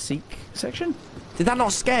this another Seek section? Did that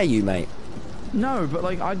not scare you, mate? No, but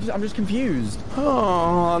like, I'm just confused.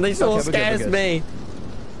 Oh, this all scares me.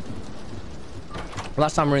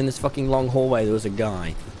 Last time we were in this fucking long hallway, there was a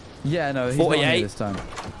guy. Yeah, no, he's not here this time.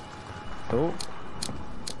 Oh.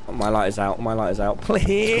 My light is out. My light is out.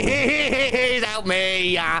 Please help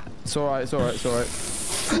me. It's alright, it's alright, it's alright.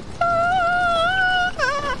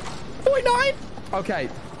 49. Okay,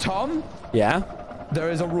 Tom. Yeah? There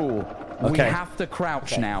is a rule. Okay. We have to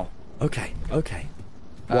crouch now. Okay, okay.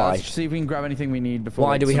 Why? Let's see if we can grab anything we need before.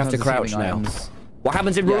 Why do we have to crouch now? What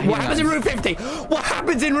happens in room? What happens in room 50? What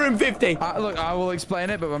happens in room 50? Look, I will explain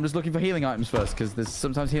it, but I'm just looking for healing items first because there's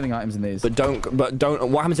sometimes healing items in these. But don't.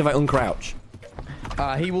 What happens if I uncrouch?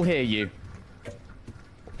 He will hear you.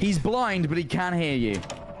 He's blind, but he can hear you.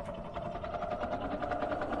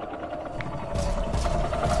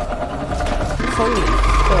 Holy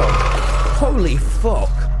fuck! Holy fuck!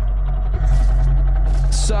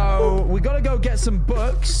 So we gotta go get some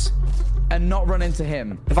books and not run into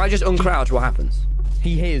him. If I just uncrouch, what happens?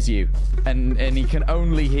 He hears you, and he can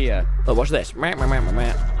only hear. Oh, watch this.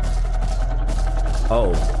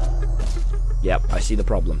 Oh. Yep, I see the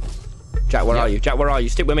problem. Jack, where are you? Jack, where are you?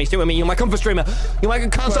 Stick with me, stick with me. You're my comfort streamer. You're my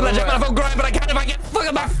constant legend. I feel great, but I can't if I get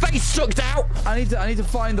fucking my face sucked out. I need to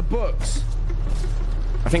find the books.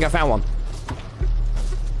 I think I found one.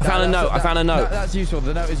 I found a note. I found a note. That's useful.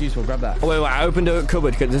 The note is useful. Grab that. Oh, wait. I opened a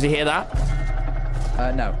cupboard. Does he hear that?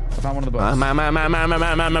 No. I found one of the books.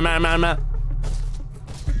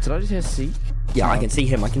 Did I just hear Seek? Yeah, no. I can see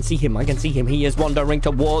him. I can see him. I can see him. He is wandering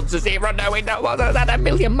towards the zero. No, wait, no, at a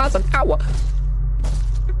million miles an hour.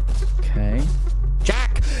 Okay.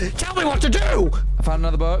 Jack, tell me what to do. I found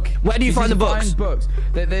another book. Where do you find the books? Find books.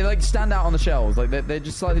 They like stand out on the shelves. Like they're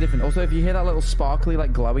just slightly different. Also, if you hear that little sparkly,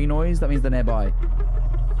 like glowy noise, that means they're nearby.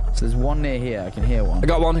 So there's one near here. I can hear one. I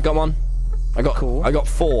got one. I got one. I got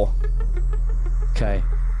 4. Okay.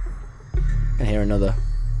 I can hear another.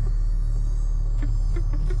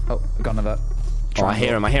 Oh, I got another. Oh, I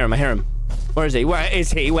hear him. I hear him. I hear him. Where is he? Where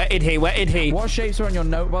is he? Where is he? Where is he? What shapes are on your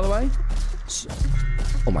note, by the way?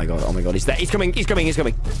 Oh my god. Oh my god. He's there. He's coming. He's coming. He's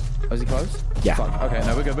coming. Oh, is he close? Yeah. Fuck. Okay.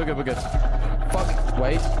 No, we're good. We're good. We're good. Fuck.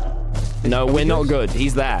 Wait. No, we're not good.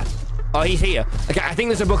 He's there. Oh, he's here. Okay. I think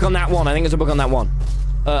there's a book on that one. I think there's a book on that one.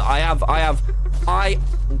 I have I,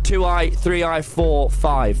 2I, 3I, 4,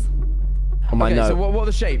 5 on my note. So what are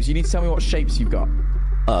the shapes? You need to tell me what shapes you've got.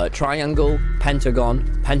 Triangle,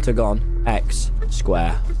 pentagon, pentagon, X,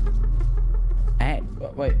 square.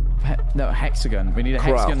 Wait, no, hexagon. We need a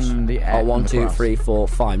hexagon. The oh, 1, 2, 3, 4,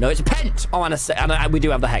 5. No, it's a pent. Oh, and we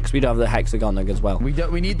do have the hex. We do have the hexagon as well.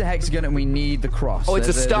 We need the hexagon and we need the cross. Oh, it's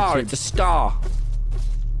a star. It's a star.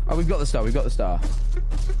 Oh, we've got the star. We've got the star.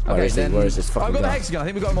 Okay, then where is this fucking I've got the hexagon. I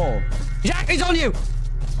think we've got them all. Jack, he's on you.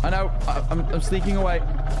 I know. I'm sneaking away.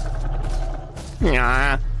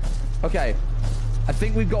 Nah. Okay. I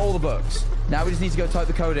think we've got all the books. Now we just need to go type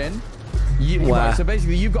the code in. Where? So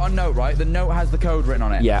basically, you've got a note, right? The note has the code written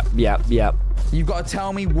on it. Yep. You've got to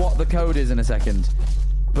tell me what the code is in a second.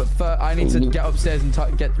 But first, I need to get upstairs and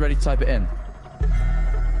get ready to type it in.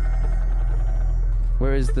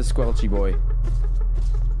 Where is the squelchy boy?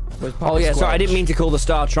 Where's Papa yeah, Squelch? sorry, I didn't mean to call the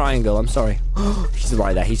star triangle. I'm sorry. He's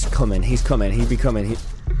right there. He's coming. He's coming. He'll be coming.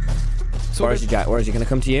 Where is he, Jack? Where is he? Gonna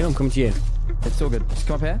come to you? I'm coming to you. It's all good. Just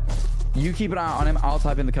come up here. You keep an eye on him. I'll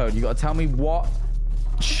type in the code. You got to tell me what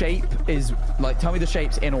shape is like. Tell me the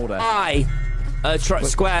shapes in order.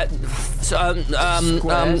 Square.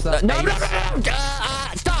 No.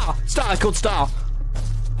 Star. It's called star.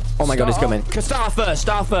 Oh my god, he's coming. Star first.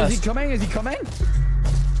 Is he coming? Is he coming?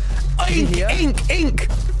 Ink.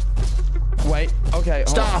 Wait. Okay.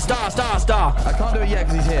 Star. I can't do it yet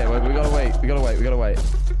because he's here. We gotta wait. We gotta wait.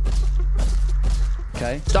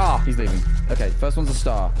 Okay. Star. He's leaving. Okay. First one's a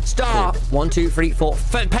star. Star. 1, 2, 3, 4.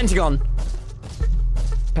 Pentagon.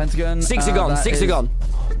 Pentagon. Sixagon.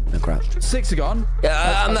 No, crouched. Sixagon.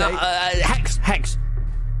 Hex.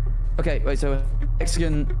 Okay. Wait. So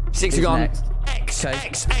hexagon. Sixagon. X.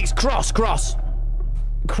 X. Cross. Cross.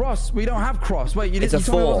 We don't have cross. Wait. It's a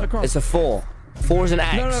 4. It's a 4. 4 is an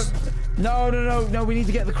X. No. We need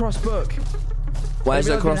to get the cross book. Where's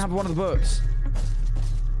the cross? We didn't have one of the books.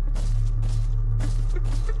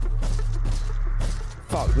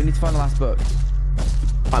 Fuck. We need to find the last book.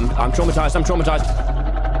 I'm traumatized.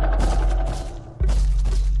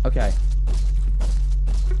 Okay.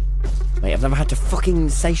 Mate, I've never had to fucking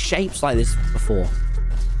say shapes like this before.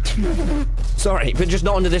 Sorry, but just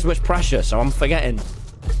not under this much pressure, so I'm forgetting.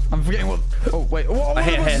 I'm forgetting what. Oh wait, what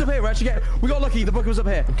Here. up here? We actually we got lucky. The book was up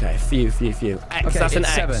here. Okay, few. X. Okay, That's an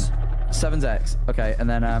it's X. 7's X. Okay, and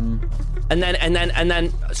then And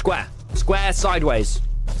then square. Square sideways.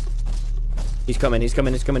 He's coming.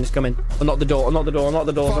 Unlock the door. Unlock the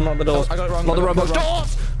doors. I got it wrong. Not the Roblox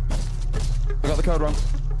doors. I got the code wrong.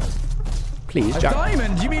 Please, A Jack.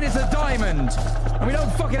 diamond? You mean it's a diamond? And we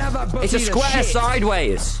don't fucking have that book. It's a either. square Shit.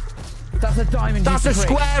 sideways. That's a diamond. That's you a prick.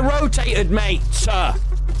 square rotated, mate, sir.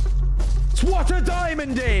 It's what a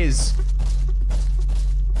diamond is.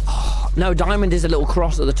 No, diamond is a little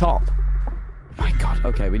cross at the top. My God.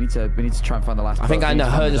 Okay, we need to try and find the last. I think I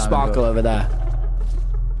heard the sparkle over there.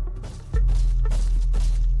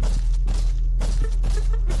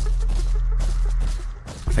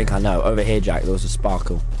 I think I know. Over here, Jack, there was a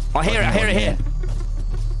sparkle. I hear it here.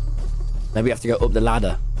 Maybe we have to go up the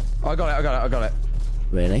ladder. Oh, I got it.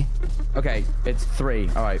 Really? Okay, it's 3.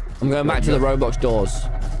 All right. I'm going back to the Roblox doors.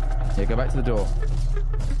 Yeah, go back to the door.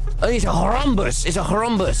 Oh, it's a horrendous. It's a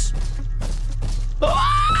horrendous.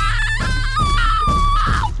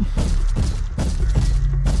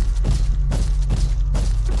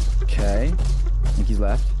 Okay. I think he's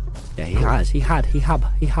left. Yeah, he has. He had.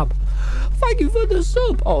 Thank you for the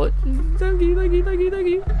sub. Oh, thank you.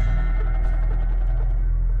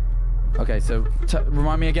 Okay, so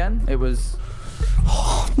remind me again. It was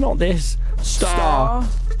Not this. Star.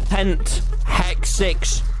 Pent. Hex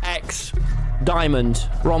 6. X. Diamond.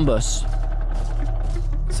 Rhombus.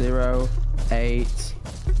 0, 8.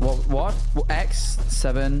 What? X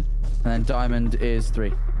 7, and then diamond is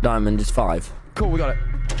 3. Diamond is 5. Cool, we got it.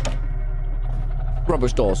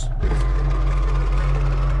 Rubbish doors.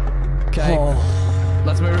 Okay. Oh.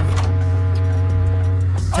 Let's move.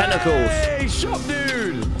 Tentacles. Hey, shop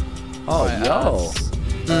dude. Oh, Right, yo.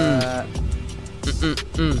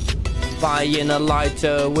 Buying a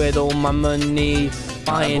lighter with all my money.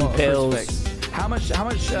 Buying pills. Crucifix. How much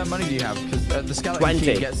money do you have? Because the skeleton 20.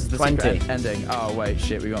 key gets the 20. secret ending. Oh wait,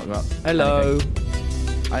 shit, we got. Hello.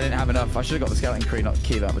 anything. I didn't have enough. I should have got the skeleton key, not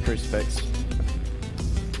the crucifix.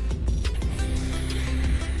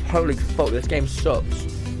 Holy fuck, this game sucks.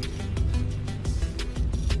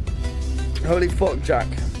 Holy fuck, Jack.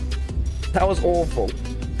 That was awful.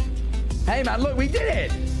 Hey man, look, we did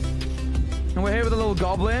it! And we're here with a little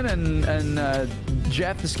goblin and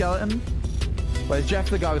Jeff the skeleton. Wait, is Jeff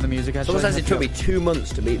the guy with the music? Someone says it took me 2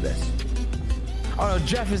 months to beat this. Oh no,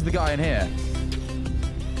 Jeff is the guy in here.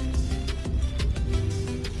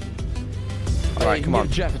 Alright, come on.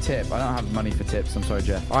 Give Jeff a tip. I don't have money for tips. I'm sorry,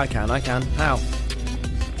 Jeff. I can. How?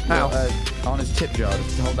 How? Well, on his tip jar.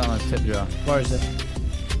 Just hold down on his tip jar. Where is it?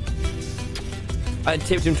 I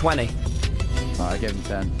tipped him 20. Alright, I gave him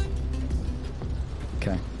 10.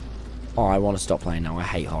 Okay. Oh, I want to stop playing now. I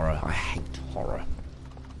hate horror.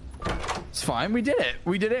 It's fine. We did it.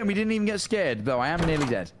 We did it, and we didn't even get scared. Though I am nearly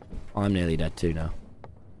dead. I'm nearly dead too now.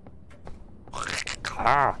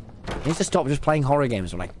 I need to stop just playing horror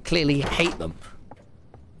games when I clearly hate them.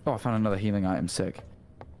 Oh, I found another healing item. Sick.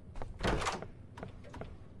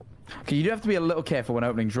 Okay, you do have to be a little careful when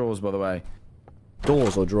opening drawers, by the way.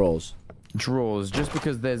 Doors or drawers? Drawers, just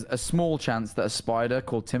because there's a small chance that a spider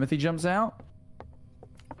called Timothy jumps out.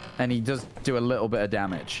 And he does do a little bit of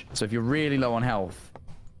damage. So if you're really low on health,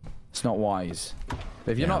 it's not wise.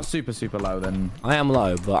 But if you're not super low, then... I am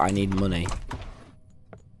low, but I need money.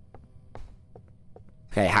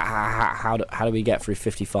 Okay, how do we get through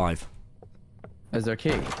 55? Is there a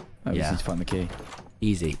key? Oh, we just need to find the key.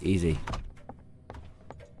 Easy.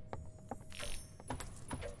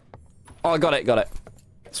 Oh, I got it.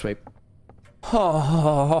 Sweep.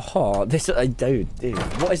 This, dude,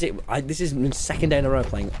 what is it? This is the second day in a row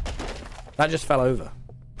playing. That just fell over.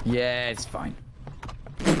 Yeah, it's fine.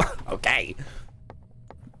 Okay.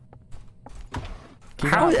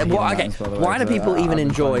 Why do people even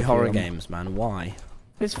enjoy horror games, man? Why?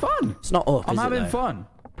 It's fun. It's not up, I'm is it, having though? fun.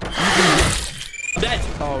 Dead.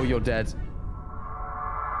 Oh, you're dead.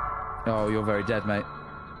 Oh, you're very dead, mate.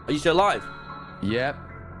 Are you still alive? Yep.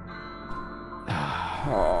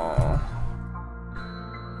 Oh.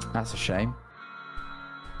 That's a shame.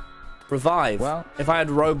 Revive. Well, if I had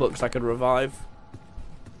Robux, I could revive.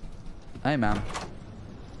 Hey, man.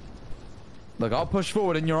 Look, I'll push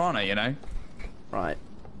forward in your honor, you know? Right.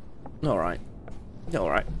 Alright.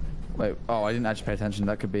 Wait, oh, I didn't actually pay attention.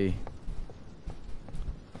 That could be...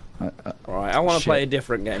 Alright, I want to play a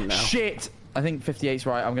different game now. Shit! I think 58's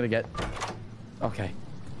right. I'm going to get... Okay.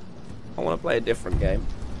 I want to play a different game.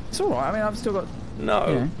 It's alright. I mean, I've still got...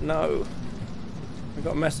 No. I've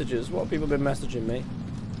got messages. What have people been messaging me?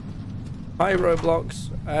 Hi, Roblox.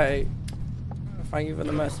 Hey. Thank you for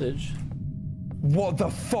the message. What the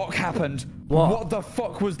fuck happened? What the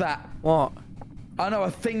fuck was that? What? I know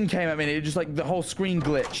a thing came at me and it just like the whole screen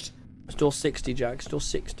glitched. It's door 60, Jack. It's door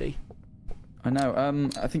 60. I know.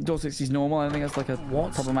 I think door 60 is normal. I think that's like a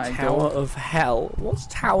problematic Tower door. of Hell? What's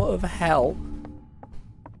Tower of Hell?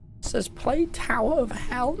 It says play Tower of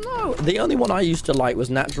Hell. No. The only one I used to like was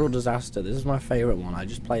Natural Disaster. This is my favorite one. I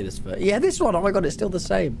just play this for. Yeah, this one. Oh my god, it's still the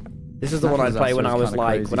same. This is the one I'd play when I was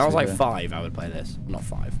like 5. I would play this. Not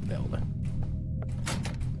 5, a bit older.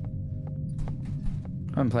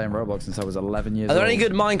 I've been playing Roblox since I was 11 years old. Are there any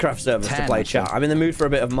good Minecraft servers to play, chat? I'm in the mood for a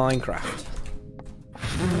bit of Minecraft.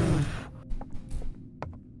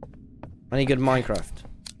 Any good Minecraft?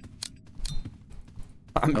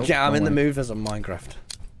 I'm in the mood for some Minecraft.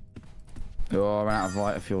 Oh, I ran out of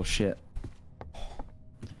lighter fuel. Shit.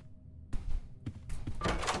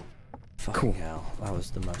 Fucking hell, that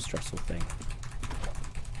was the most stressful thing.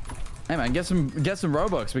 Hey man, get some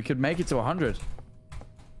Robux. We could make it to 100.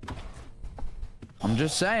 I'm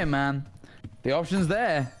just saying, man. The option's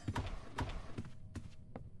there.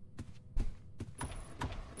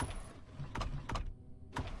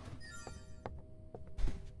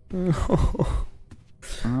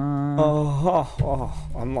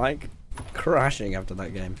 I'm like crashing after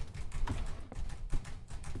that game.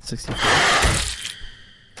 64.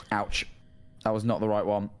 Ouch. That was not the right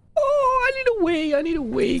one. Oh, I need a wee. I need a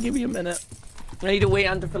wee. Give me a minute. I need a wee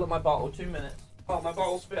and to fill up my bottle. 2 minutes. Oh, my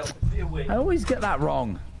bottle's filled. Give me a wee. I always get that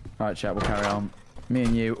wrong. All right, chat. We'll carry on. Me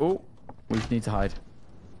and you. Oh, we need to hide.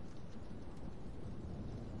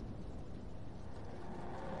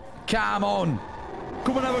 Come on.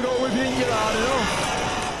 Come and have a go with you. You're hard enough.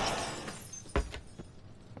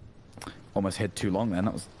 Almost hid too long then.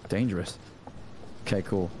 That was dangerous. Okay,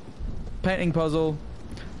 cool. Painting puzzle.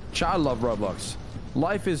 Chat, I love Roblox.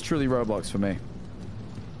 Life is truly Roblox for me.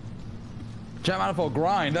 Chat, manifold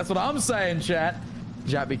grind. That's what I'm saying, chat.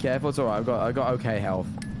 Chat, be careful. It's alright. I got okay health.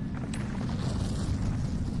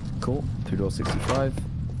 Cool. 2 door 65.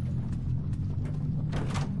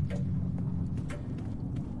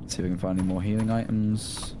 See if we can find any more healing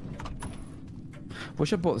items.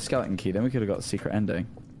 Wish I bought the skeleton key, then we could have got the secret ending.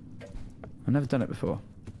 I've never done it before.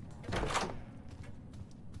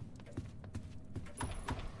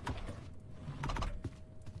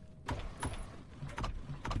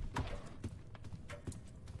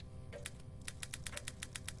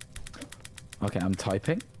 Okay, I'm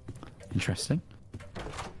typing. Interesting.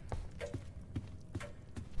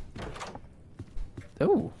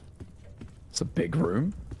 Oh. It's a big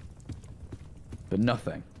room. But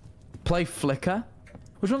nothing. Play Flicker?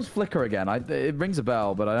 Which one's Flicker again? It rings a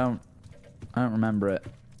bell, but I don't remember it.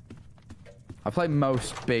 I play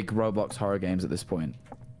most big Roblox horror games at this point.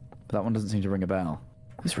 But that one doesn't seem to ring a bell.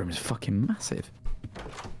 This room is fucking massive.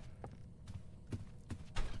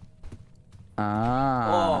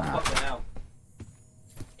 Ah. Oh, fucking hell.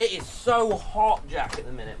 It is so hot, Jack, at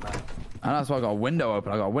the minute, man. And that's why I got a window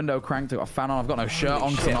open. I got a window cranked. I got a fan on. I've got no shirt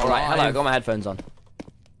on. Shit. All right, hello. I got my headphones on.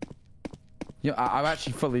 Yeah, I'm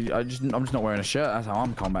actually fully. I'm just not wearing a shirt. That's how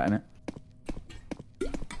I'm combating it.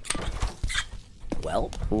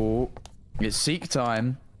 Well. Oh, it's Seek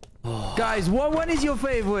time. Oh. Guys, when is your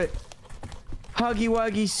favorite? Huggy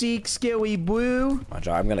Wuggy Seek Skilly Boo.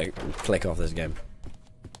 I'm gonna click off this game.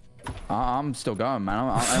 I'm still going, man. I'm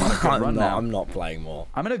on a good run now. I'm not playing more.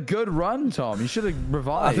 I'm in a good run, Tom. You should have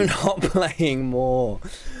revived. I'm not playing more.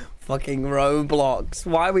 Fucking Roblox.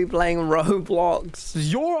 Why are we playing Roblox?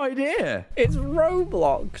 It's your idea. It's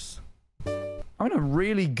Roblox. I'm in a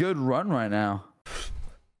really good run right now.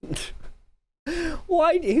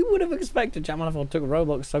 Why? Who would have expected Jamanifold took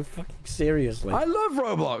Roblox so fucking seriously? I love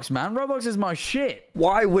Roblox, man. Roblox is my shit.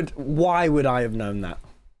 Why would I have known that?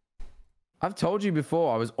 I've told you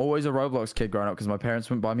before, I was always a Roblox kid growing up because my parents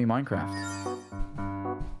wouldn't buy me Minecraft.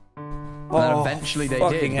 And then eventually they did,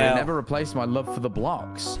 but it never replaced my love for the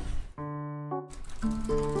blocks.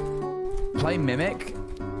 Play Mimic.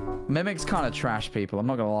 Mimic's kind of trash, people. I'm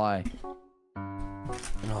not gonna lie.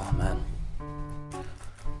 Oh, man.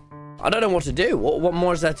 I don't know what to do. What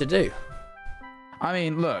more is there to do? I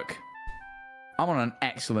mean, look. I'm on an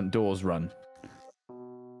excellent doors run.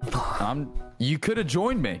 You could have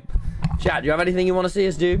joined me. Chat, do you have anything you want to see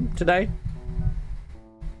us do today?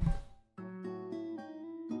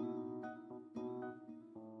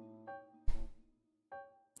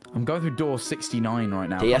 I'm going through door 69 right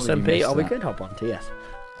now. TSMP? Oh, we could hop on TS.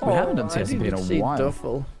 We haven't done TSMP in a while.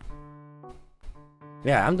 Duffel.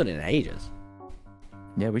 Yeah, I haven't done it in ages.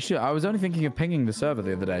 Yeah, we should. I was only thinking of pinging the server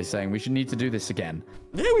the other day saying we should need to do this again.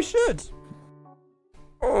 Yeah, we should.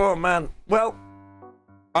 Oh, man. Well,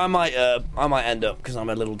 I might end up because I'm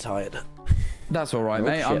a little tired. That's all right, Oh,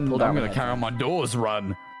 mate. shit, I'm pull down going my to carry on my doors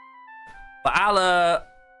run. But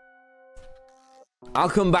I'll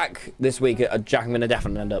come back this week. Jack, I'm going to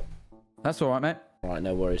definitely end up. That's all right, mate. All right,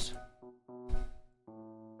 no worries.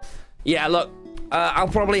 Yeah, look, I'll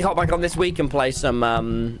probably hop back on this week and play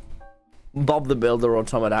some Bob the Builder or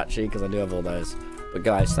Tomodachi, because I do have all those. But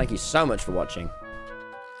guys, thank you so much for watching.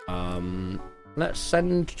 Let's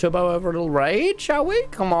send Tubbo over a little raid, shall we?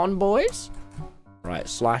 Come on, boys. Right,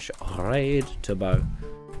 /raid Tubbo.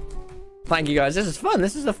 Thank you, guys. This is fun.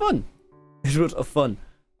 This is a fun. This was a fun.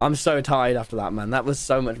 I'm so tired after that, man. That was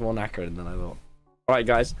so much more knackering than I thought. All right,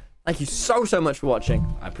 guys. Thank you so much for watching.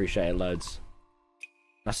 I appreciate it loads.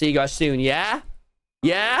 I'll see you guys soon, yeah?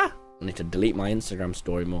 Yeah? I need to delete my Instagram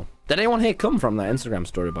story more. Did anyone here come from that Instagram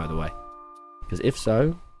story, by the way? Because if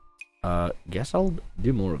so, guess I'll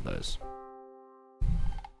do more of those.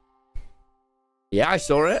 Yeah, I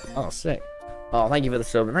saw it. Oh, sick. Oh, thank you for the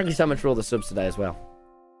sub. And thank you so much for all the subs today as well.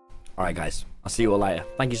 All right, guys. I'll see you all later.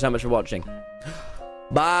 Thank you so much for watching.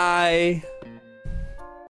 Bye.